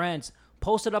his friends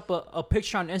posted up a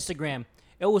picture on Instagram.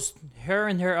 It was her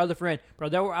and her other friend, bro.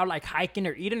 They were out like hiking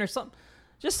or eating or something,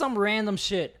 just some random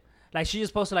shit. Like she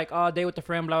just posted like, "Oh, day with the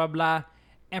friend, blah blah blah,"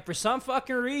 and for some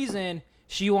fucking reason,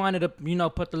 she wanted to, you know,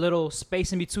 put the little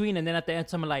space in between, and then at the end,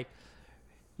 something like,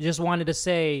 just wanted to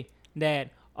say that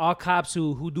all cops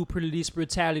who do police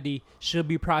brutality should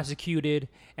be prosecuted,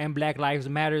 and Black Lives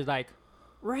Matter. Like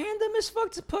random as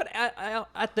fuck to put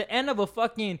at the end of a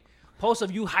fucking post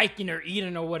of you hiking or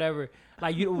eating or whatever.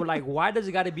 Like you were like, why does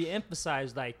it got to be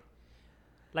emphasized? Like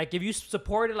if you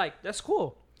support it, like that's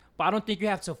cool. But I don't think you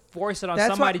have to force it on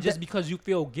That's somebody why- just because you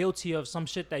feel guilty of some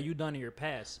shit that you done in your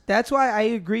past. That's why I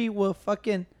agree with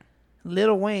fucking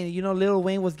Lil Wayne. You know, Lil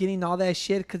Wayne was getting all that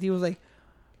shit because he was like,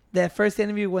 that first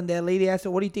interview when that lady asked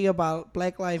him, what do you think about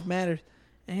Black Lives Matter?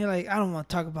 And he's like, I don't want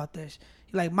to talk about this.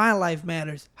 Like, my life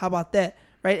matters. How about that?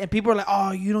 Right? And people are like,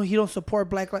 oh, he don't support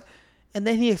black life. And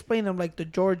then he explained them like the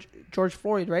George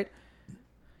Floyd, right?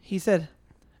 He said,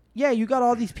 yeah, you got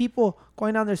all these people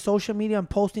going on their social media and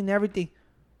posting everything.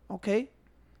 Okay.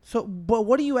 So, but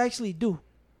what do you actually do?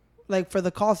 Like, for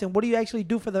the cause, and what do you actually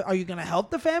do for are you going to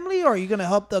help the family, or are you going to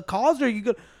help the cause, or are you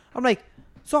going to, I'm like,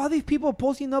 so all these people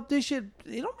posting up this shit,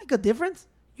 they don't make a difference.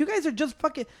 You guys are just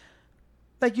fucking,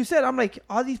 like you said, I'm like,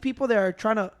 all these people that are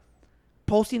trying to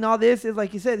posting all this is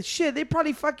like you said, shit, they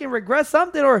probably fucking regret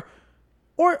something, or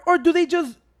do they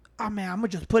just, oh man, I'm gonna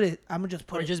just put it.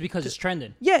 Or just because it's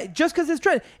trending. Yeah, just because it's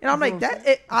trending. And I'm like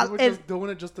that. We're just doing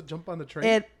it just to jump on the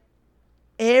train.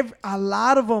 And a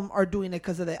lot of them are doing it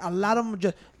because of that. A lot of them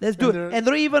just let's do it, and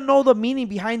they don't even know the meaning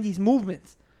behind these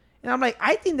movements. And I'm like,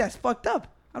 I think that's fucked up.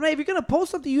 I'm like, if you're gonna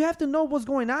post something, you have to know what's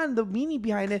going on, the meaning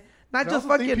behind it, not just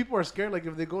fucking. Think people are scared. Like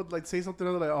if they go like say something,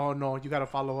 they're like, oh no, you gotta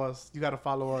follow us. You gotta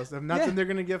follow us. If not, then they're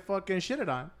gonna get fucking shitted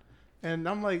on. And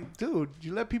I'm like, dude,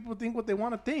 you let people think what they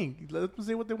want to think. Let them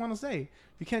say what they want to say.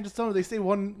 You can't just tell them they say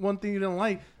one thing you don't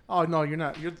like. Oh no, you're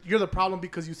not. You're the problem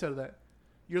because you said that.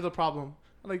 You're the problem.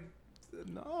 I'm like,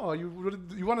 no,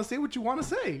 you want to say what you want to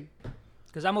say.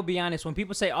 Because I'm gonna be honest, when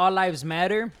people say all lives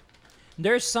matter,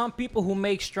 there's some people who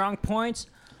make strong points,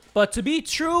 but to be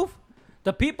true,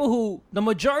 the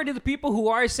majority of the people who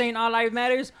are saying all lives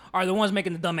matters are the ones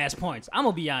making the dumbass points. I'm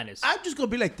gonna be honest. I'm just gonna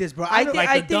be like this, bro. I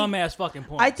think dumbass fucking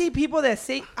points. I think people that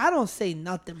say I don't say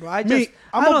nothing, bro. I'm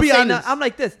gonna be honest. I'm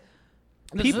like this.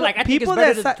 People, like, I think it's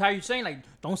better to how you saying, like,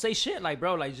 don't say shit, like,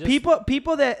 bro, like, just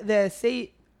people that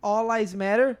say all lives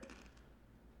matter,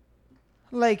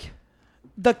 like,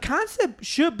 the concept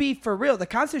should be for real. The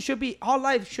concept should be all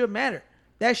lives should matter.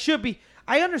 That should be.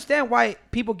 I understand why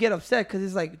people get upset because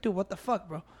it's like, dude, what the fuck,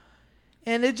 bro?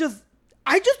 And I just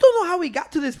don't know how we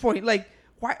got to this point. Like,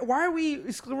 why are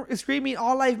we screaming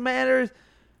all life matters,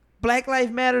 Black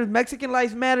life matters, Mexican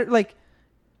lives matter? Like,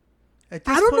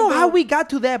 I don't know how we got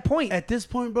to that point. At this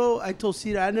point, bro, I told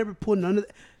Cedar I never put none of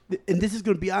that. And this is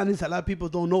gonna be honest. A lot of people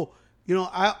don't know. You know,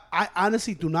 I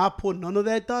honestly do not put none of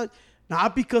that, dog.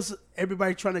 Not because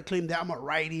everybody trying to claim that I'm a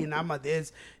righty and I'm a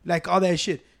this, like all that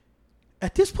shit.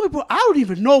 At this point, bro, I don't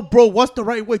even know, bro, what's the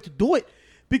right way to do it.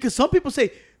 Because some people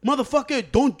say, motherfucker,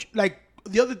 don't, like,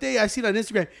 the other day I seen on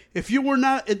Instagram, if you were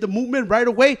not in the movement right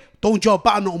away, don't jump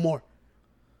out no more.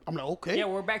 I'm like, okay. Yeah,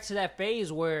 we're back to that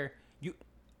phase where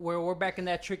we're back in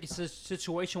that tricky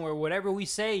situation where whatever we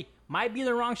say might be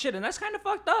the wrong shit, and that's kind of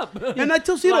fucked up. And I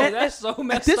tell you, like, that's so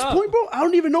messed up. At this point, bro, I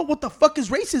don't even know what the fuck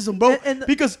is racism, bro.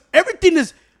 Because everything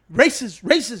is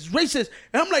racist.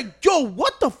 And I'm like, yo,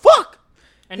 what the fuck?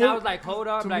 And I was like, hold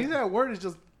up. To me, that word is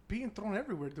just being thrown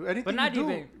everywhere, dude. Anything but not you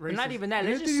even, do, racist. not even that.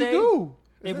 Let's Anything just say, you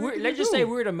let's just say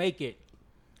we're to make it.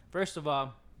 First of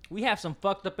all, we have some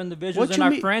fucked up individuals in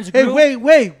our friends Hey, group.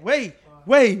 wait.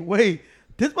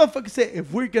 This motherfucker said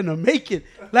if we're gonna make it,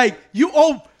 like you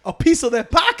owe a piece of that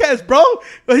podcast, bro.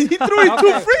 But he threw it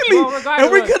too freely,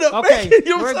 and we're gonna make it.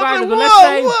 You're like, let's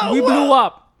say we blew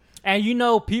up, and you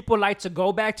know people like to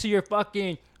go back to your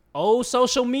fucking old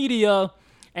social media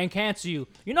and cancel you.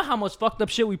 You know how much fucked up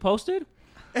shit we posted?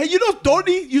 And you know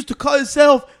Tony used to call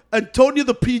himself Antonio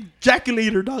the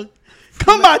P-jaculator, dog.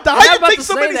 Come on, dog. How you take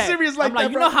somebody serious like that,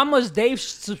 you bro? know how much Dave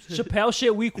Chappelle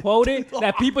shit we quoted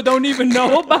that people don't even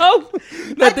know about?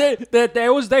 that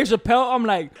there was Dave Chappelle. I'm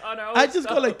like, oh, no, I just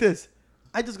go like this.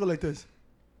 At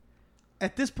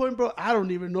this point, bro, I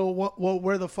don't even know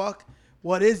where the fuck,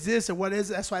 what is this and what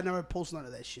is it. That's why I never post none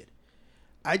of that shit.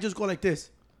 I just go like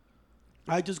this.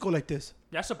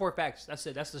 That's support facts. That's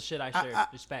it. That's the shit I share.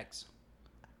 Just facts.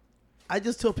 I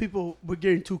just tell people we're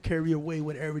getting too carried away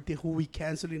with everything. Who we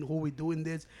canceling, who we doing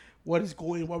this, what is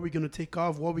going, what we gonna take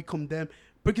off, what we condemn.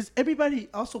 Because everybody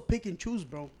also pick and choose,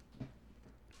 bro.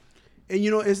 And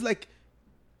you know, it's like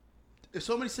if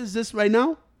somebody says this right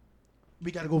now,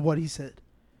 we gotta go what he said.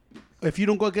 If you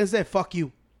don't go against that, fuck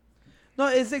you. No,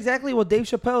 it's exactly what Dave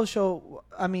Chappelle show.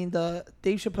 I mean, the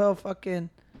Dave Chappelle fucking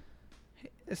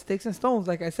Sticks and Stones,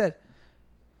 like I said.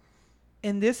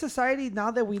 In this society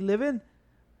now that we live in,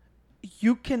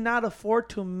 you cannot afford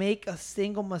to make a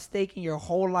single mistake in your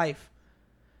whole life.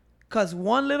 Because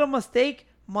one little mistake,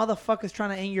 motherfucker's trying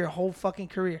to end your whole fucking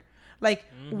career. Like,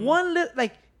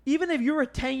 even if you were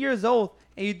 10 years old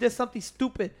and you did something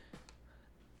stupid,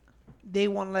 they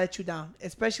want to let you down.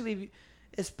 Especially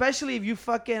if you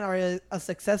fucking are a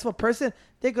successful person,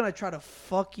 they're going to try to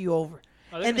fuck you over.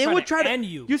 Oh, and they would try to end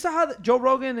you. You saw how Joe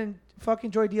Rogan and fucking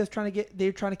Joy Diaz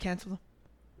they're trying to cancel them.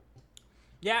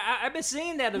 Yeah, I've been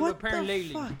seeing that apparently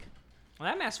lately. Fuck? Well,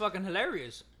 that man's fucking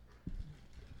hilarious.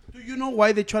 Do you know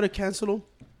why they try to cancel him?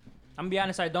 I'm gonna be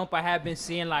honest, I don't, but I have been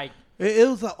seeing like It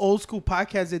was an old school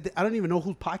podcast. I don't even know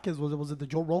whose podcast was it. Was it the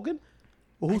Joe Rogan?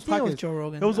 Or whose think podcast? it was Joe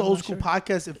Rogan. It was an I'm old not school sure.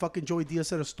 podcast, and fucking Joey Diaz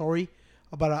said a story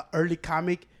about an early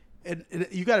comic, and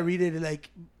you gotta read it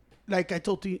like I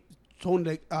told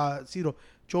Tony, Cito,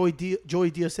 Joey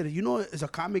Diaz said it. You know, as a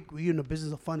comic, we're in the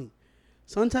business of funny.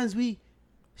 Sometimes we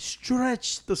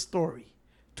stretch the story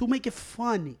to make it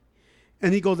funny,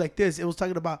 and he goes like this. It was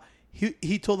talking about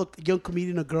he told a young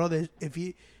comedian, a girl, that if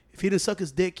he didn't suck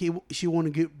his dick, she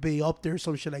wouldn't be up there or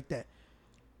some shit like that.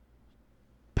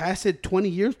 Past it 20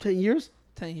 years, 10 years.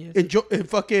 10 years. And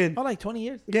fucking Oh, like 20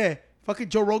 years. yeah, fucking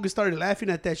Joe Rogan started laughing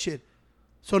at that shit.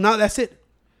 So now that's it.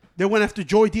 They went after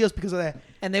Joey Diaz because of that.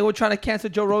 And they were trying to cancel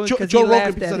Joe Rogan because Joe he Rogan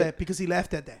laughed because at of it. that, because he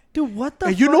laughed at that. Dude, what the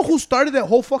And you know who started that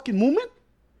whole fucking movement?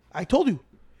 I told you.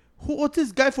 What's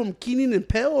this guy from Keenan and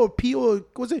Peele or Peele?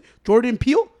 What's it? Jordan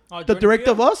Peele, Oh, the Jordan director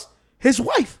Peele? of Us. His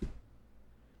wife.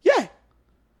 Yeah.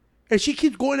 And she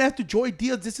keeps going after Joey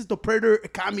Diaz. This is the predator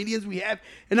comedians we have.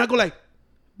 And I go like,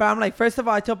 But I'm like, first of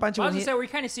all, I tell Pancho I when was he, gonna say we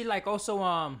kind of see like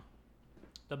also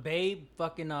the Babe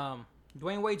fucking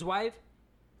Dwayne Wade's wife.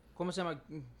 ¿Cómo se llama?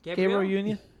 Gabriel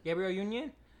Union, Gabriel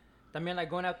Union. También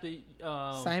like going after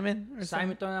Simon, or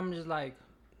Simon. I'm just like,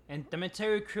 and the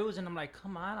Terry Crews, and I'm like,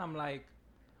 come on. I'm like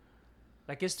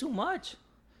it's too much.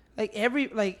 Like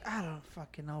I don't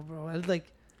fucking know, bro. I was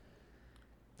like,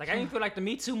 Like I even feel like the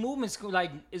Me Too movement's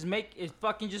like is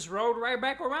fucking just rolled right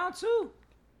back around too.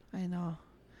 I know.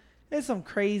 There's some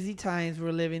crazy times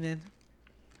we're living in.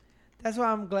 That's why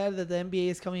I'm glad that the NBA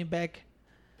is coming back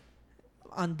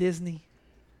on Disney.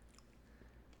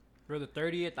 For the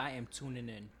 30th, I am tuning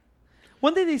in.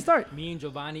 When did they start? Me and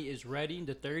Giovanni is ready.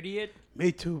 The 30th.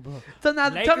 me too, bro. So now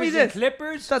Lakers tell me and this.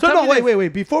 Clippers. So So tell no, me this. wait.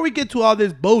 Before we get to all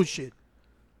this bullshit,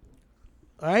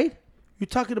 all right? You're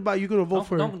talking about you're gonna vote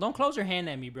for Don't close your hand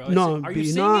at me, bro. no. Are you be-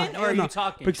 singing nah, or are nah. you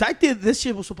talking? Because I did this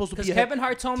shit was supposed to be. Because Kevin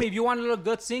Hart told me if you want to look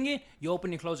good singing, you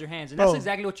open and close your hands, and Bro. that's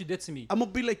exactly what you did to me. I'm gonna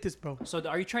be like this, bro. So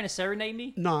are you trying to serenade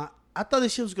me? Nah, I thought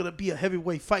this shit was gonna be a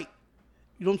heavyweight fight.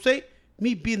 You know what I'm saying?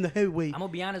 Me being the heavyweight. I'm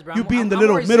gonna be honest, bro. You I'm, being I'm, the I'm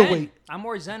little more middleweight. Zen. I'm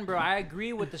more zen, bro. I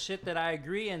agree with the shit that I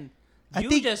agree, and I you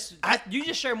think- just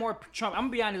share more Trump. I'm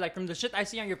gonna be honest, like from the shit I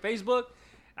see on your Facebook,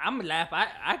 I'm gonna laugh.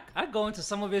 I go into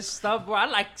some of his stuff, bro. I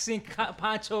like seeing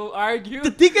Pancho argue.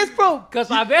 The thing is, bro, Because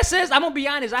a veces, I'm gonna be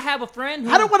honest. I have a friend.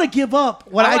 Who, I don't want to give up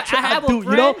what I have do. a friend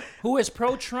You know, who is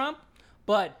pro-Trump,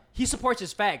 but he supports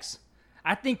his facts.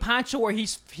 I think Pancho, where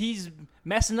he's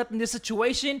messing up in this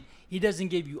situation, he doesn't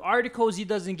give you articles. He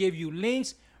doesn't give you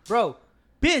links, bro.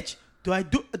 bitch. Do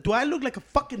I look like a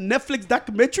fucking Netflix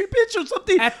documentary bitch or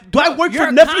something? At- Do I work You're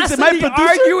for Netflix? Am I a constantly producer?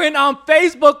 arguing on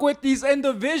Facebook with these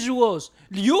individuals.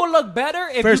 You'll look better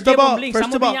if you give them links.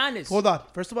 I'm gonna be honest. hold on.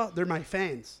 First of all, they're my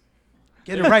fans.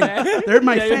 Get it right. They're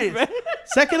my Yeah, you're fans. fan.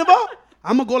 Second of all,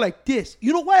 I'm gonna go like this.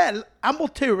 You know what? I'm gonna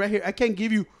tell you right here. I can't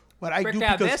give you what I do Porque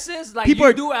a because veces, like people you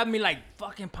are. do have me like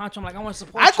fucking Pancho. I'm like I want to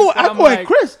support I you. go but I'm at like,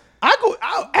 Chris.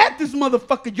 I'll at this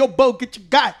motherfucker. Yo, Bo, get your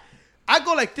guy. I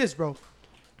go like this, bro.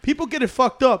 People get it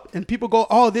fucked up, and people go,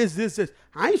 "Oh, this."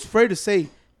 I ain't afraid to say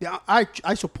that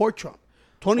I support Trump.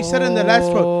 Tony said in the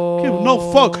last one,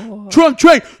 "No fuck, Trump,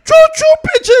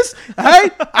 bitches."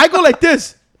 Right? I go like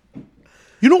this.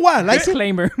 You know why I like it?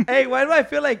 Disclaimer. Hey, why do I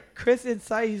feel like Chris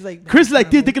inside? He's like, Chris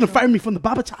like this. They're gonna fire me from the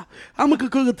barber shop. I'm gonna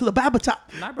go to the barber shop.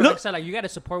 Nah, bro. You know- Like I said, like you gotta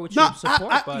support what you No,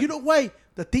 support. but you know why?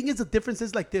 The thing is, the difference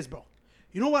is like this, bro.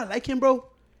 You know why I like him, bro?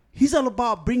 He's all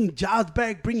about bringing jobs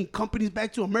back, bringing companies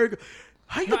back to America.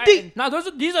 How you think?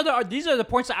 these are the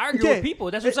points that I argue Yeah. with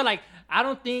people. That's what I'm saying. Like, I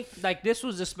don't think like this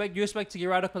was you expect to get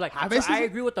right up. Like, A so veces- I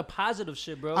agree with the positive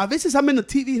shit, bro. A veces I'm in the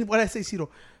TV and what I say, Cito,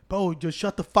 bro, just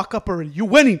shut the fuck up already. You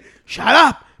winning. Shut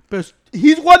up. But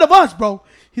he's one of us, bro.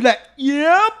 He's like,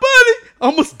 yeah, buddy.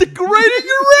 I'm gonna stick right in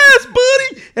your ass,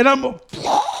 buddy. And I'm gonna,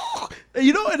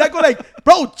 you know, and I go like,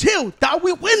 bro, chill. That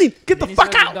we winning. Get the Then he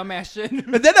fuck says out. Dumbass shit.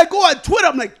 And then I go on Twitter.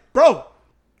 I'm like, bro.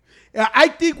 I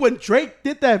think when Drake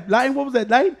did that line, what was that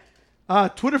line?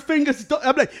 Twitter fingers.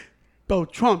 I'm like, bro,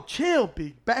 Trump, chill,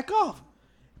 big, back off.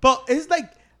 But it's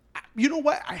like, you know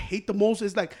what I hate the most?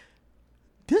 It's like,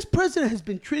 this president has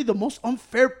been treated the most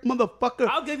unfair motherfucker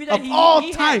I'll give you that. of He all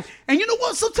has. time. And you know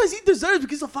what? Sometimes he deserves it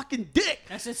because he's a fucking dick.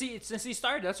 And since he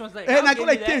started, that's what's like. And I'll I go give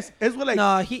like you that. this. It's what like,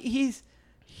 no,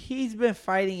 he's been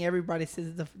fighting everybody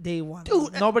since the day one.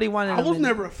 dude, Nobody wanted I him was in.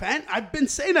 never a fan. I've been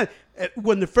saying that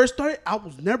when it first started. I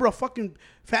was never a fucking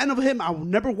fan of him. I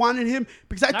never wanted him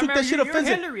because I I took remember that shit you're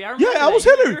offensive. Hillary. I remember Yeah, I was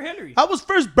that. Hillary. You're Hillary. I was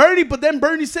first Bernie, but then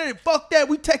Bernie said, "Fuck that.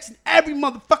 We taxing every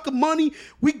motherfucking money.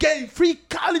 We getting free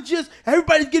colleges.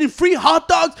 Everybody's getting free hot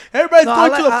dogs. Everybody's No, I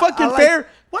going to like- the fucking I like- fair.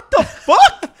 What the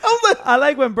fuck?" I was like, I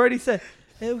like when Bernie said,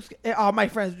 All my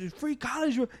friends, free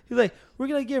college. He's like, we're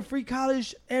gonna give free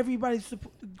college. Everybody's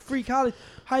free college.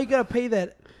 How you gonna pay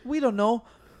that? We don't know.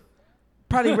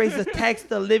 Probably raise the tax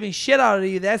the living shit out of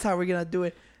you. That's how we're gonna do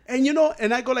it. And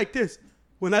and I go like this.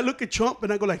 When I look at Trump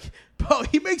and I go like, bro,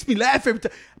 he makes me laugh every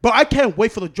time. But I can't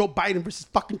wait for the Joe Biden versus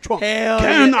fucking Trump. Hell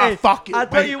Cannot yeah. fucking I'll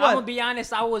tell wait. you I'm what. gonna be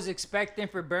honest. I was expecting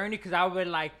for Bernie because I would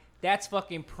like that's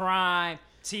fucking prime.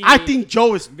 I think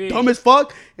Joe is dumb as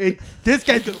fuck, and this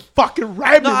guy's gonna fucking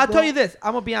ram No, him, I'll bro. tell you this.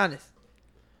 I'm gonna be honest.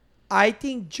 I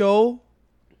think Joe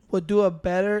would do a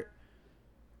better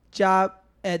job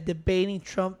at debating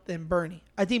Trump than Bernie.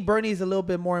 I think Bernie is a little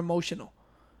bit more emotional.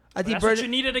 I think That's Bernie. what you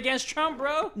needed against Trump,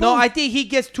 bro. No, I think he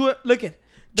gets to it. Look at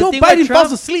Joe Biden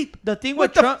falls asleep. The thing What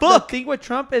with the Trump. fuck? The thing with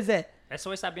Trump is that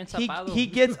Eso está bien he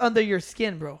tapado. gets under your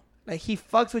skin, bro. Like he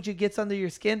fucks with you, gets under your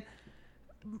skin.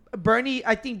 Bernie,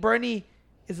 I think Bernie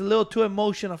is a little too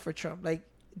emotional for Trump. Like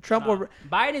Trump will.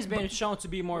 Biden's been shown to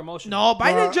be more emotional. No,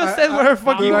 Biden Bro, just I- says I- whatever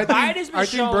fucking. Dude, Biden's been I think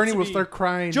shown Bernie to will be- start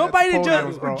crying. Joe at the Biden podiums,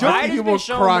 just- bro. Joe- I think he Biden's will been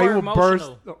shown cry. He more will burst.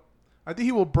 emotional. I think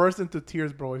he will burst into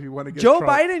tears, bro, if he went against Joe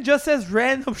Trump. Biden just says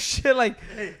random shit like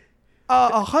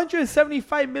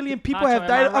 175 million people have Nacho,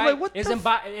 died. am I I'm right? like, what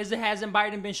the Hasn't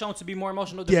Biden been shown to be more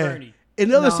emotional than Yeah. Bernie?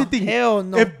 Another No, thing. hell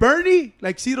no. If Bernie,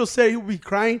 like Cito said, he would be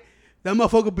crying, that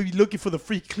motherfucker would be looking for the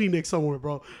free Kleenex somewhere,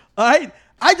 bro. All right?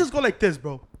 I just go like this,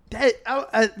 bro.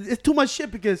 It's too much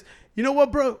shit because, you know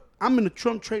what, bro? I'm in the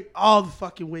Trump train all the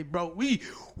fucking way, bro. Get You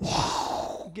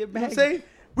know what I'm back. saying?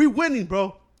 We winning,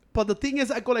 bro. But the thing is,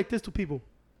 I go like this to people.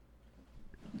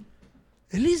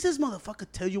 At least this motherfucker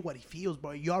tell you what he feels,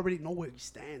 bro. You already know where he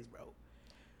stands, bro.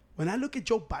 When I look at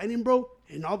Joe Biden, bro,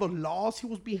 and all the laws he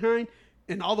was behind,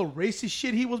 and all the racist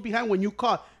shit he was behind, when you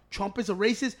call Trump is a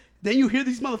racist, then you hear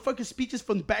these motherfucking speeches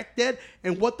from back then,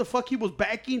 and what the fuck he was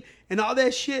backing, and all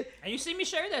that shit. And you see me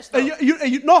share that stuff.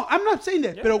 And no, I'm not saying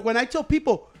that. Yeah. But when I tell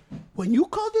people, when you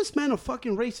call this man a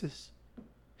fucking racist,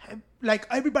 like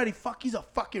everybody, he's a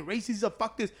fucking racist, he's a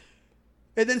fuck this.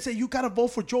 And then say, you got to vote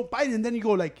for Joe Biden. And then you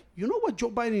go like, you know what Joe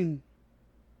Biden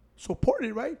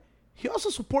supported, right? He also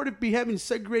supported me having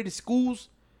segregated schools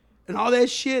and all that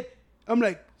shit. I'm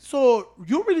like, so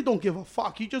you really don't give a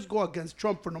fuck. You just go against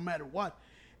Trump for no matter what.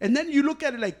 And then you look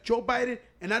at it like Joe Biden,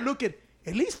 and I look at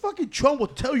least fucking Trump will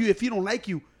tell you if he don't like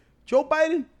you. Joe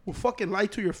Biden will fucking lie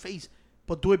to your face,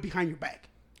 but do it behind your back.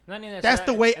 That's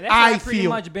the way and that's what I I've pretty feel.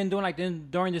 much been doing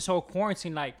during this whole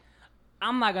quarantine. Like,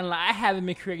 I'm not gonna lie, I haven't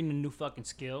been creating a new fucking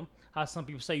skill. How some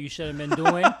people say you should have been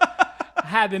doing. I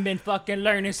haven't been fucking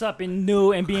learning something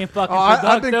new and being fucking productive.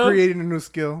 I've been creating a new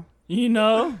skill. You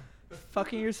know,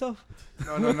 Fucking yourself.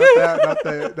 No, not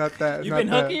that, not that. you've not been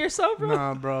that. hooking yourself, bro.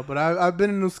 Nah, bro. But I've been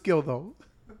a new skill though.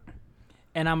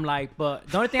 And I'm like, but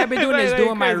the only thing I've been doing is Wait,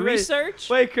 doing my Chris, wait. research.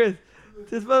 Wait, Chris.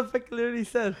 This motherfucker literally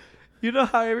said, you know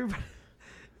how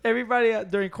everybody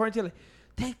during quarantine, like,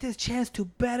 take this chance to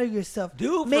better yourself.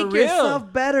 Dude, for make real.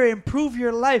 yourself better, improve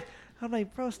your life. I'm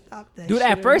like, bro, stop that Dude, shit.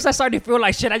 at first I started to feel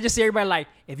like shit. I just see everybody like,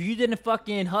 if you didn't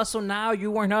fucking hustle now, you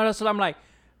weren't hustle. I'm like,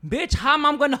 bitch, how am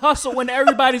I gonna hustle when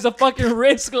everybody's a fucking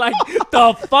risk? Like,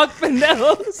 the fuck,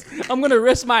 Pinellas? I'm gonna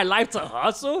risk my life to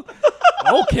hustle?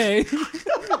 Okay.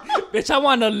 Bitch, I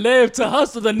wanna live to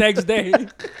hustle the next day.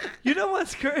 You know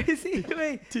what's crazy?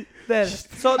 Wait,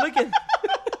 so look at.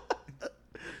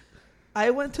 I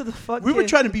went to the fucking. We were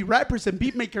trying to be rappers and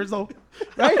beat makers, though,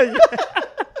 right?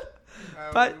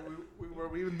 But-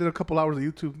 We even did a couple hours of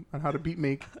YouTube on how to beat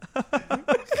make.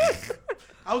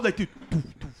 I was like, dude,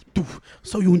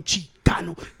 soy un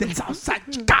chicano del Southside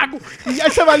Chicago. Y ya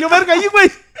se valió verga ahí,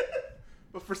 güey.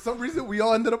 But for some reason, we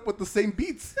all ended up with the same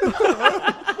beats.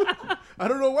 I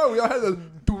don't know why. We all had the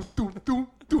doom, doom, doom,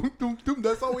 doom, doom, doom.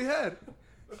 That's all we had.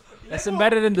 That's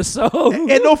embedded in the soul.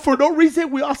 And no, for no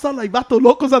reason, we all sound like vato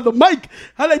locos on the mic.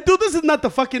 I'm like, dude, this is not the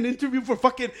fucking interview for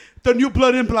fucking the new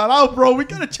blood in, blood out, bro. We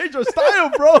gotta change our style,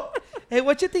 bro. Hey,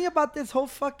 what you think about this whole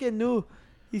fucking new?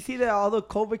 You see that all the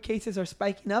COVID cases are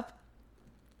spiking up?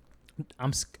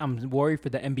 I'm worried for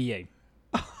the NBA.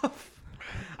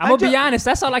 I'm gonna be honest.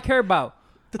 That's all I care about.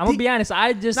 I'm gonna be honest.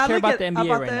 I just Now care look about at- the NBA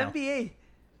about right the now NBA.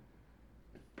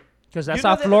 because that's You know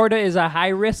how that- Florida is a high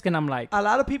risk, and I'm like, A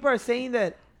lot of people are saying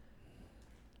that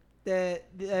the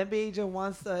NBA just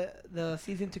wants the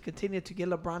season to continue to get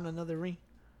LeBron another ring.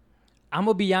 I'm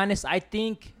gonna be honest. I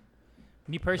think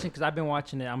me personally, because I've been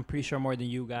watching it, I'm pretty sure more than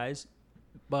you guys.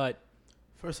 But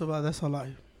First of all, that's a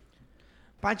lie.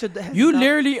 Pancho has you not-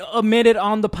 literally admitted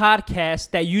on the podcast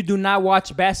that you do not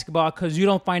watch basketball because you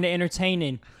don't find it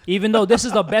entertaining, even though this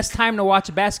is the best time to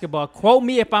watch basketball. Quote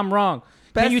me if I'm wrong.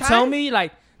 Best Can you tell time? me,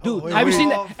 like, Dude, wait, have you wait. seen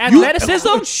the You-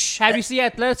 athleticism? Have you seen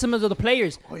athleticism of the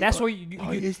players? That's where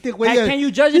can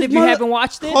you judge it This if you mother- haven't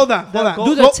watched it? Hold on.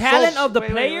 Dude, the talent of the Wait,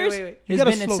 wait, players wait, wait. You has gotta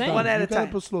been slow insane. down. One at a You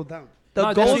gotta time. slow down. The No,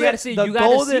 that's what golden, you gotta see. the You gotta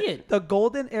golden, see it. the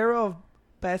golden era of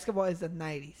basketball is the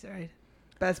 90s, right?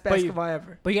 Best But you- basketball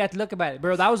ever. But you have to look about it,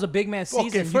 bro. That was a big man season.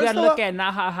 Okay, you first gotta of look all- at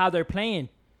now how they're playing.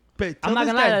 But I'm not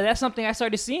gonna lie, that's something I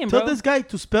started seeing, Tell bro. this guy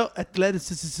to spell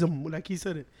athleticism like he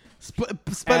said it. Spell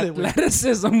it. With.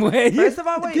 Athleticism way. First of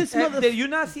all, wait, This mother- did you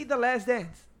not see The Last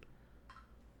Dance?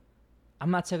 I'm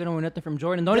not taking away nothing from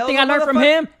Jordan. The only Tell thing the I learned from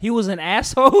motherfucker- him, he was an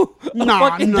asshole. Nah, a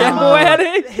fucking nah. gamble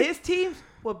addict. His teams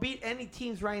will beat any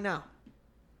teams right now.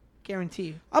 Guarantee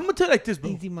you. I'm gonna tell you like this,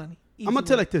 bro. Easy money. Easy I'm gonna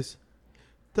tell you money. like this.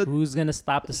 Who's gonna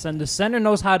stop the center? The center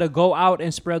knows how to go out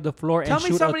and spread the floor Tell and me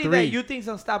shoot a somebody three. that you think's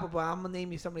unstoppable. I'm gonna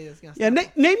name you somebody that's gonna. Yeah,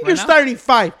 stop name Right your now? starting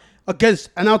 5 against,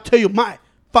 and I'll tell you my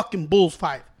fucking Bulls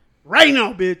 5 right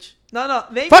now, bitch. No.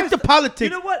 Name Fuck your the politics. You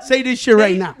know what? Say this shit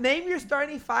right Name- now. Name your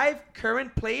starting 5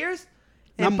 current players,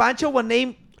 and Num- Pancho will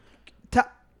name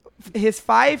his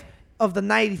 5 of the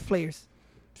 90s players.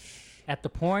 At the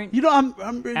point, You know, I'm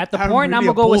At the I'm point, really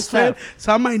I'ma a go with Bulls fan, Steph.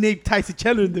 so I might name Tyson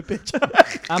Chandler in the bitch.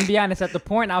 I'm be honest. At the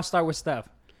point, I'll start with Steph.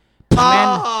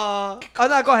 Oh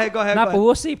no, go ahead. Nah, but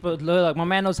we'll see. But look, my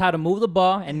man knows how to move the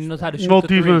ball and he knows how to shoot No the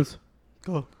three. defense.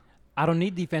 Go. I don't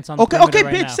need defense on the Okay, perimeter okay,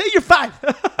 right bitch. now. Say your 5.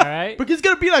 All right. Because it's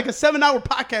gonna be like a 7-hour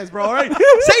podcast, bro. All right.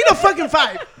 Say the fucking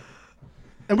 5.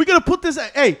 And we're gonna put this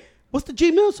at, hey, what's the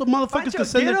Gmail so motherfuckers Pancho, can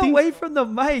send get their things? away from the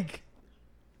mic.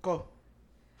 Go.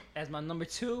 As my number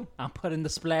 2, I'm putting the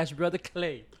Splash Brother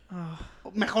Clay.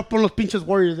 Mejor pon los pinches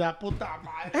Warriors, ah, puta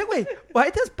madre. Hey, wait. Why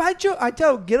does Pancho? I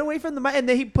tell him, get away from the mic, and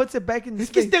then he puts it back in the Es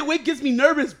que space. este güey gets me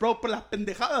nervous, bro, por las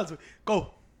pendejadas, güey.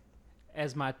 Go.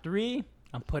 As my 3,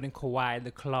 I'm putting Kawhi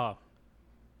the Claw.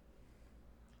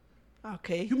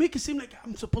 Okay. You make it seem like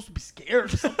I'm supposed to be scared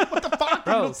or something. What the fuck?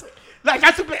 Bro. Like,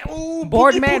 I should be, ooh,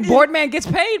 Boardman, boogie, boogie. Boardman gets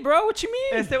paid, bro. What you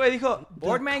mean? Este güey dijo,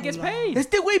 Boardman gets paid.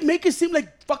 Este güey make it seem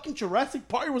like fucking Jurassic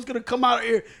Park was gonna come out of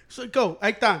here. So go.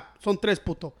 Ahí está. Son 3,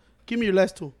 puto. Give me your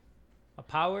last 2. A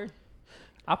power.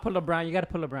 I'll put LeBron. You gotta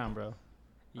put LeBron, bro.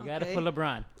 You gotta Okay. put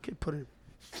LeBron. Okay, put it.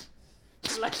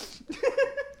 Like,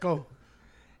 Go.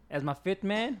 as my 5th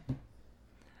man,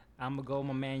 I'm gonna go with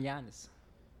my man Giannis.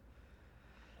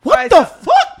 What Alright, the so-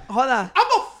 fuck? hold on. I'm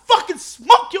gonna fucking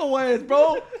smoke your ass,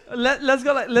 bro. Let's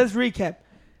go. Let's recap.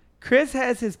 Chris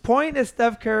has his point is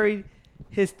Steph Curry.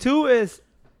 His 2 is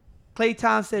Klay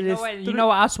Thompson. You know what? You know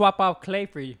what? I'll swap out Clay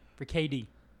for you for KD.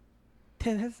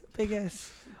 Damn, that's a big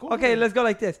ass. Go Okay, ahead. let's go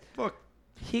like this. Fuck.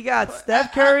 He got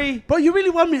Steph Curry. Bro, you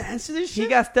really want me to answer this shit? He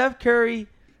got Steph Curry,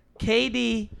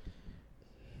 KD,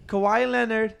 Kawhi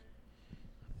Leonard,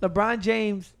 LeBron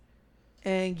James,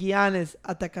 and Giannis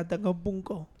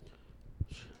Antetokounmpo.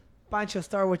 Pancho,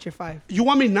 start with your 5. You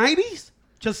want me 90s?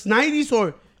 Just 90s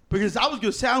or because I was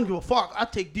gonna say I don't give a fuck. I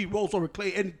take D Rose over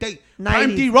Clay any day.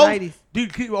 Prime 90s, D Rose.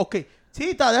 90s. Okay.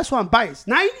 See, that's why I'm biased.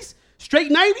 90s?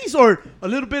 Straight 90s or a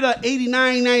little bit of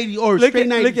 89, 90 or straight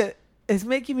 90s? Look at. It's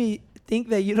making me think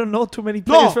that you don't know too many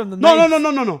players no, from the no,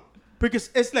 90s. no. Because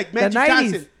it's like Magic 90s.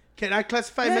 Johnson. Can I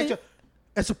classify Yeah, Magic?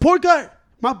 As a point guard,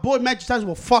 my boy Magic Johnson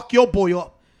will fuck your boy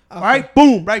up. Okay. All right?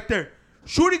 Boom, right there.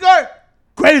 Shooting guard,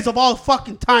 greatest of all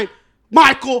fucking time.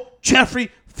 Michael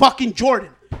Jeffrey fucking Jordan.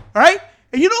 All right?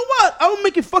 And you know what? I'm gonna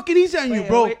make it fucking easy on you, Wait,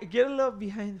 bro. wait, get a little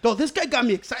behind. No, this guy got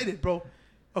me excited, bro.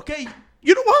 Okay?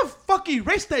 You know what? Fucking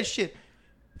erase that shit.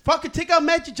 Fucking take out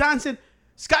Magic Johnson.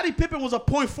 Scottie Pippen was a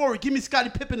point forward. Give me Scottie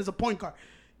Pippen as a point guard.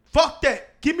 Fuck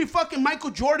that. Give me fucking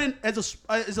Michael Jordan as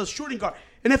a shooting guard.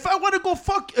 And if I want to go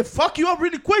fuck you up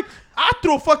really quick, I'll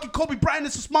throw fucking Kobe Bryant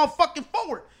as a small fucking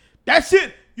forward. That's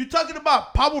it. You talking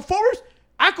about power forwards?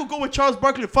 I could go with Charles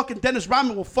Barkley and fucking Dennis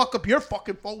Rodman will fuck up your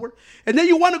fucking forward. And then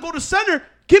you want to go to center,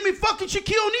 give me fucking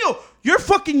Shaquille O'Neal. Your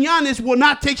fucking Giannis will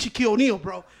not take Shaquille O'Neal,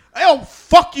 bro. I'll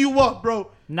fuck you up, bro.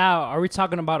 Now, are we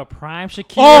talking about a prime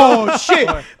Shaquille? Oh, shit.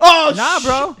 Oh, Nah,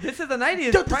 bro. This is the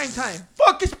 90s. Dude, Prime time.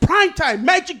 Fuck, it's prime time.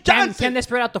 Magic Can Johnson. they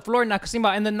spread out the floor now? Because in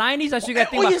the 90s, that's what you got to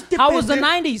think Oh, about. yes, How was the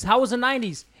depende. 90s? How was the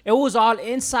 90s? It was all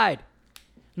inside.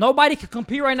 Nobody can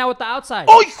compete right now with the outside.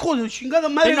 Oh, hijo de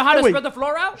chingada madre. They know how to Wait, spread the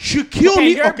floor out? Shaquille Okay,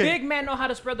 O'Neal. your Okay. big men know how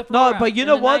to spread the floor out. No, but you in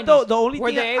know the what 90s. though? The only Were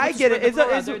thing they able I to get spread it. the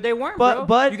floor out? They weren't, but, bro.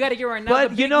 But you got to get right now. but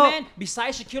The you big know, man,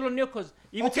 besides Shaquille O'Neal, because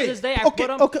even Okay, to this day, I okay, put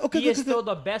him. okay, he is okay. still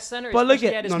the best center. but look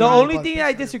especially at his the no, prime. only but- thing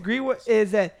I disagree with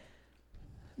is that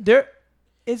there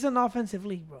is an offensive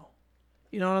league, bro.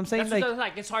 You know what I'm saying? That's what it's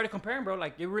like. It's hard to compare him, bro.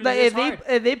 Like it really Like is if they hard.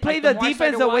 if they play Like, the more I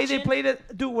defense started the way they watching- played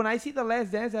it, dude. When I see the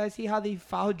Last Dance, I see how they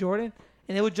fouled Jordan,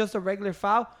 and it was just a regular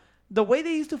foul. The way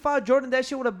they used to foul Jordan, that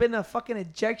shit would have been a fucking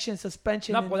ejection,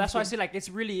 suspension. No, and but that's why I shit. say like it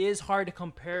really is hard to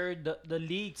compare the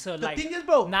league to like thing is,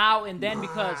 bro, now and then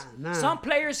because nah. some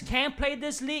players can play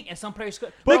this league and some players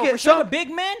could. Look Bro, at for sure, some- the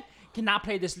big men cannot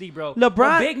play this league, bro.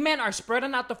 LeBron- the big men are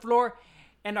spreading out the floor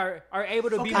and are able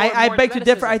to be. I more beg to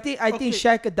differ. I athleticism. think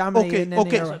Okay. Shaq could dominate Okay, in that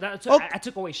okay. era. So that's Okay. I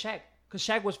took away Shaq because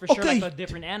Shaq was for sure Okay. like a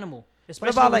different animal. What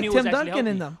Especially about when like he Tim was actually Duncan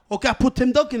in healthy. them? Okay, I put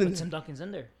Tim Duncan in there. Tim Duncan's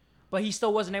in there, but he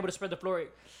still wasn't able to spread the floor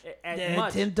as Yeah,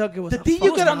 much. Tim Duncan was The a thing you fucking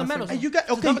gotta- gotta, fundamentals. and you got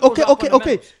Tim okay, Duncan okay, was all okay.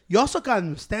 fundamentals. You also gotta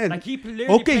understand. Like, he literally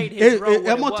okay, played his role what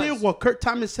I'm it gonna tell you was. what Kurt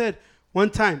Thomas said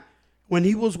one time when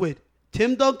he was with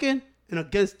Tim Duncan and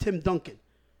against Tim Duncan.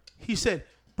 He said,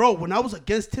 "Bro, when I was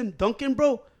against Tim Duncan,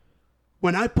 bro,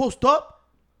 when I post up,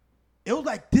 it was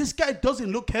like this guy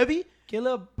doesn't look heavy." Get a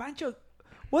little Pancho.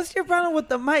 What's your problem with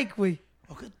the mic, we?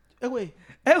 Okay, anyway,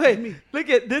 Anyway, look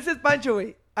at this is Pancho.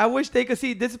 Wait, I wish they could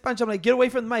see. This is Pancho. I'm like, get away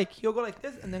from the mic. He'll go like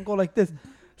this and then go like this.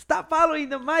 Stop following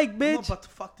the mic, I'm bitch. about to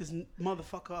fuck this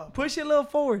motherfucker up. Push it a little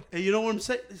forward. And you know what I'm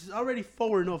saying? This is already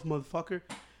forward enough, motherfucker.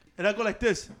 And I go like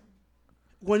this.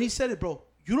 When he said it, bro,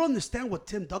 you don't understand what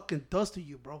Tim Duncan does to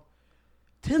you, bro.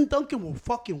 Tim Duncan will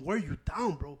fucking wear you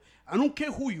down, bro. I don't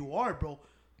care who you are, bro.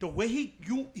 The way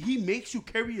he makes you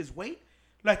carry his weight.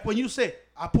 Like when you say,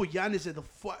 I put Giannis at the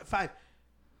 5.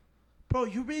 Bro,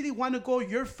 you really want to go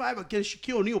your 5 against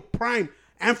Shaquille O'Neal prime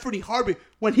Anthony Harvey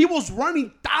when he was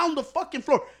running down the fucking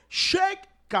floor. Shaq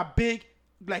got big,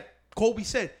 like Kobe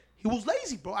said. He was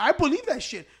lazy, bro. I believe that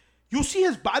shit. You see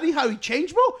his body, how he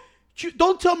changed, bro?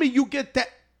 Don't tell me you get that.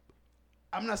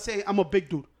 I'm not saying I'm a big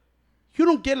dude. You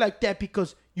don't get like that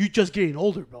because you just getting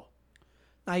older, bro.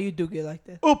 Now you do get like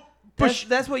that. Oh, but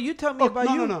That's what you tell me about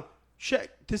no, you. no. Shaq,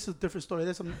 this is a different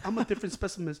story. I'm a different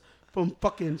specimen from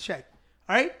fucking Shaq.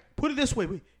 All right? Put it this way,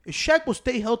 if Shaq will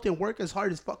stay healthy and work as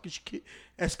hard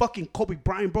as fucking Kobe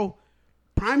Bryant, bro,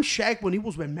 prime Shaq when he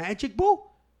was with Magic, bro,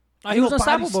 He was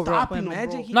nobody unstoppable, bro. stopping When him,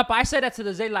 Magic, bro. he- No, but I said that to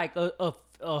the day like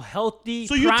a healthy.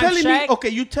 So you prime telling Shaq, me? Okay,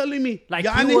 you telling me? Like, he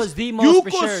Giannis, was the most you for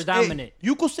could sure say- dominant.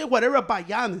 You could say whatever about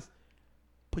Giannis,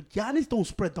 but Giannis don't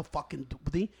spread the fucking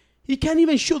thing. He can't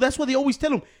even shoot. That's what they always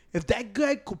tell him. If that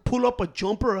guy could pull up a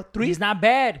jumper or a 3, He's not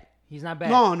bad. He's not bad.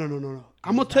 no.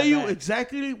 I'm gonna tell you bad.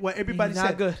 exactly what everybody He's not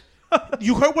said. good.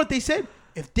 You heard what they said?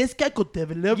 If this guy could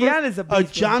deliver Giannis a a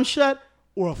beast, jump shot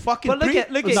or a fucking But look 3,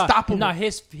 at- look at- unstoppable. No,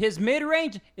 his mid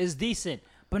range is decent,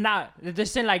 but now they're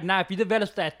saying like now if you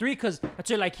develop that 3, because I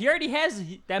tell you like he already has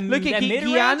that Look at that mid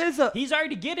Giannis, range. He's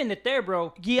already getting it there,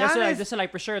 bro. Giannis- That's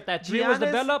like for sure if that 3 was Giannis-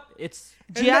 developed, it's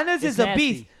Giannis it's is a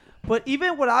nasty. beast. But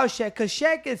even without Shaq, because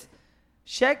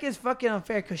Shaq is fucking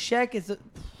unfair, because Shaq is That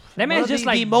one man's of just the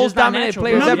like most just not dominant natural,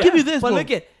 players bro. Let ever. me give you this, But bro.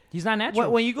 look at He's not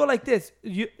natural. when you go like this,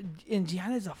 and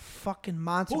Giannis is a fucking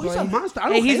monster. Oh, bro. he's a monster. I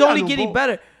don't and he's hate on only him, getting bro.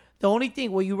 better. The only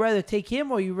thing, will you rather take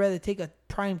him or you rather take a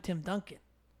prime Tim Duncan?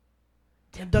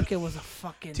 Tim Duncan was a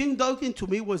fucking. Tim Duncan to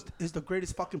me is the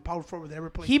greatest fucking power forward ever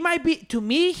played. He might be, to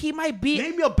me, he might be.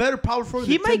 Name me a better power forward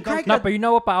He than might Tim crack Duncan. No, but you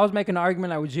know what? But I was making an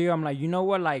argument like with Gio. I'm like, you know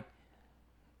what? Like,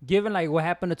 given like what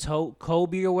happened to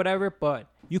Kobe or whatever, but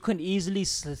you can easily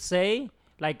say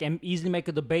like and easily make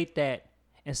a debate that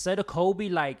instead of Kobe,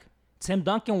 like Tim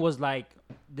Duncan was like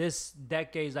this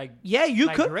decade's like Yeah, you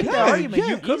like, could make great. that argument.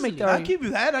 You could easily. make that I argument. give you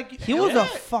that. He was yeah. a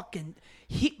fucking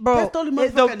bro. That's the only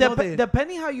motherfucker I know that-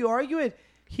 Depending how you argue it,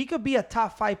 he could be a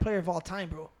top 5 player of all time,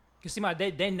 bro. You see,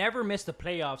 they never missed the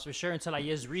playoffs for sure until like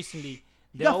years recently.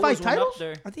 They got always 5 went titles? up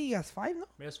there. I think he has 5 now.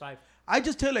 There's 5. I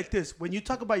just tell you like this. When you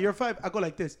talk about your 5, I go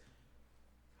like this.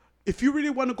 If you really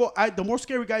want to go, the more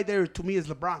scary guy there to me is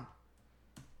LeBron.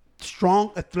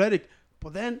 Strong, athletic.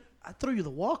 But then I throw you the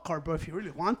wild card, bro, if you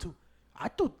really want to. I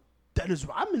threw Dennis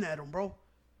Rodman at him, bro.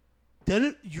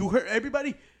 Dennis, you heard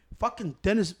everybody fucking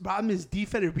Dennis Rodman's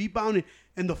defense and rebounding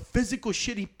and the physical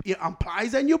shit he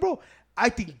applies on you, bro. I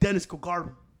think Dennis could guard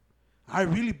him. I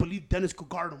really believe Dennis could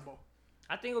guard him, bro.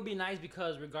 I think it would be nice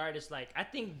because regardless, like I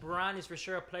think Bron is for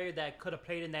sure a player that could have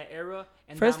played in that era.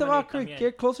 And First of all, dominate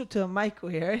get closer to the mic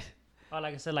here, right? Oh,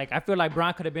 like I said, like I feel like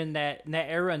Bron could have been in that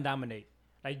era and dominate.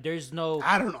 Like there's no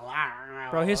I don't know.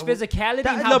 bro. His physicality,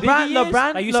 and how big he is.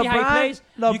 Like you see how he plays,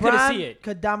 you could see it.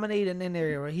 could dominate in an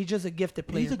area, right? He's just a gifted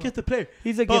player. He's a bro. gifted player.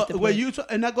 He's a But gifted when player. you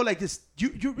and I go like this,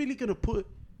 you're really gonna put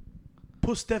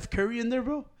Steph Curry in there,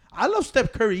 bro? I love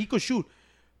Steph Curry. He could shoot,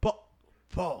 but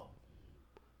bro,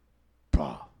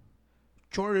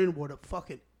 Jordan would have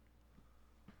fucking,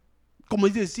 como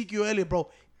dice Ezekiel Elliott, bro,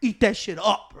 eat that shit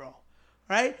up, bro.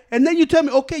 Right? And then you tell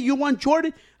me, okay, you want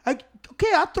Jordan? Okay,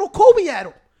 I'll throw Kobe at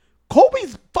him.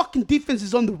 Kobe's fucking defense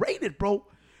is underrated, bro.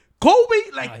 Kobe,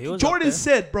 like he was Jordan up there.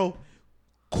 said, bro,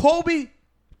 Kobe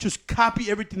just copy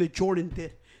everything that Jordan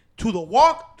did. To the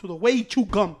walk, to the way he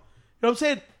chewed gum. what I'm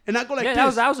saying? And I go like Yeah,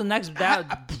 this. that was the next.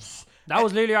 That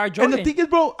was literally our Jordan. And the thing is,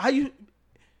 bro,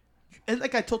 and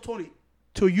like I told Tony,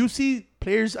 till you see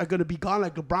players are gonna be gone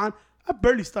like LeBron, I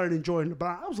barely started enjoying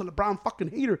LeBron. I was a LeBron fucking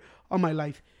hater all my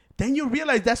life. Then you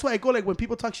realize that's why I go like when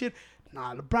people talk shit,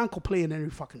 nah, LeBron could play in every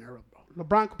fucking era, bro.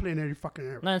 LeBron could play in every fucking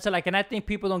era. No, and so like, and I think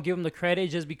people don't give him the credit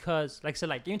just because, like I said,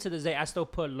 like even to this day, I still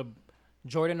put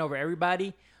Jordan over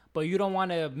everybody, but you don't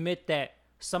want to admit that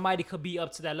somebody could be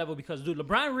up to that level because, dude,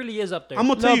 LeBron really is up there. I'm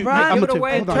gonna tell you, LeBron, I'm give it gonna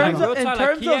away. tell you. in Hold on, terms hold of, on. in He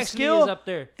terms of actually skill, is up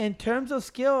there. in terms of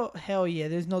skill, hell yeah,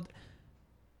 there's no.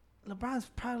 LeBron's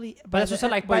probably, But that's what's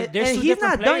like, but there's and two he's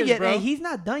different not done players, yet. bro. And he's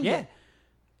not done Yeah. yet.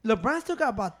 LeBron still got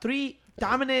about three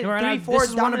dominant, This four is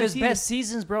one of dominant his seasons. best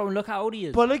seasons, bro. And look how old he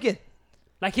is. But look at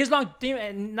Like his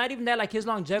and not even that, like his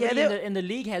longevity Yeah, in the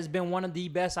league has been one of the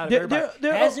best out of They're- everybody.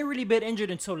 they're- Hasn't really been injured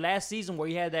until last season where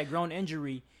he had that groin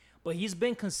injury, but he's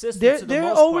been consistent they're to the they're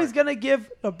most always part. gonna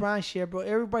give LeBron shit, bro.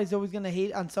 Everybody's always gonna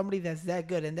hate on somebody that's that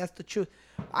good, and that's the truth.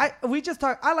 I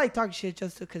like talking shit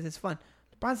just because it's fun.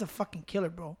 LeBron's a fucking killer,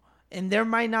 bro, and there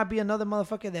might not be another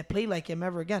motherfucker that played like him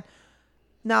ever again.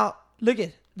 Now look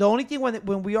at the only thing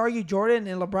when we argue Jordan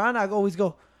and LeBron, I always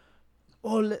go,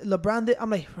 oh, LeBron did. I'm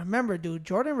like, remember, dude,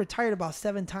 Jordan retired about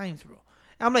 7 times, bro.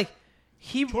 And I'm like,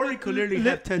 Jordan could literally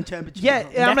have 10 championships. Yeah,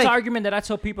 bro. and I'm That's like, the argument that I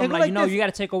tell people. I'm and go like, like you know, this. you got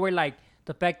to take away like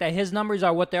the fact that his numbers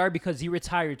are what they are because he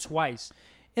retired twice.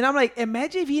 and I'm like,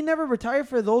 imagine if he never retired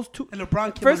for those two. And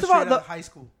LeBron came First on of all, straight out of high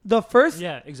school. The first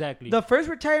Yeah, exactly. The first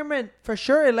retirement, for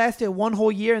sure, it lasted 1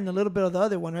 whole year and a little bit of the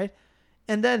other one, right?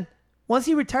 And then once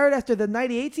he retired after the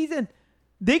 98 season,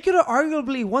 they could have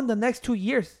arguably won the next 2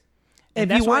 years if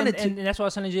he wanted to. And that's what I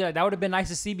was telling you. Like, that would have been nice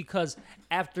to see because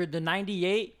after the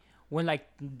 98, when like,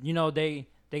 you know, they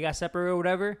got separated or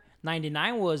whatever,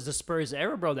 99 was the Spurs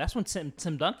era, bro. That's when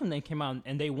Tim Duncan then came out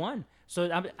and they won. So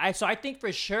I think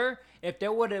for sure if they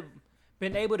would have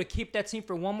been able to keep that team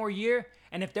for one more year,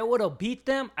 and if they would have beat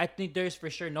them, I think there's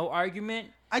for sure no argument.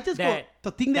 I just that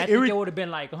go, the thing that it would have been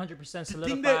like 100% solidified. the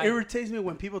thing that irritates me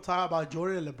when people talk about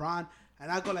Jordan and LeBron,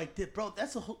 and I go like, this, bro,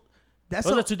 that's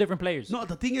Those are two different players. No,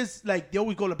 the thing is, like, they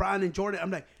always go LeBron and Jordan.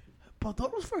 I'm like, bro,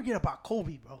 don't forget about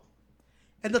Kobe, bro.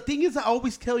 And the thing is, I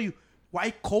always tell you why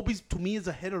Kobe to me is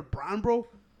ahead of LeBron, bro.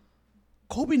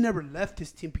 Kobe never left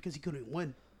his team because he couldn't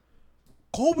win.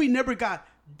 Kobe never got.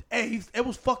 Hey, it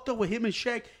was fucked up with him and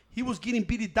Shaq. He was getting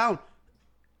beaten down.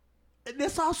 And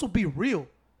let's also be real.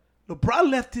 LeBron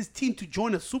left his team to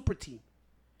join a super team.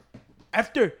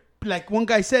 After, like one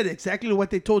guy said, exactly what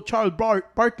they told Charles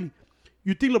Barkley.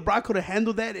 You think LeBron could have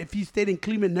handled that if he stayed in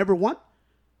Cleveland and never won?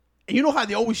 And you know how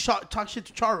they always talk shit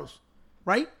to Charles,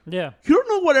 right? Yeah. You don't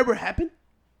know whatever happened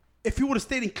if he would have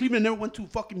stayed in Cleveland and never went to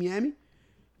fucking Miami.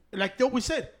 Like they always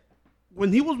said,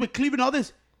 when he was with Cleveland, all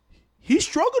this, he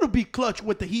struggled to be clutch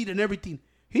with the Heat and everything.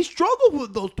 He struggled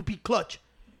with those to be clutch.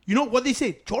 You know what they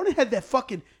say? Jordan had that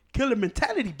fucking killer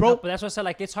mentality, bro. No, but that's what I said.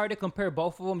 Like, it's hard to compare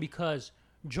both of them because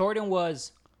Jordan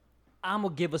was, I'm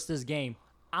going to give us this game.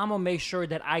 I'm going to make sure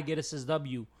that I get us this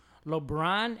W.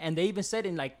 LeBron, and they even said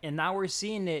it, like, and now we're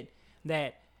seeing it,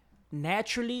 that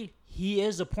naturally he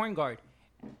is a point guard.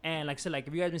 And like I said, like,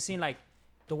 if you guys been seeing, like,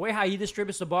 the way how he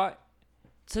distributes the ball,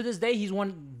 to this day, he's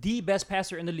the best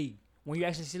passer in the league. When you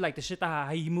actually see, like, the shit that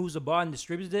how he moves the ball and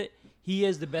distributes it, he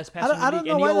is the best passer in the league.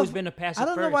 And he's always been a passer I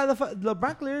don't know first. why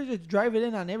LeBron clearly just drive it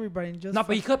in on everybody and just. No,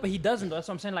 but he could, but he doesn't. Though. That's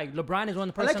what I'm saying. Like LeBron is one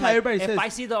of the I like person. how everybody if says I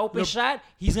see the open shot,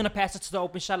 he's gonna pass it to the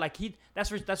open shot. Like that's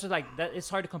what like that. It's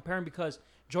hard to compare him because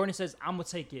Jordan says I'm gonna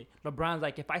take it. LeBron's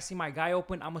like, if I see my guy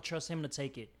open, I'm gonna trust him to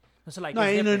take it. So like, No,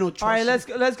 it's ain't no different. trust. All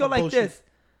right, let's go like bullshit. this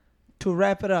to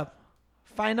wrap it up.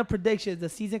 Final predictions. The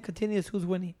season continues. Who's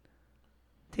winning?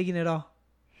 Taking it all.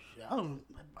 I don't,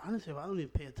 honestly, I don't even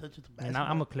pay attention to And basketball.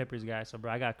 I'm a Clippers guy, so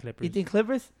bro, I got Clippers. You think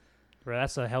Clippers? Bro,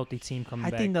 that's a healthy team coming I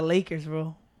back. think the Lakers,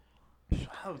 bro.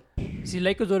 See,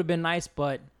 Lakers would have been nice,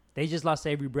 but they just lost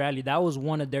Avery Bradley. That was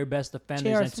one of their best defenders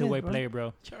J.R. and two-way Smith, bro. player,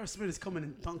 bro. Charles Smith is coming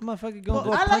in dunk. Motherfucker, But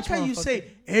go I like punch how you motherfucker.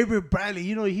 say Avery Bradley.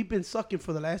 You know, he been sucking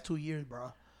for the last 2 years,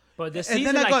 bro. But this And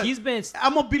season, then I like go- he's been.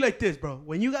 I'm gonna be like this, bro.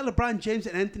 When you got LeBron James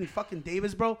and Anthony fucking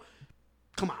Davis, bro,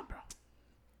 come on, bro.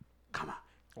 Come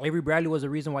on. Avery Bradley was the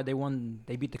reason why they won.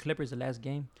 They beat the Clippers the last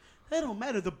game. It don't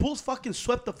matter. The Bulls fucking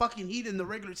swept the fucking Heat in the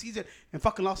regular season and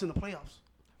fucking lost in the playoffs.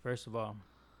 First of all,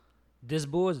 this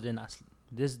Bulls did not.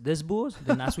 This Bulls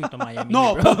did not sweep the Miami.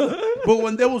 No, Heat, bro. but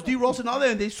when there was D Rose and all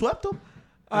that, and they swept them,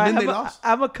 and then they lost.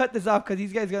 I'm gonna cut this off because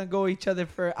these guys gonna go each other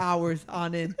for hours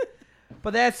on end.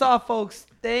 But that's all, folks.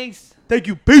 Thanks. Thank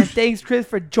you. And Peace. thanks, Chris,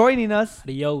 for joining us.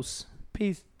 Adios.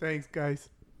 Peace. Thanks, guys.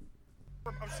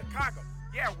 Of Chicago.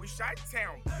 Yeah, we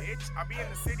Chi-Town, bitch. I be in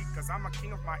the city cause I'm a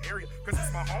king of my area. Cause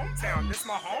it's my hometown, this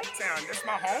my hometown, this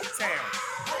my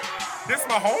hometown. This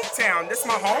my hometown, this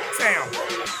my hometown.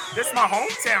 This my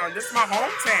hometown, this my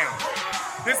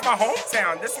hometown. This my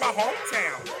hometown, this my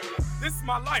hometown. This is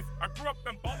my life. I grew up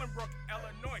in Bolingbrook,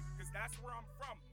 Illinois, cause that's where I'm from.